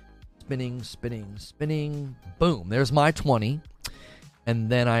 Spinning. Boom. There's my 20. And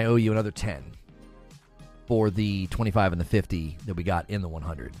then I owe you another 10 for the 25 and the 50 that we got in the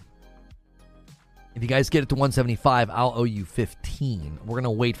 100. If you guys get it to 175, I'll owe you 15. We're going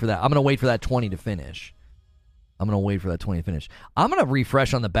to wait for that. I'm going to wait for that 20 to finish. I'm going to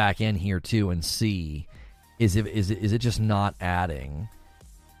refresh on the back end here, too, and see, is it just not adding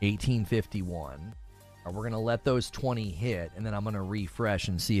 1851? Or we're going to let those 20 hit, and then I'm going to refresh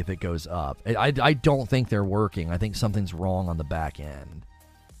and see if it goes up. I don't think they're working. I think something's wrong on the back end.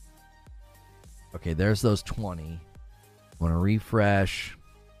 Okay, there's those 20. I'm going to refresh.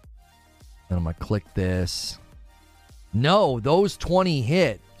 Then I'm going to click this. No, those 20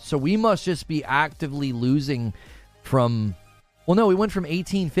 hit. So we must just be actively losing from... Well, no, we went from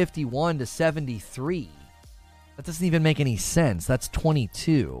 1851 to 73. That doesn't even make any sense. That's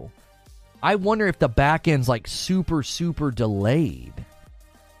 22. I wonder if the back end's like super delayed.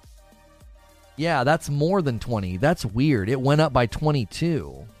 Yeah, that's more than 20. That's weird. It went up by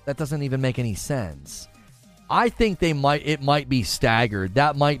 22. That doesn't even make any sense. I think it might be staggered.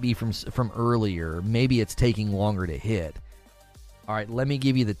 That might be from earlier. Maybe it's taking longer to hit. All right, let me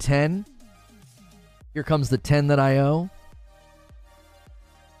give you the 10. Here comes the 10 that I owe.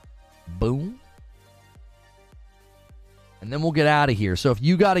 Boom. And then we'll get out of here. So if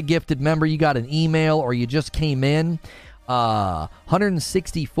you got a gifted member, you got an email, or you just came in,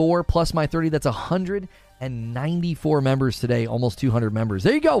 164 plus my 30, that's 194 members today, almost 200 members.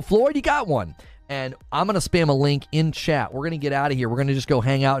 There you go, Floyd, you got one. And I'm going to spam a link in chat. We're going to get out of here. We're going to just go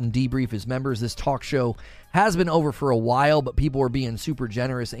hang out and debrief as members. This talk show has been over for a while, but people are being super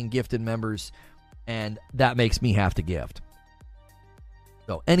generous and gifted members, and that makes me have to gift.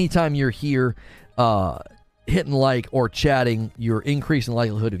 So anytime you're here hitting like or chatting, you're increasing the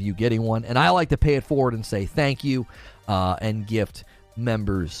likelihood of you getting one. And I like to pay it forward and say thank you and gift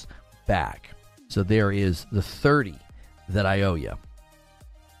members back. So there is the 30 that I owe you.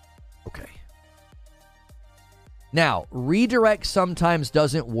 Okay. Now, redirect sometimes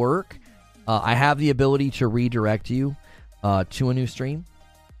doesn't work. I have the ability to redirect you to a new stream.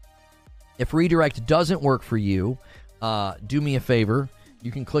 If redirect doesn't work for you, do me a favor.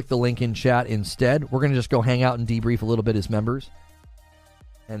 You can click the link in chat instead. We're going to just go hang out and debrief a little bit as members.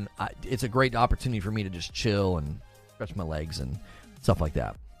 And it's a great opportunity for me to just chill and stretch my legs and stuff like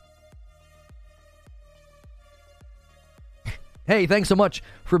that. Hey, thanks so much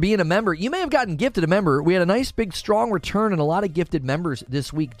for being a member. You may have gotten gifted a member. We had a nice, big, strong return and a lot of gifted members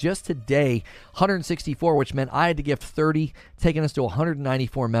this week. Just today, 164, which meant I had to gift 30, taking us to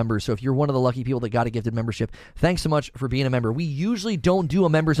 194 members. So if you're one of the lucky people that got a gifted membership, thanks so much for being a member. We usually don't do a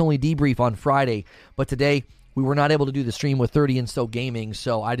members-only debrief on Friday, but today we were not able to do the stream with 30 and So Gaming,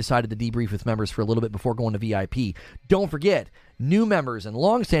 so I decided to debrief with members for a little bit before going to VIP. Don't forget, new members and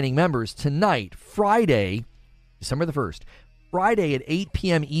longstanding members tonight, Friday, December the 1st, Friday at 8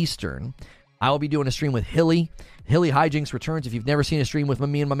 p.m. Eastern, I will be doing a stream with Hilly. Hilly Hijinks returns. If you've never seen a stream with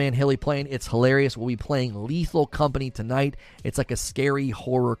me and my man Hilly playing, it's hilarious. We'll be playing Lethal Company tonight. It's like a scary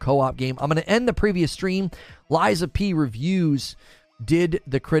horror co-op game. I'm going to end the previous stream. Liza P reviews, did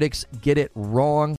the critics get it wrong?